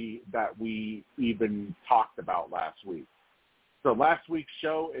that we even talked about last week. So last week's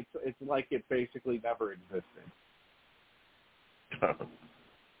show, it's like it basically never existed.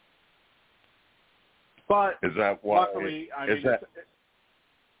 But is that why? Luckily,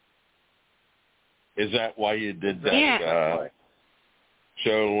 is that why you did that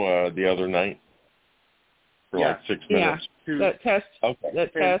show the other night for like 6 minutes? That test. Okay.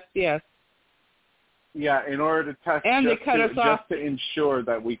 That test. Yes. Yeah, in order to test, and they cut us off to ensure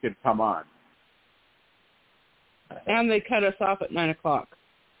that we could come on. And they cut us off at 9 o'clock.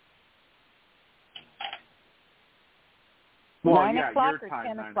 Well, 9 o'clock your or time,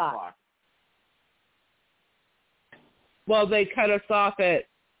 10 9 o'clock? Well, they cut us off at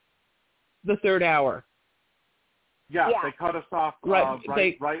the third hour. Yeah, they cut us off right as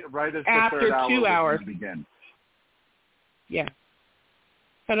the after third 2 hour hours begins. Yeah,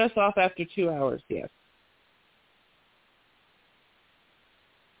 cut us off after 2 hours. Yes.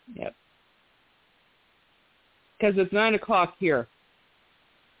 Yep. Because it's 9 o'clock here.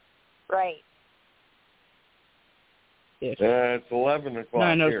 Right. It's 11 o'clock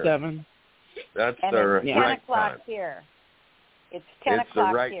 9:07. here. That's and the it's 10 right o'clock time. here. It's 10 It's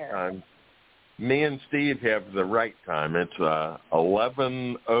o'clock the right here. time. Me and Steve have the right time. It's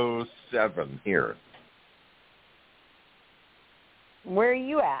 11:07 here. Where are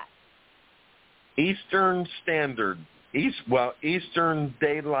you at? Eastern Standard, Eastern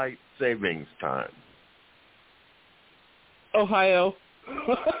Daylight Savings Time. Ohio.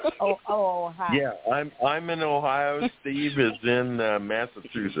 Ohio. Yeah, I'm in Ohio. Steve is in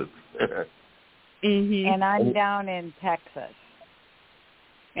Massachusetts. Mhm. And I'm down in Texas.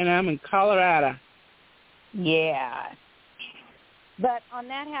 And I'm in Colorado. Yeah. But on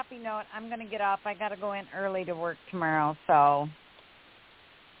that happy note, I'm going to get off. I got to go in early to work tomorrow, so.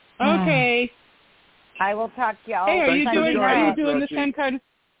 Okay. I will talk to y'all. Hey, are you doing Reggie. the same kind of?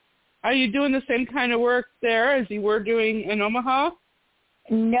 Are you doing the same kind of work there as you were doing in Omaha?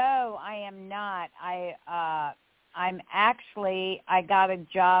 No, I am not. I'm actually, I got a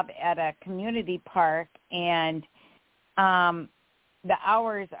job at a community park, and the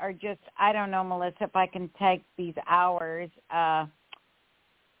hours are just, I don't know, Melissa, if I can take these hours.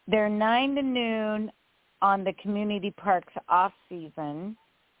 They're 9 to noon on the community park's off season,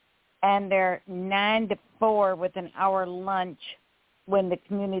 and they're 9 to 4 with an hour lunch when the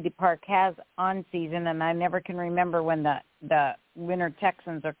community park has on season, and I never can remember when the Winter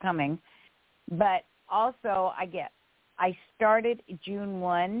Texans are coming. But also I started June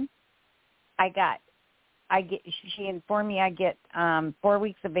 1. She informed me I get 4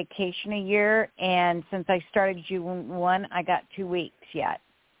 weeks of vacation a year, and since I started June 1, I got 2 weeks yet.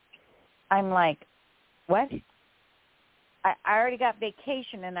 I'm like, what? I already got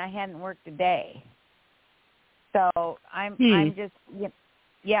vacation and I hadn't worked a day. So I'm just,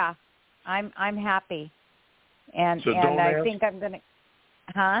 yeah, I'm happy. And So and I think I'm going to,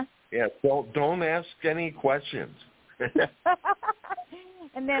 huh? Yeah, don't ask any questions.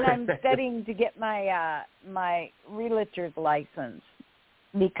 And then I'm studying to get my my realtor's license,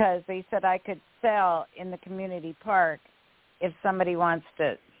 because they said I could sell in the community park if somebody wants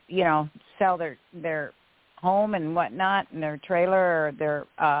to, sell their home and whatnot, and their trailer or their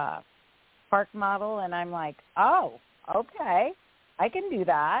park model. And I'm like, oh, okay, I can do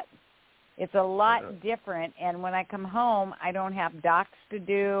that. It's a lot different. And when I come home, I don't have docs to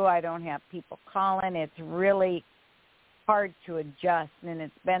do. I don't have people calling. It's really hard to adjust, and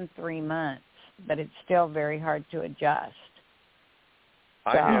it's been 3 months, but it's still very hard to adjust.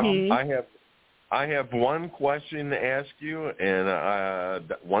 I have one question to ask you,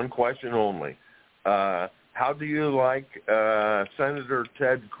 and one question only. How do you like Senator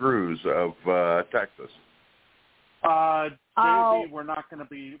Ted Cruz of Texas? JB, we're not going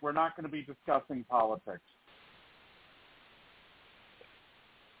to be discussing politics.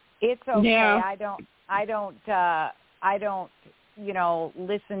 It's okay. Yeah. I don't,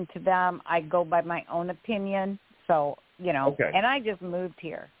 listen to them. I go by my own opinion. So, Okay. And I just moved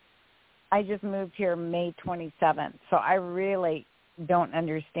here. May 27th. So I really don't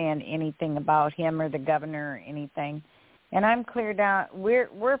understand anything about him or the governor or anything. And I'm clear down.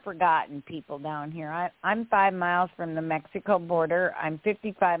 We're forgotten people down here. I'm 5 miles from the Mexico border. I'm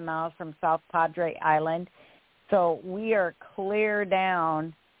 55 miles from South Padre Island. So we are clear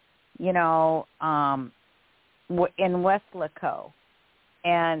down, in Weslaco,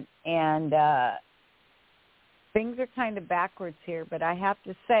 and things are kind of backwards here. But I have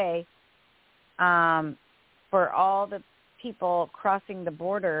to say, for all the people crossing the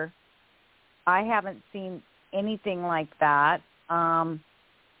border, I haven't seen anything like that.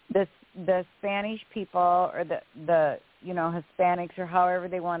 The Spanish people, or the Hispanics, or however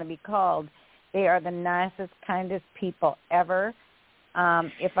they want to be called, they are the nicest, kindest people ever.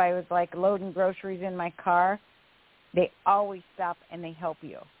 If I was like loading groceries in my car, they always stop and they help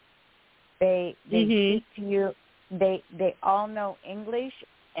you. They speak to you. They all know English,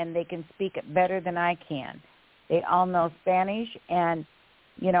 and they can speak it better than I can. They all know Spanish, and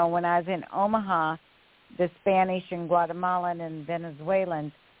when I was in Omaha, the Spanish and Guatemalan and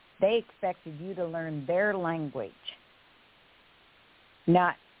Venezuelans, they expected you to learn their language,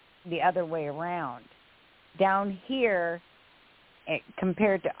 not the other way around. Down here,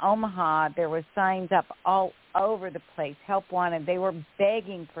 compared to Omaha, there were signs up all over the place, help wanted. They were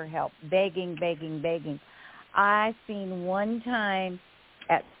begging for help, begging. I seen one time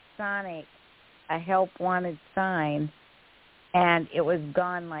at Sonic a help wanted sign, and it was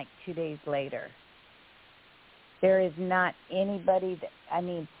gone like 2 days later. There is not anybody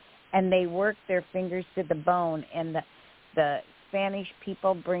and they work their fingers to the bone, and the Spanish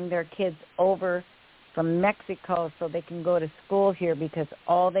people bring their kids over from Mexico so they can go to school here, because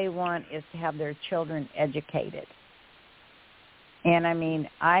all they want is to have their children educated. And, I mean,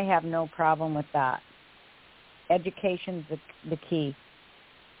 I have no problem with that. Education's the key.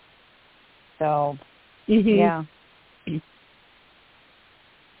 So, yeah.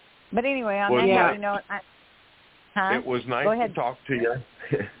 But anyway, on that note, you know, it was nice to talk to you.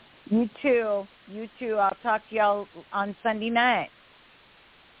 You too. You too. I'll talk to y'all on Sunday night.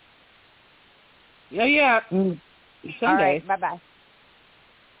 Yeah. Sunday. All right. Bye-bye.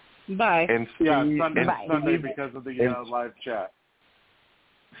 Bye. And Steve, Sunday because of the live chat.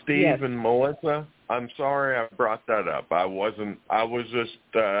 Steve and Melissa, I'm sorry I brought that up. I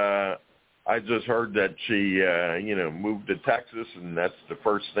just heard that she, moved to Texas, and that's the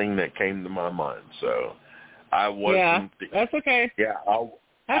first thing that came to my mind. So I wasn't. Yeah, that's okay. Yeah,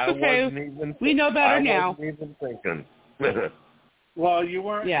 that's okay. Wasn't even, we know better now. I wasn't even thinking. Well, you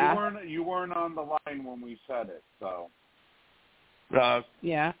weren't on the line when we said it, so.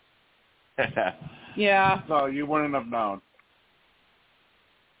 Yeah. Yeah. So you wouldn't have known.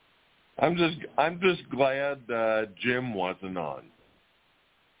 I'm just glad Jim wasn't on.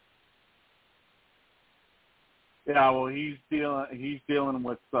 Yeah, well, he's dealing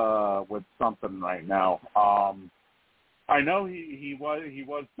with something right now. I know he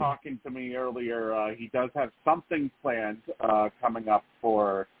was talking to me earlier. He does have something planned coming up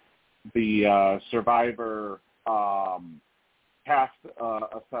for the Survivor past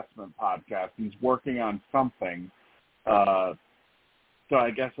assessment podcast. He's working on something. So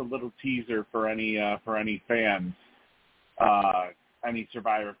I guess a little teaser for any fans, any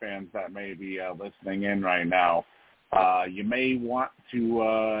Survivor fans that may be listening in right now. You may want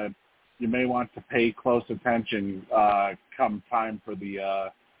to pay close attention come time for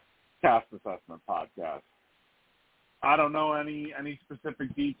the past assessment podcast. I don't know any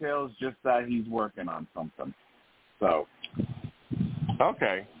specific details, just that he's working on something. So.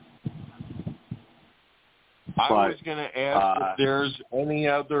 Okay. I was going to ask if there's any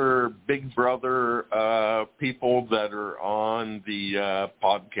other Big Brother people that are on the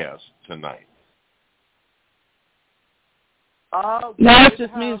podcast tonight. No, it's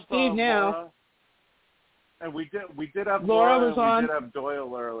just me and Steve now. Laura. And we did have Laura Laura was on. We did have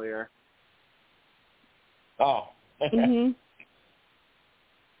Doyle earlier. Oh. Mm-hmm.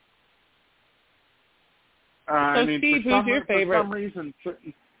 So Steve, who's your favorite? For some reason,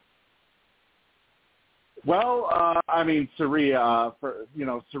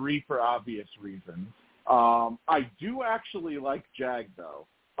 Suri for obvious reasons. I do actually like Jag though.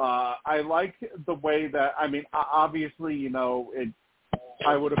 I like the way that, obviously,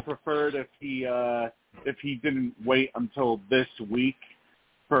 I would have preferred if he didn't wait until this week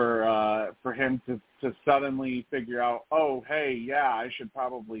for him to suddenly figure out, oh, hey, yeah, I should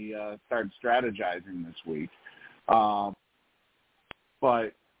probably start strategizing this week. But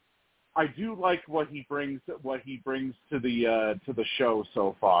I do like what he brings to the show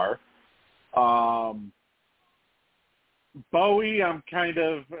so far. Bowie, I'm kind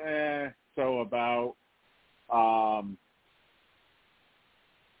of so about.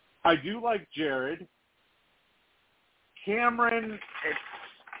 I do like Jared. Cameron,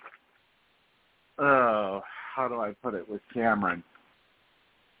 how do I put it with Cameron?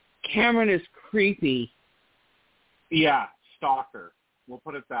 Cameron is creepy. Yeah, stalker. We'll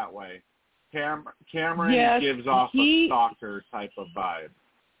put it that way. Cameron gives off a stalker type of vibe.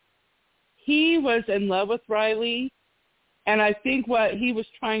 He was in love with Riley, and I think what he was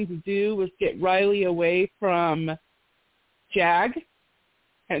trying to do was get Riley away from Jag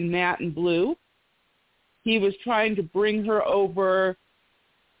and Matt and Blue. He was trying to bring her over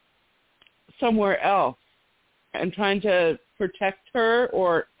somewhere else and trying to protect her,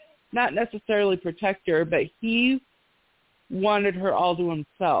 or not necessarily protect her, but he wanted her all to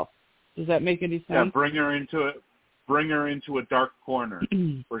himself. Does that make any sense? Yeah, bring her into a dark corner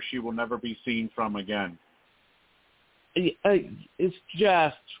where she will never be seen from again. It's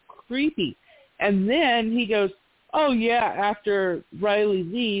just creepy. And then he goes, oh, yeah, after Riley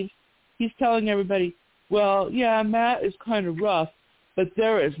leaves, he's telling everybody, well, yeah, Matt is kind of rough, but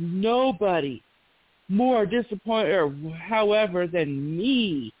there is nobody more disappointed or however than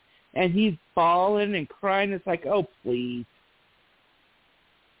me. And he's bawling and crying. It's like, oh, please.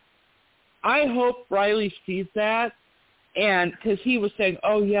 I hope Riley sees that, and because he was saying,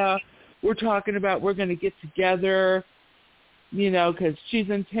 oh, yeah, we're talking about we're going to get together, because she's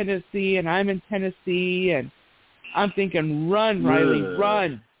in Tennessee and I'm in Tennessee, and I'm thinking, run, Riley,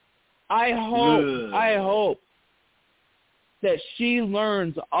 run. I hope that she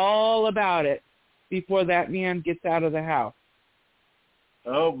learns all about it before that man gets out of the house.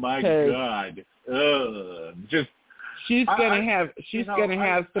 Oh, my God. She's gonna have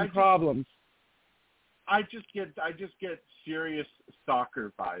some problems. I just get serious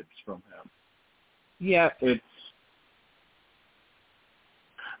stalker vibes from him. Yeah. It's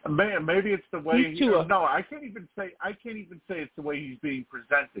maybe it's the way no, I can't even say it's the way he's being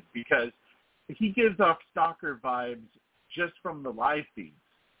presented, because he gives off stalker vibes just from the live feeds.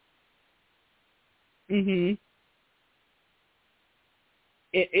 Mhm.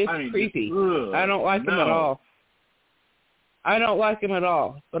 It's creepy. I don't like him at all. I don't like him at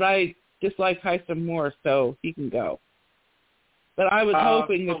all, but I dislike Hisam more, so he can go. But I was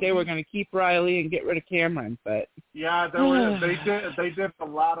hoping that they were going to keep Riley and get rid of Cameron, but yeah, they did a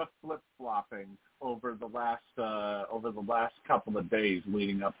lot of flip flopping over the last couple of days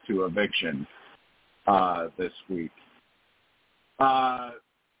leading up to eviction this week.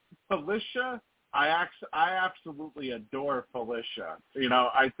 Felicia, I absolutely adore Felicia. You know,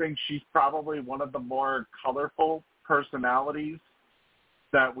 I think she's probably one of the more colorful personalities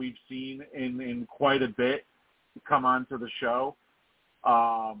that we've seen in quite a bit come onto the show.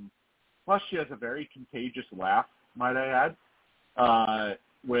 Plus, she has a very contagious laugh, might I add,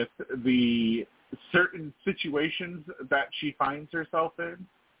 with the certain situations that she finds herself in.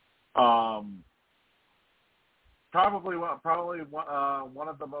 Probably one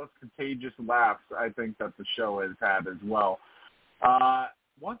of the most contagious laughs I think that the show has had as well.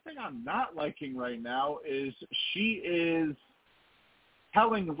 One thing I'm not liking right now is she is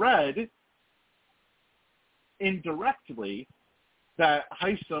telling Red indirectly that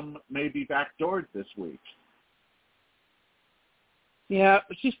Hisam may be backdoored this week. yeah,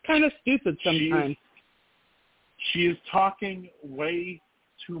 she's kind of stupid sometimes. She is talking way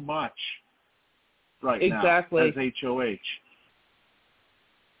too much right exactly. now as HOH.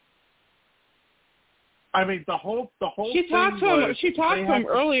 I mean, the whole she talked thing to him. was She talked to him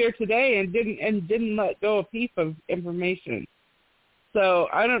earlier today and didn't let go a piece of information. So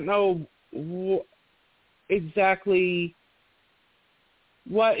I don't know exactly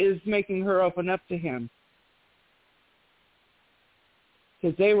what is making her open up to him,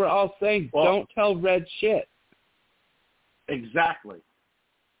 because they were all saying, "Don't tell Red shit." Exactly.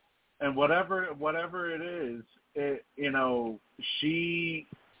 And whatever it is, she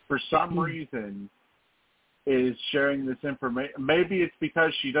for some reason is sharing this information. Maybe it's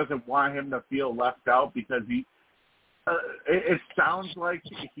because she doesn't want him to feel left out, because it sounds like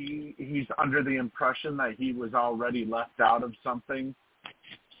he's under the impression that he was already left out of something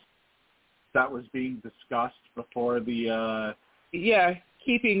that was being discussed before the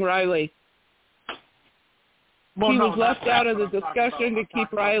keeping Riley. Well, he was left out of the discussion to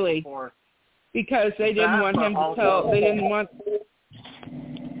keep Riley because they didn't want him to tell. They didn't want.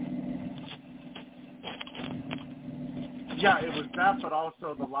 Yeah, it was that, but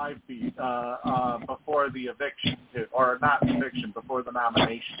also the live feed before the eviction, or not eviction, before the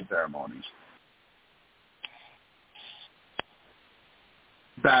nomination ceremonies.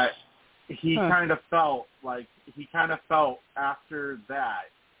 That he kind of felt after that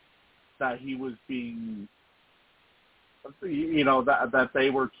he was being, that they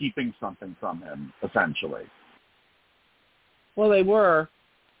were keeping something from him, essentially. Well, they were.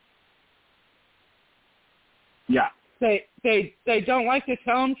 Yeah. They don't like to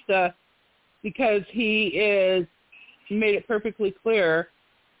tell him stuff because he made it perfectly clear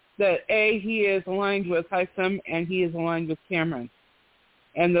that he is aligned with Hisam and he is aligned with Cameron.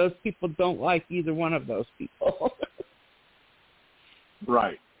 And those people don't like either one of those people.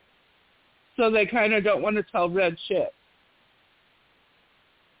 Right. So they kind of don't want to tell Red shit.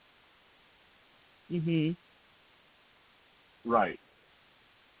 Mhm. Right.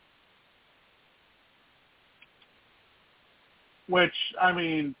 Which, I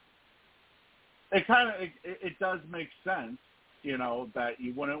mean, it does make sense, that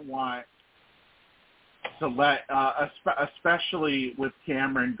you wouldn't want to let, especially with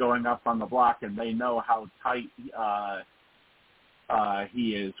Cameron going up on the block, and they know how tight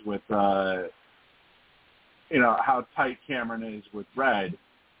he is with, how tight Cameron is with Red.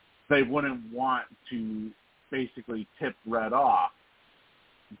 They wouldn't want to basically tip Red off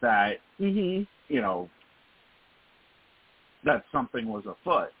that, that something was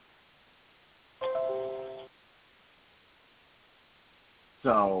afoot.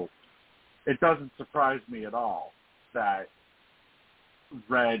 So it doesn't surprise me at all that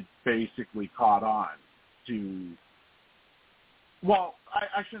Red basically caught on to, well,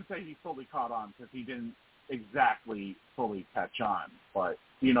 I shouldn't say he fully caught on because he didn't exactly fully catch on, but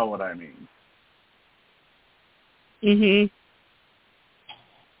you know what I mean. Mhm.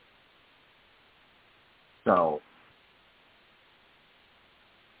 So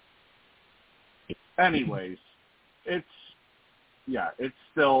anyways, it's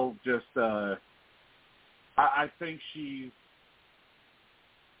still just I think she's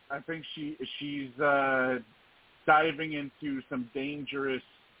diving into some dangerous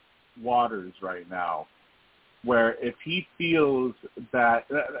waters right now, where if he feels that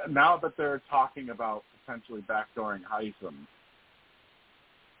now that they're talking about potentially backdooring Hisam,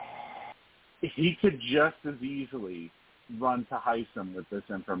 he could just as easily run to Hisam with this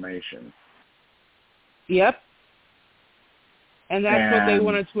information. Yep. And that's what they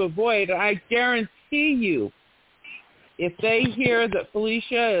wanted to avoid. I guarantee you, if they hear that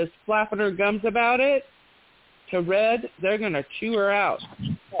Felicia is flapping her gums about it to Red, they're going to chew her out.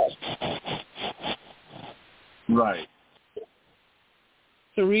 Right.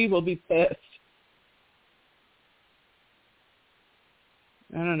 Sari will be pissed.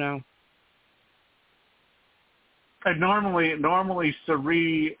 I don't know. And normally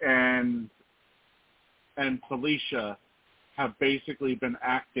Sari and Felicia have basically been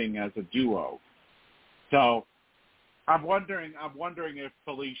acting as a duo. So I'm wondering if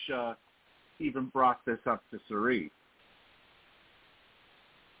Felicia even brought this up to Sari.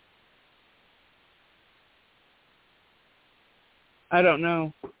 I don't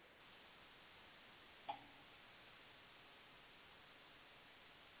know.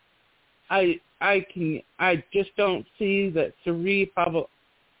 I just don't see that Sari probably.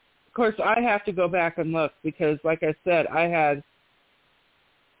 Of course, I have to go back and look because, like I said,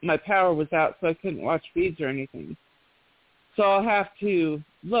 my power was out, so I couldn't watch feeds or anything. So I'll have to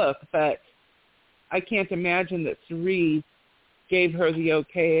look, but I can't imagine that Sari gave her the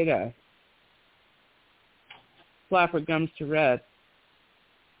okay to flap her gums to Red.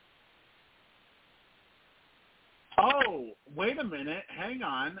 Oh, wait a minute. Hang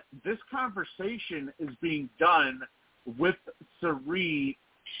on. This conversation is being done with Sari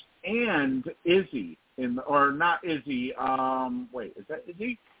and Izzy, or not Izzy. Wait, is that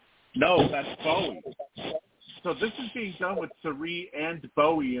Izzy? No, that's Bowie. So this is being done with Sari and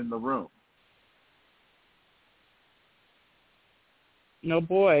Bowie in the room. No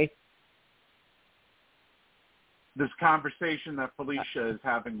boy. This conversation that Felicia is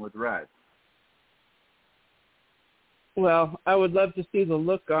having with Red. Well, I would love to see the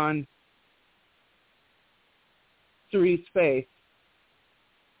look on Sari's face.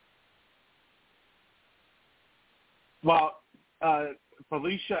 Well,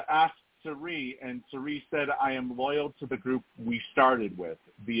 Felicia asked Sari, and Sari said, I am loyal to the group we started with,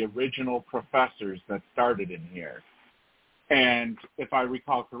 the original professors that started in here. And if I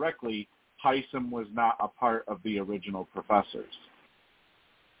recall correctly, Hisam was not a part of the original professors.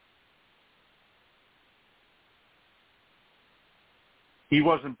 He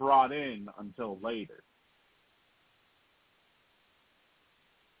wasn't brought in until later.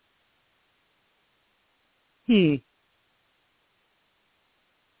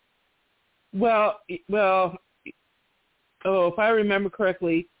 Well, if I remember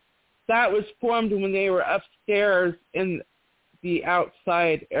correctly, that was formed when they were upstairs in the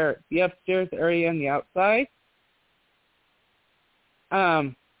outside, the upstairs area and the outside,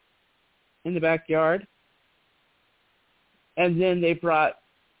 in the backyard. And then they brought,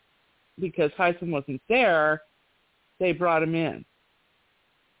 because Hisam wasn't there, they brought him in.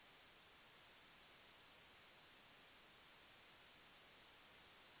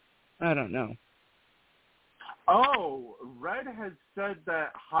 I don't know. Oh, Red has said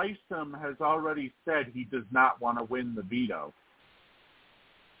that Hisam has already said he does not want to win the veto.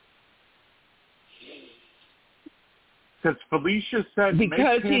 Because Felicia said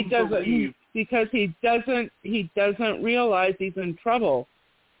because he doesn't realize he's in trouble.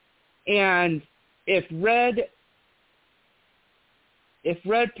 And if Red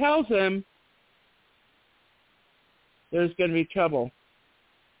tells him, there's going to be trouble.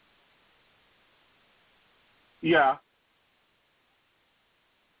 Yeah.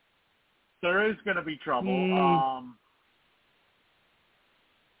 There is going to be trouble.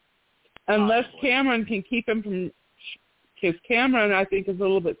 Unless Cameron can keep him from, because Cameron, I think, is a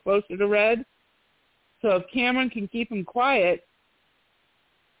little bit closer to Red. So if Cameron can keep him quiet,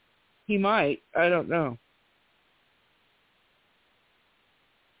 he might. I don't know.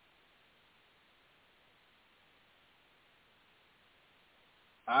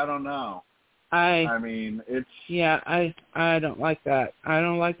 I don't know. I mean, it's... Yeah, I don't like that. I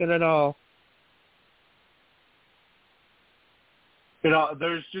don't like it at all. You know,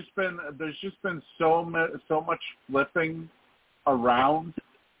 there's just been so much flipping around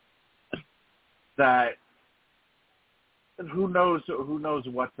that who knows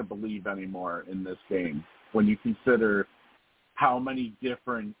what to believe anymore in this game when you consider how many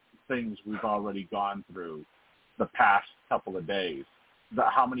different things we've already gone through the past couple of days,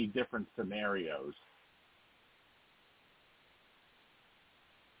 how many different scenarios.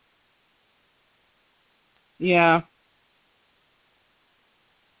 Yeah.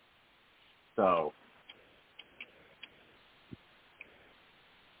 So.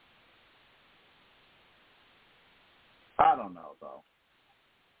 I don't know, though.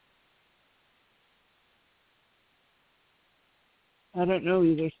 I don't know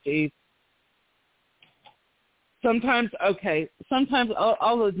either, Steve. Sometimes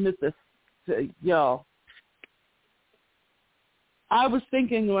I'll admit this to y'all. I was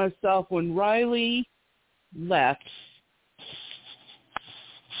thinking to myself, when Riley left,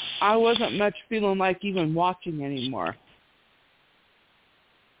 I wasn't much feeling like even watching anymore,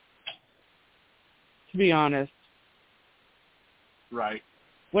 to be honest. Right.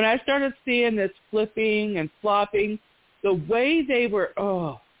 When I started seeing this flipping and flopping, the way they were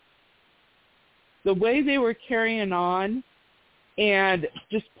carrying on and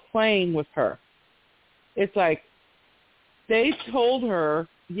just playing with her. It's like they told her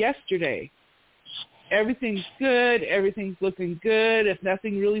yesterday, everything's good, everything's looking good. If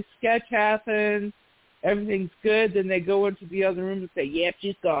nothing really sketch happens, everything's good. Then they go into the other room and say, yep,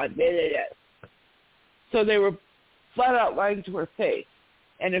 she's gone. So they were flat out lying to her face.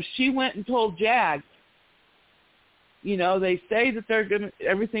 And if she went and told Jag, they say that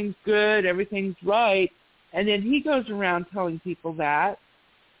everything's good, everything's right, and then he goes around telling people that,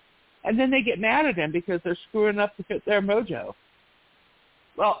 and then they get mad at him because they're screwing up to fit their mojo.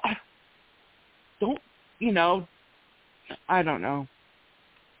 Well, I don't know.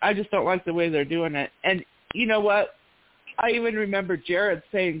 I just don't like the way they're doing it. And you know what? I even remember Jared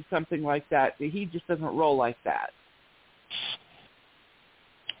saying something like that. He just doesn't roll like that.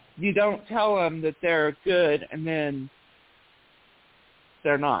 You don't tell them that they're good and then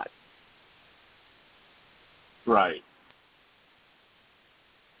they're not. Right.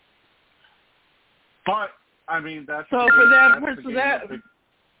 But I mean, that's so for them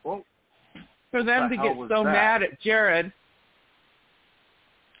to get so mad at Jared.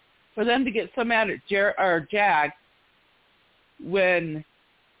 For them to get so mad at Jag, when,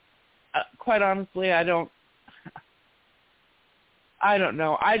 quite honestly, I don't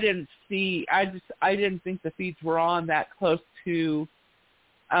know. I didn't think the feeds were on that close to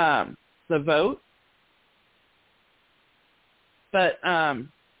the vote. But,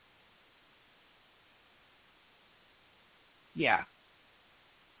 yeah.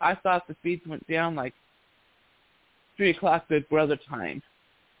 I thought the feeds went down like 3 o'clock Big Brother time.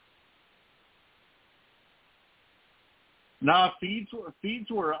 No, feeds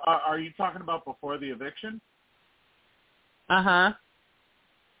were. Are you talking about before the eviction? Uh-huh.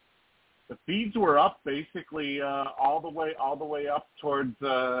 The feeds were up basically all the way up towards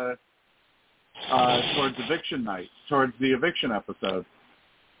eviction night, towards the eviction episode.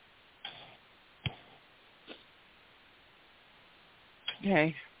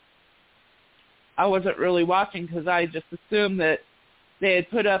 Okay. I wasn't really watching because I just assumed that they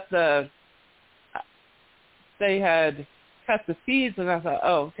had they had cut the feeds, and I thought,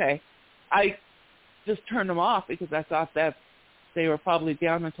 oh, okay. I just turned them off because I thought that they were probably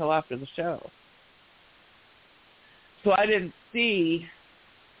down until after the show. So I didn't see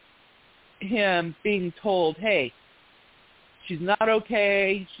him being told, hey, she's not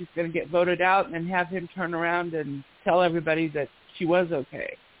okay, she's going to get voted out, and then have him turn around and tell everybody that she was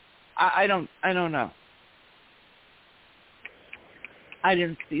okay. I don't know. I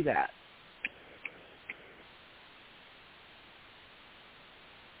didn't see that.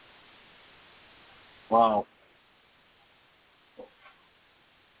 Wow.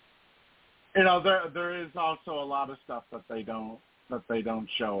 There is also a lot of stuff that they don't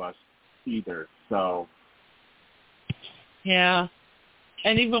show us either. So. Yeah.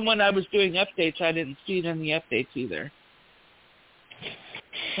 And even when I was doing updates, I didn't see it in the updates either.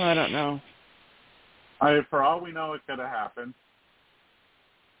 So I don't know. For all we know, it could have happened.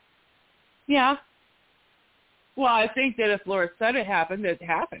 Yeah. Well, I think that if Laura said it happened, it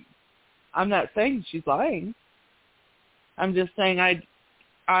happened. I'm not saying she's lying. I'm just saying I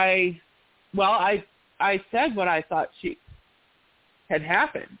said what I thought had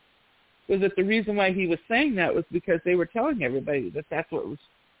happened. Was that the reason why he was saying that was because they were telling everybody that that's what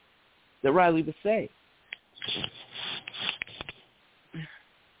that Riley was saying.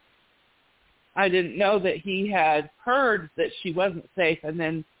 I didn't know that he had heard that she wasn't safe and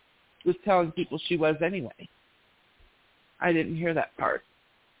then was telling people she was anyway. I didn't hear that part.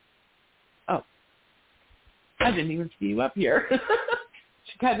 Oh. I didn't even see you up here.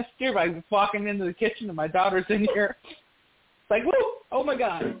 She kind of scared me. I was walking into the kitchen and my daughter's in here. It's like, whoo, oh my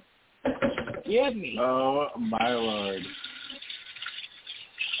God. You had me. Oh my Lord.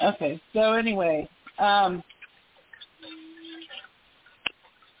 Okay, so anyway,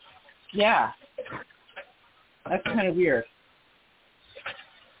 yeah. That's kind of weird.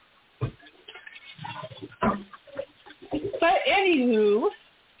 But anywho,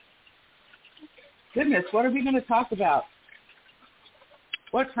 goodness, what are we going to talk about?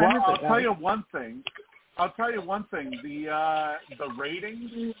 What time is it? I'll tell you one thing. The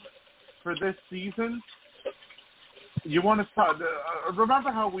ratings for this season. You want to talk?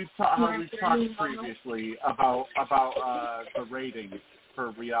 Remember how we've talked previously about the ratings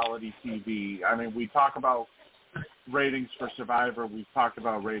for reality TV. I mean, we talk about ratings for Survivor. We've talked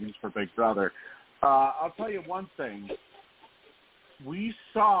about ratings for Big Brother. I'll tell you one thing. We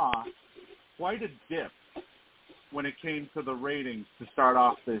saw quite a dip when it came to the ratings to start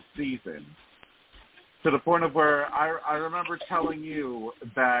off this season, to the point of where I remember telling you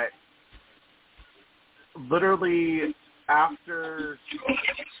that literally after,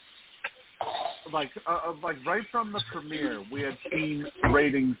 like right from the premiere, we had seen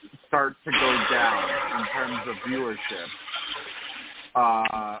ratings start to go down in terms of viewership.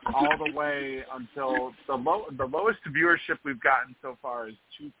 All the way until the lowest viewership we've gotten so far is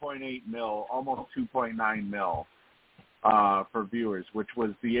 2.8 mil, almost 2.9 mil for viewers, which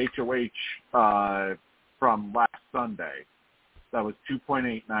was the HOH from last Sunday. That was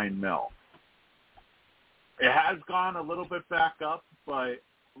 2.89 mil. It has gone a little bit back up, but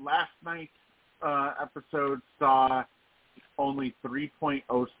last night's episode saw only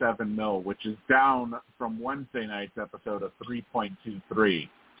 3.07 mil, which is down from Wednesday night's episode of 3.23.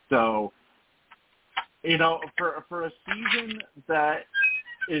 So, you know, for a season that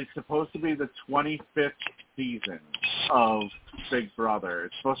is supposed to be the 25th season of Big Brother,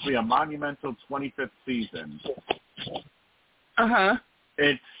 it's supposed to be a monumental 25th season.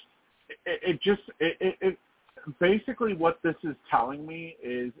 It basically what this is telling me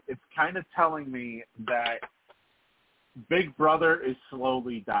is it's kind of telling me that Big Brother is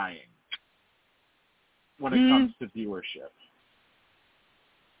slowly dying when it comes to viewership.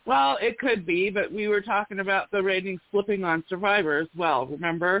 Well, it could be, but we were talking about the ratings flipping on Survivor as well,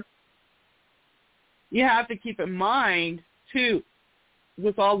 remember? You have to keep in mind, too,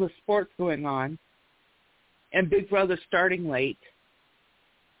 with all the sports going on and Big Brother starting late,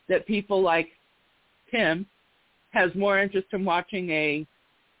 that people like Tim has more interest in watching a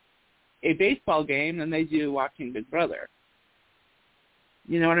baseball game than they do watching Big Brother.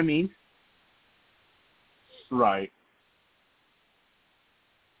 You know what I mean? Right.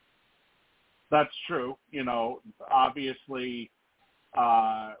 That's true. You know, obviously,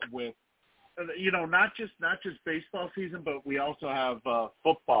 with, you know, not just baseball season, but we also have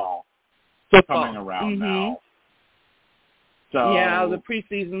football coming around now. So yeah, the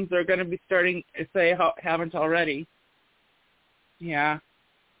preseasons are going to be starting, if they haven't already. Yeah.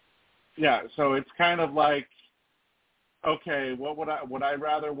 Yeah, so it's kind of like, okay, what would I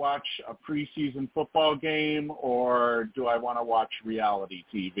rather watch a preseason football game, or do I want to watch reality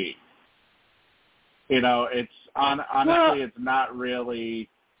TV? You know, it's honestly, it's not really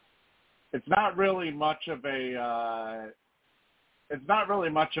much of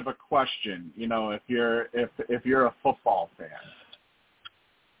a question, you know, if you're a football fan.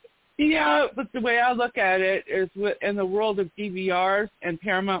 Yeah, but the way I look at it is in the world of DVRs and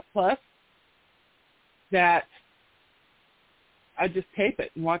Paramount Plus, that I just tape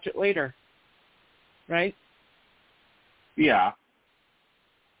it and watch it later, right? Yeah.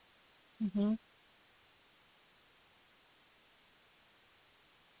 Mhm.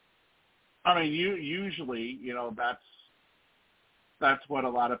 I mean, usually, you know, that's what a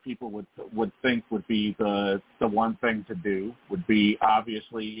lot of people would think would be the one thing to do. Would be,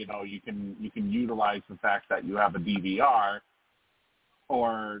 obviously, you know, you can utilize the fact that you have a DVR,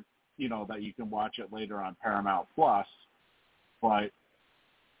 or, you know, that you can watch it later on Paramount Plus. But,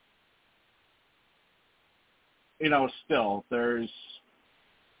 you know, still there is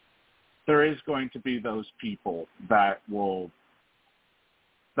going to be those people that will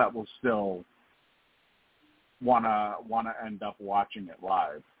still wanna end up watching it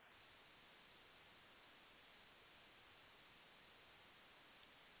live.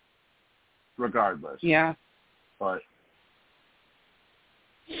 Regardless. Yeah. But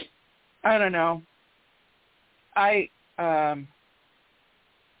I don't know. I don't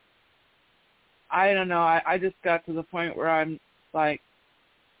know. I just got to the point where I'm like,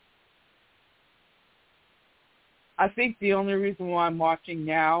 I think the only reason why I'm watching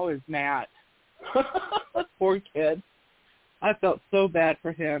now is Matt. Poor kid. I felt so bad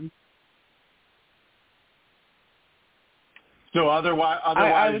for him. So otherwise,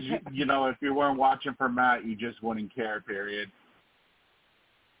 you know, if you weren't watching for Matt, you just wouldn't care, period.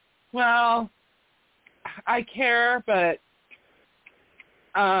 Well, I care, but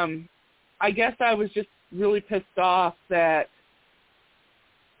I guess I was just really pissed off that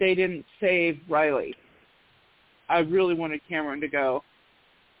they didn't save Riley. I really wanted Cameron to go.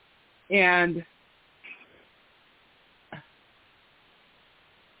 And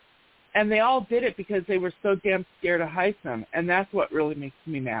they all did it because they were so damn scared of Hisam, and that's what really makes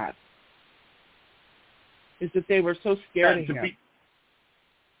me mad, is that they were so scared of him.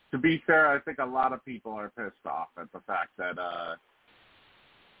 To be fair, I think a lot of people are pissed off at the fact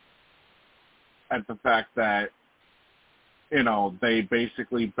that you know, they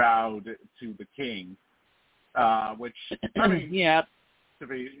basically bowed to the king, which I mean, yeah. to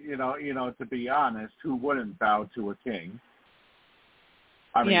be honest, who wouldn't bow to a king?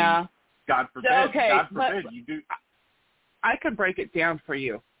 I mean, yeah. God forbid. Okay, God forbid you do. I can break it down for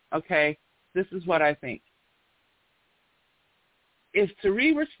you. Okay, this is what I think. If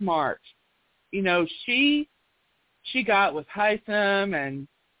Sari were smart, you know, she got with Hisam, and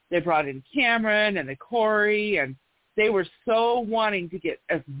they brought in Cameron and the Corey, and they were so wanting to get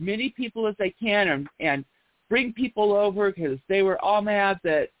as many people as they can and bring people over, because they were all mad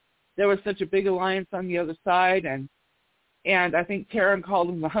that there was such a big alliance on the other side, and I think Taryn called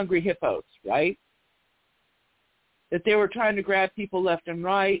them the hungry hippos, right? That they were trying to grab people left and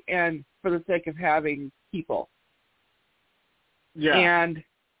right, and for the sake of having people. Yeah. And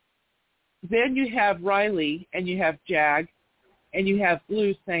then you have Riley, and you have Jag, and you have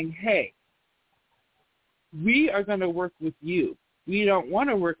Blue saying, hey, we are going to work with you. We don't want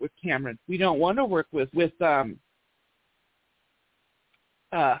to work with Cameron. We don't want to work with Hisam.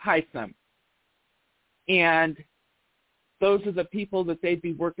 And those are the people that they'd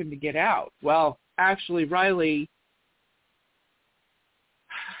be working to get out. Well, actually, Riley,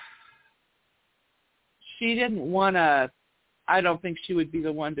 she didn't want to, I don't think she would be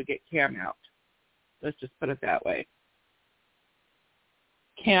the one to get Cam out. Let's just put it that way.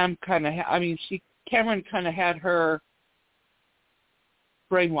 Cameron kind of had her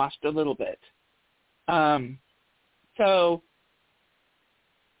brainwashed a little bit. So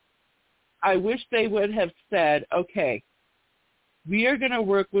I wish they would have said, okay, we are going to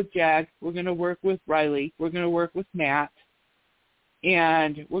work with Jag, we're going to work with Riley, we're going to work with Matt,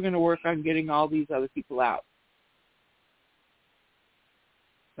 and we're going to work on getting all these other people out.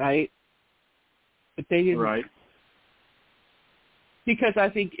 Right? But they didn't. Right. Because I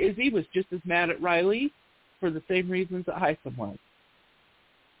think Izzy was just as mad at Riley for the same reasons that Hisam was.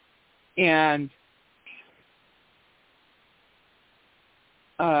 And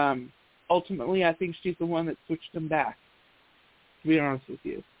ultimately, I think she's the one that switched them back, to be honest with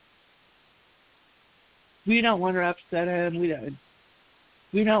you. We don't want to upset him.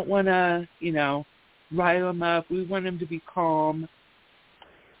 We don't want to, rile him up. We want him to be calm.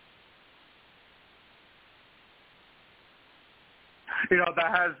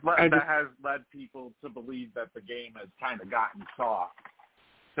 That has led people to believe that the game has kind of gotten soft,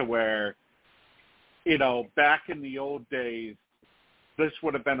 to where, back in the old days, this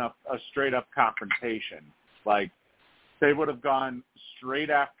would have been a straight up confrontation. Like, they would have gone straight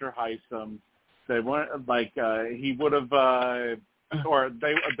after Hisam. They weren't he would have, or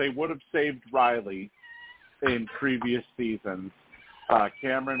they would have saved Riley in previous seasons.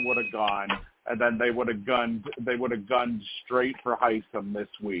 Cameron would have gone. And then they would have gunned straight for Hisam this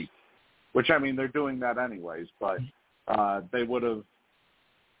week, which, I mean, they're doing that anyways. But they would have,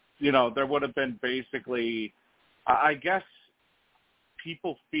 there would have been basically, I guess,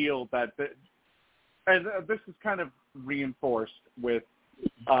 people feel that, and this is kind of reinforced with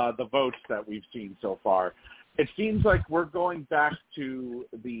the votes that we've seen so far. It seems like we're going back to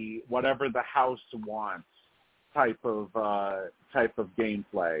the whatever the house wants type of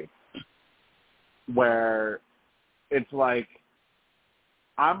gameplay, where it's like,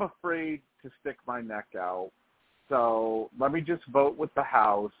 I'm afraid to stick my neck out, so let me just vote with the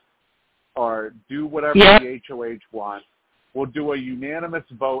house or do whatever the HOH wants. We'll do a unanimous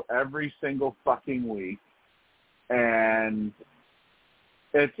vote every single fucking week, and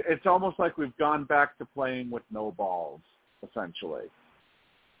it's almost like we've gone back to playing with no balls, essentially.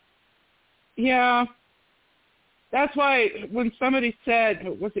 Yeah. That's why when somebody said,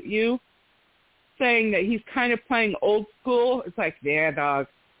 was it you, saying that he's kind of playing old school, it's like, yeah, dog.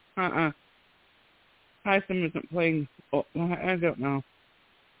 Hisam isn't playing, I don't know.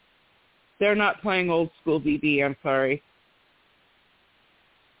 They're not playing old school BB, I'm sorry.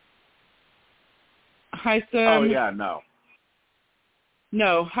 Hisam. Oh, yeah, no.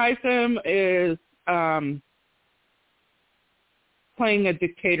 No, Hisam is playing a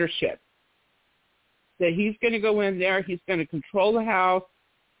dictatorship. That he's going to go in there, he's going to control the house,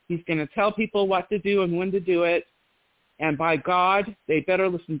 he's going to tell people what to do and when to do it, and by God, they better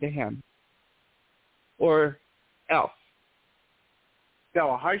listen to him. or else.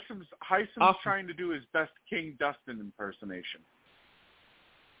 No, Hisam's trying to do his best King Dustin impersonation.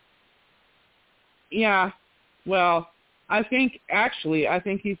 Yeah, well, I think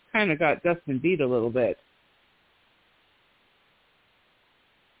he's kind of got Dustin beat a little bit.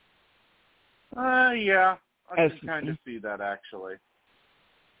 Yeah, I can kind of see that, actually.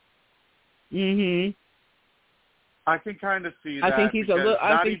 Mhm. I can kind of see that. I think he's a little.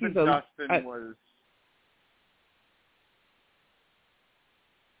 I think he's a. Dustin was.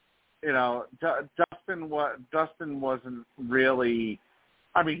 You know, Dustin wasn't really.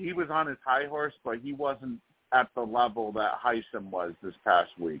 I mean, he was on his high horse, but he wasn't at the level that Hisam was this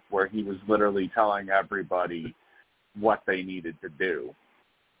past week, where he was literally telling everybody what they needed to do,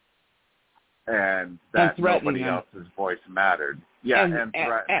 and that nobody else's voice mattered. Yeah, and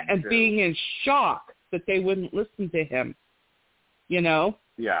threatening and being in shock that they wouldn't listen to him. You know.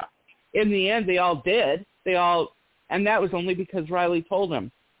 Yeah. In the end, they all did. And that was only because Riley told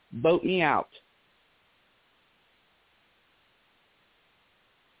them, "Vote me out."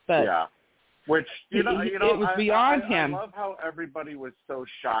 But yeah, which it was beyond him. I love how everybody was so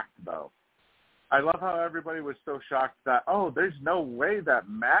shocked, though. I love how everybody was so shocked that there's no way that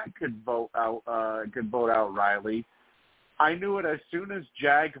Matt could vote out Riley. I knew it as soon as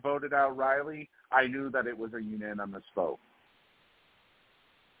Jag voted out Riley. I knew that it was a unanimous vote.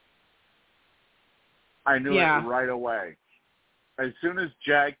 I knew it right away. As soon as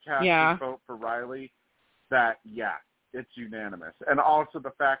Jag cast his vote for Riley, that, it's unanimous. And also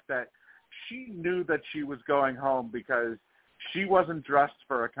the fact that she knew that she was going home because she wasn't dressed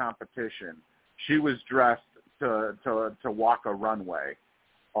for a competition. She was dressed to walk a runway,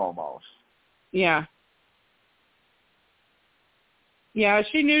 almost. Yeah. Yeah,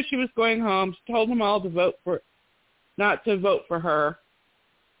 she knew she was going home. She told them all not to vote for her.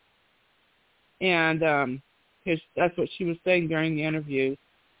 And that's what she was saying during the interview.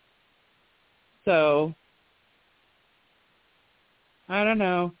 So, I don't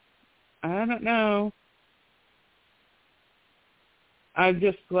know. I'm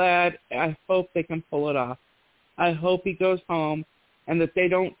just glad. I hope they can pull it off. I hope he goes home and that they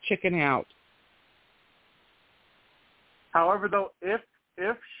don't chicken out. However, though, if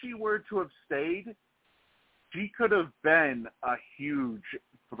she were to have stayed, she could have been a huge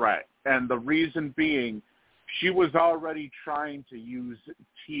threat. And the reason being, she was already trying to use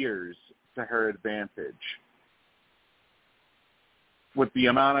tears to her advantage. With the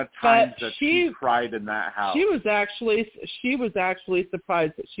amount of times that she cried in that house. She was actually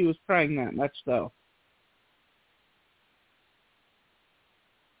surprised that she was crying that much, though.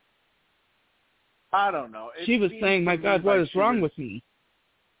 I don't know. She was saying, "My God, what is wrong with me?"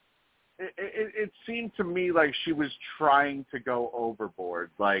 It seemed to me like she was trying to go overboard.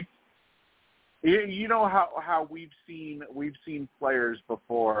 Like, you know how we've seen players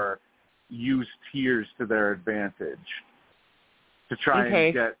before use tears to their advantage to try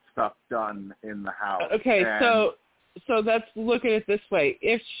and get stuff done in the house. Okay, so let's look at it this way.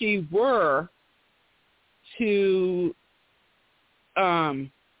 If she were to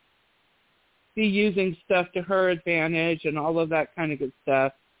be using stuff to her advantage and all of that kind of good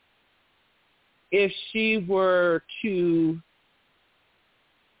stuff, if she were to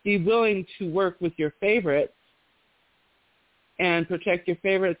be willing to work with your favorites and protect your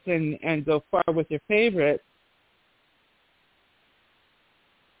favorites and go far with your favorites,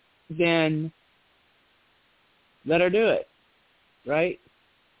 then let her do it, right?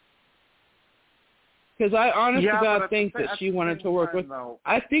 Because I honestly think that she wanted to work with.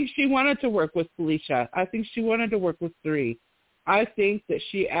 I think she wanted to work with Felicia. I think she wanted to work with 3. I think that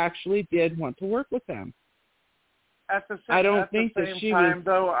she actually did want to work with them. At the I don't think the that same she time, was.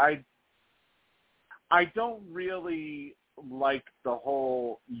 Though, I don't really like the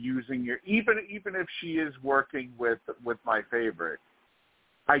whole using your even if she is working with my favorite.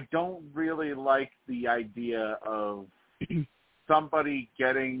 I don't really like the idea of somebody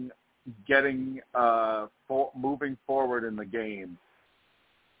moving forward in the game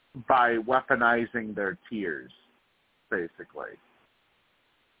by weaponizing their tears, basically.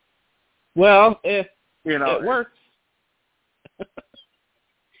 Well, if it works.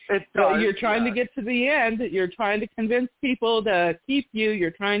 It does. You're trying to get to the end. You're trying to convince people to keep you.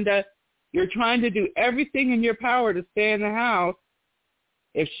 You're trying to do everything in your power to stay in the house.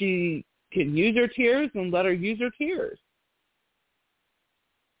 If she can use her tears, then let her use her tears.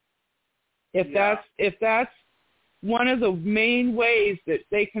 If that's one of the main ways that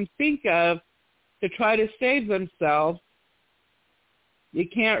they can think of to try to save themselves, you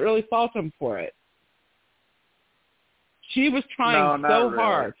can't really fault them for it. She was trying so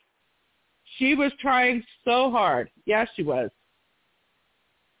hard. She was trying so hard. Yeah, she was.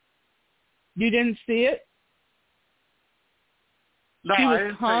 You didn't see it? No, she was I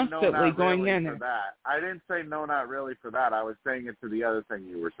didn't constantly say no, not going really in for there. that. I didn't say no, not really for that. I was saying it to the other thing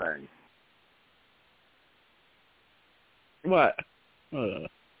you were saying. What?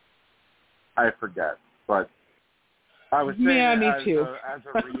 I forget, but I was saying Yeah, it me as too.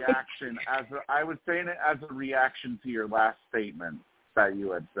 a reaction. I was saying it as a reaction to your last statement that you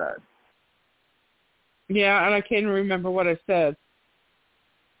had said. Yeah, and I can't remember what I said.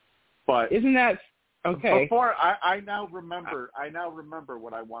 But isn't that okay? Before I now remember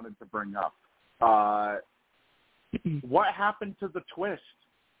what I wanted to bring up. What happened to the twist?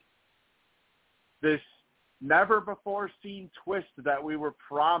 This never before seen twist that we were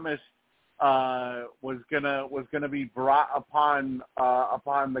promised was gonna be brought upon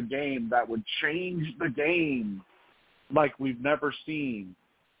the game that would change the game like we've never seen,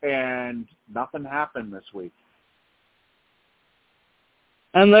 and nothing happened this week.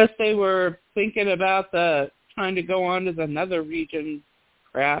 Unless they were thinking about trying to go on to the nether region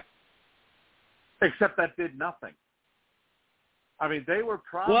crap. Except that did nothing. I mean, they were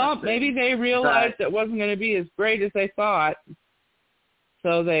promising. Well, maybe they realized it wasn't going to be as great as they thought,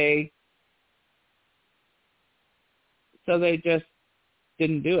 so they just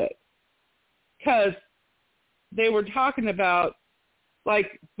didn't do it. Because they were talking about,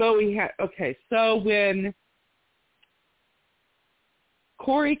 like, Bowie had, okay, so when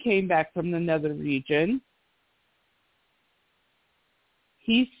Corey came back from the nether region,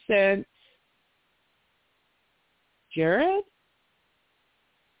 he sent Jared?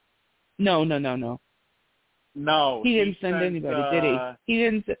 No. No. He didn't send anybody, did he? He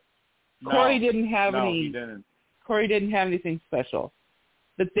didn't. No, Corey didn't have any. He didn't. Corey didn't have anything special.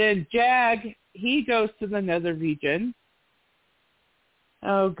 But then Jag, he goes to the nether region.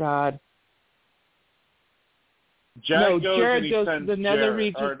 Oh, God. Jared goes to the nether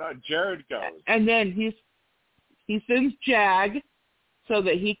region. Or no, Jared goes. And then he sends Jag so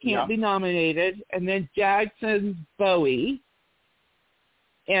that he can't be nominated. And then Jag sends Bowie.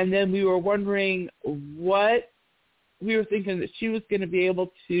 And then we were wondering we were thinking that she was going to be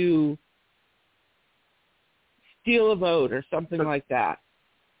able to steal a vote or something like that.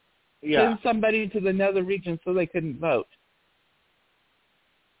 Yeah. Send somebody to the nether region so they couldn't vote.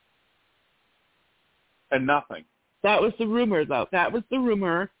 And nothing. That was the rumor, though. That was the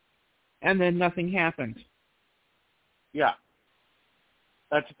rumor, and then nothing happened. Yeah.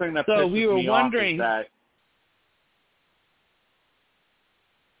 That's the thing that so pisses we were me wondering, off is that.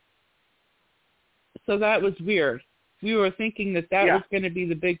 So that was weird. We were thinking that was going to be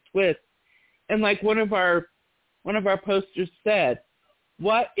the big twist. And like one of our posters said,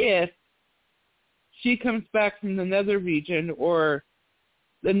 what if she comes back from the nether region, or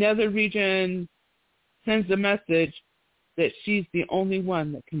the nether region sends a message that she's the only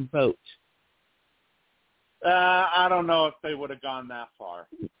one that can vote? I don't know if they would have gone that far.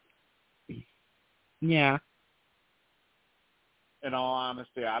 Yeah. In all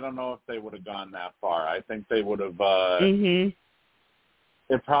honesty, I don't know if they would have gone that far. I think they would have. It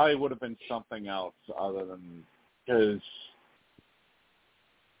probably would have been something else other than, because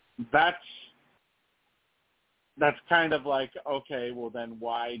that's kind of like, okay, well then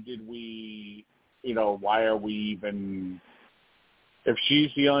why did we, why are we even, if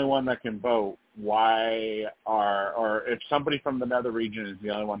she's the only one that can vote, or if somebody from the nether region is the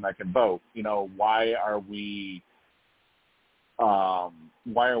only one that can vote, why are we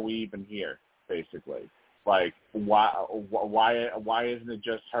even here, basically? Like, why isn't it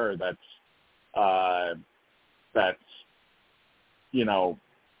just her that's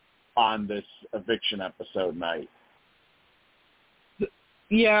on this eviction episode night?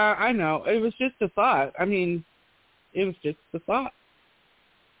 Yeah, I know. It was just a thought. I mean, it was just a thought.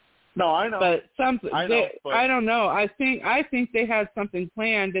 No, I know. But something. I don't know. I think they had something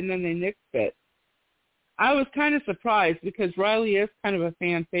planned and then they nixed it. I was kind of surprised because Riley is kind of a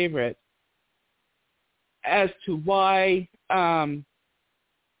fan favorite as to why they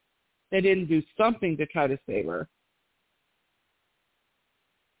didn't do something to try to save her.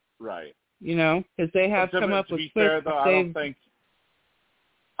 Right. Because they have come up with to be fair, though, save.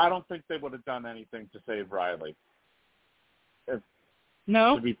 I don't think they would have done anything to save Riley.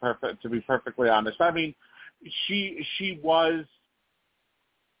 No. To be perfectly honest, I mean, she was.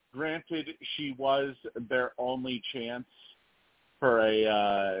 Granted, she was their only chance for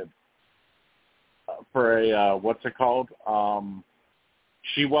a what's it called?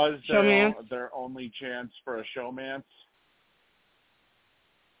 She was their only chance for a showmance.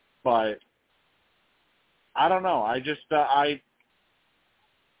 But I don't know. I just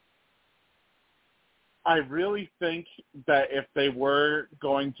I really think that if they were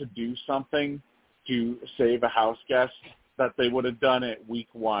going to do something to save a house guest, that they would have done it week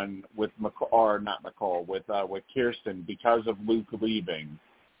one with with Kirsten, because of Luke leaving.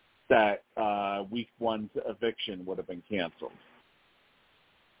 That week one's eviction would have been canceled.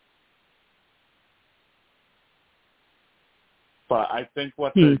 But I think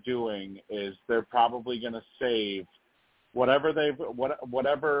what they're doing is they're probably going to save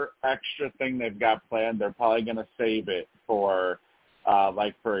whatever extra thing they've got planned. They're probably going to save it for,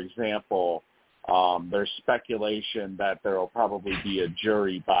 like for example, there's speculation that there will probably be a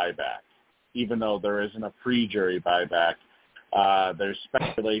jury buyback, even though there isn't a pre-jury buyback. There's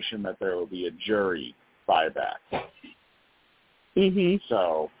speculation that there will be a jury buyback.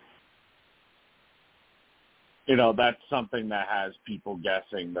 So, that's something that has people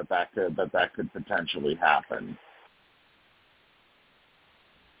guessing that could potentially happen.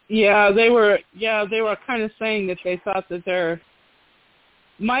 Yeah, they were kind of saying that they thought that there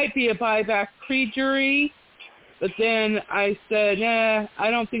might be a buyback pre-jury, but then I said,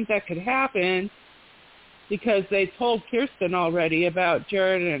 I don't think that could happen because they told Kirsten already about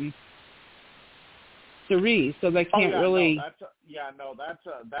Jared and Cerise, so they can't really.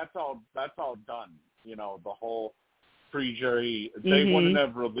 That's all done. The whole pre-jury, they wouldn't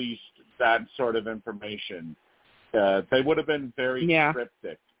have released that sort of information. They would have been very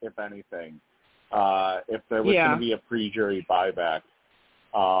cryptic, if anything, if there was going to be a pre-jury buyback.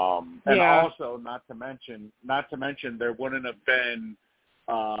 And also, not to mention, there wouldn't have been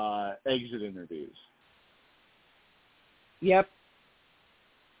exit interviews. Yep.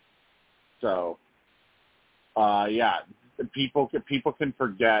 So, people can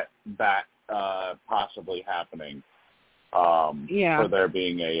forget that possibly happening. For there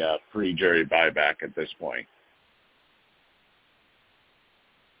being a pre-jury buyback at this point.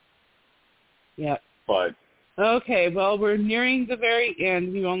 Yep. But okay, well, we're nearing the very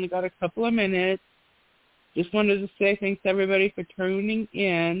end. We've only got a couple of minutes. Just wanted to say thanks everybody for tuning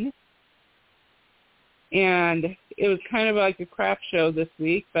in. And it was kind of like a crap show this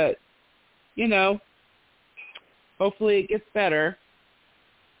week, but hopefully it gets better.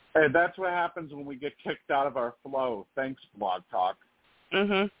 Hey, that's what happens when we get kicked out of our flow. Thanks, Blog Talk.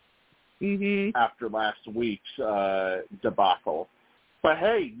 After last week's debacle. But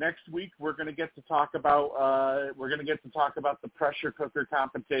hey, next week we're going to get to talk about the pressure cooker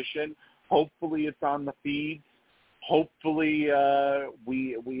competition. Hopefully it's on the feeds. Hopefully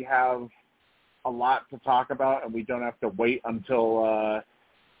we have a lot to talk about and we don't have to wait until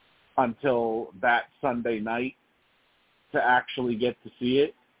that Sunday night to actually get to see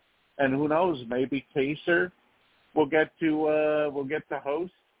it. And who knows, maybe Kaser will get to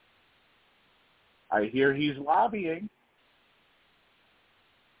host. I hear he's lobbying.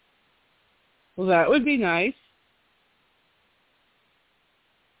 Well, that would be nice.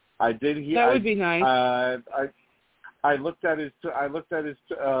 I did hear that would be nice. I looked at his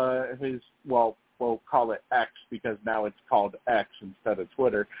well, we'll call it X because now it's called X instead of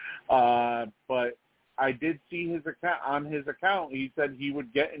Twitter. But I did see his account. On his account, he said he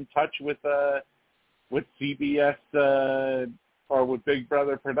would get in touch with CBS or with Big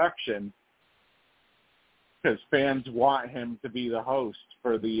Brother Production because fans want him to be the host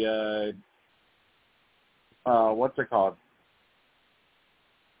for the what's it called?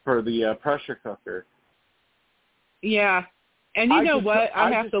 For the pressure cooker. Yeah, and you know what?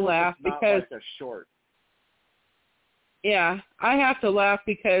 I have to laugh because like a short. Yeah, I have to laugh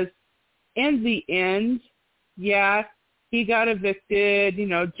because in the end, he got evicted.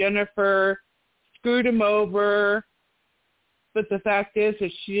 Jennifer screwed him over, but the fact is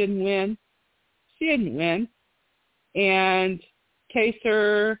that she didn't win. She didn't win, and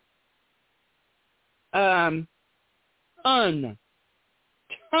Kaser, ton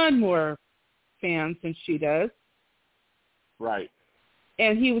more fans than she does. Right.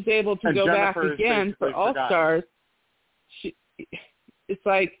 And he was able to go back again for All-Stars. It's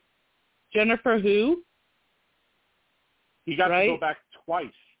like, Jennifer who? He got to go back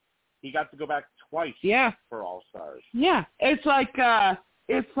twice. For All-Stars. Yeah. It's like,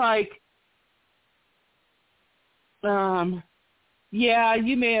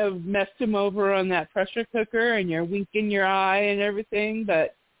 you may have messed him over on that pressure cooker and you're winking your eye and everything,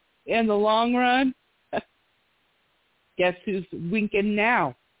 but in the long run, guess who's winking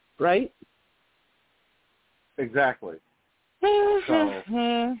now, right? Exactly.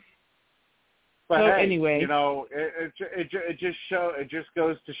 But hey, anyway, it just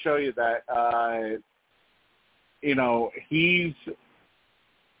goes to show you that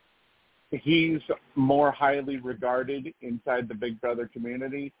he's more highly regarded inside the Big Brother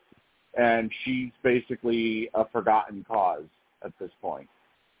community and she's basically a forgotten cause at this point.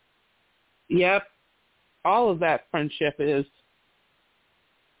 Yep. All of that friendship is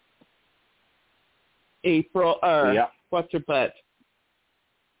April. Yep. What's her butt?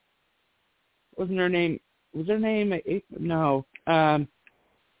 Wasn't her name? Was her name April? No.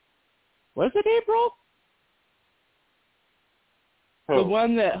 Was it April? Who? The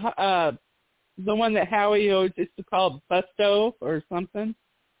one that Howie always used to call Busto or something.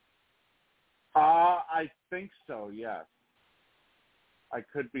 I think so. Yes. I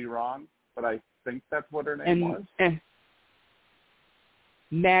could be wrong, but I think that's what her name was. And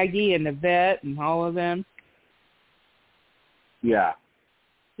Maggie and Yvette and all of them. Yeah.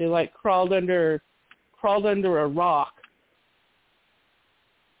 They like crawled under a rock.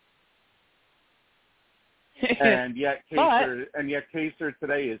 And yet Kaser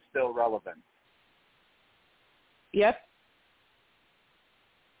today is still relevant. Yep.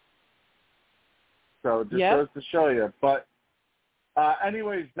 So just goes to show you. But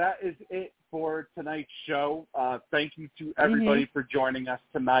anyways, that is it for tonight's show. Thank you to everybody for joining us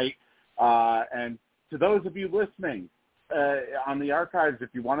tonight. And to those of you listening on the archives, if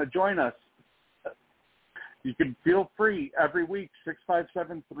you want to join us, you can feel free every week,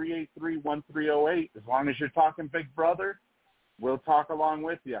 657-383-1308. As long as you're talking Big Brother, we'll talk along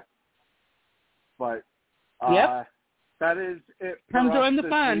with you. But that is it for Come us join the this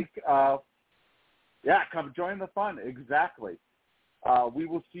fun. week. Come join the fun. Exactly. We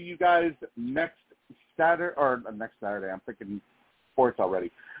will see you guys next Saturday. I'm thinking sports already.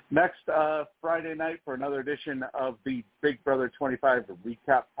 Next Friday night for another edition of the Big Brother 25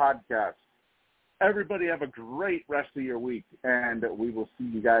 Recap Podcast. Everybody have a great rest of your week, and we will see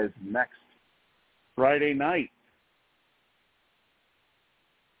you guys next Friday night.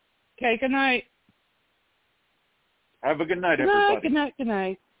 Okay, good night. Have a good night, everybody. Good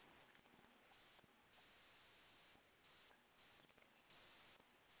night.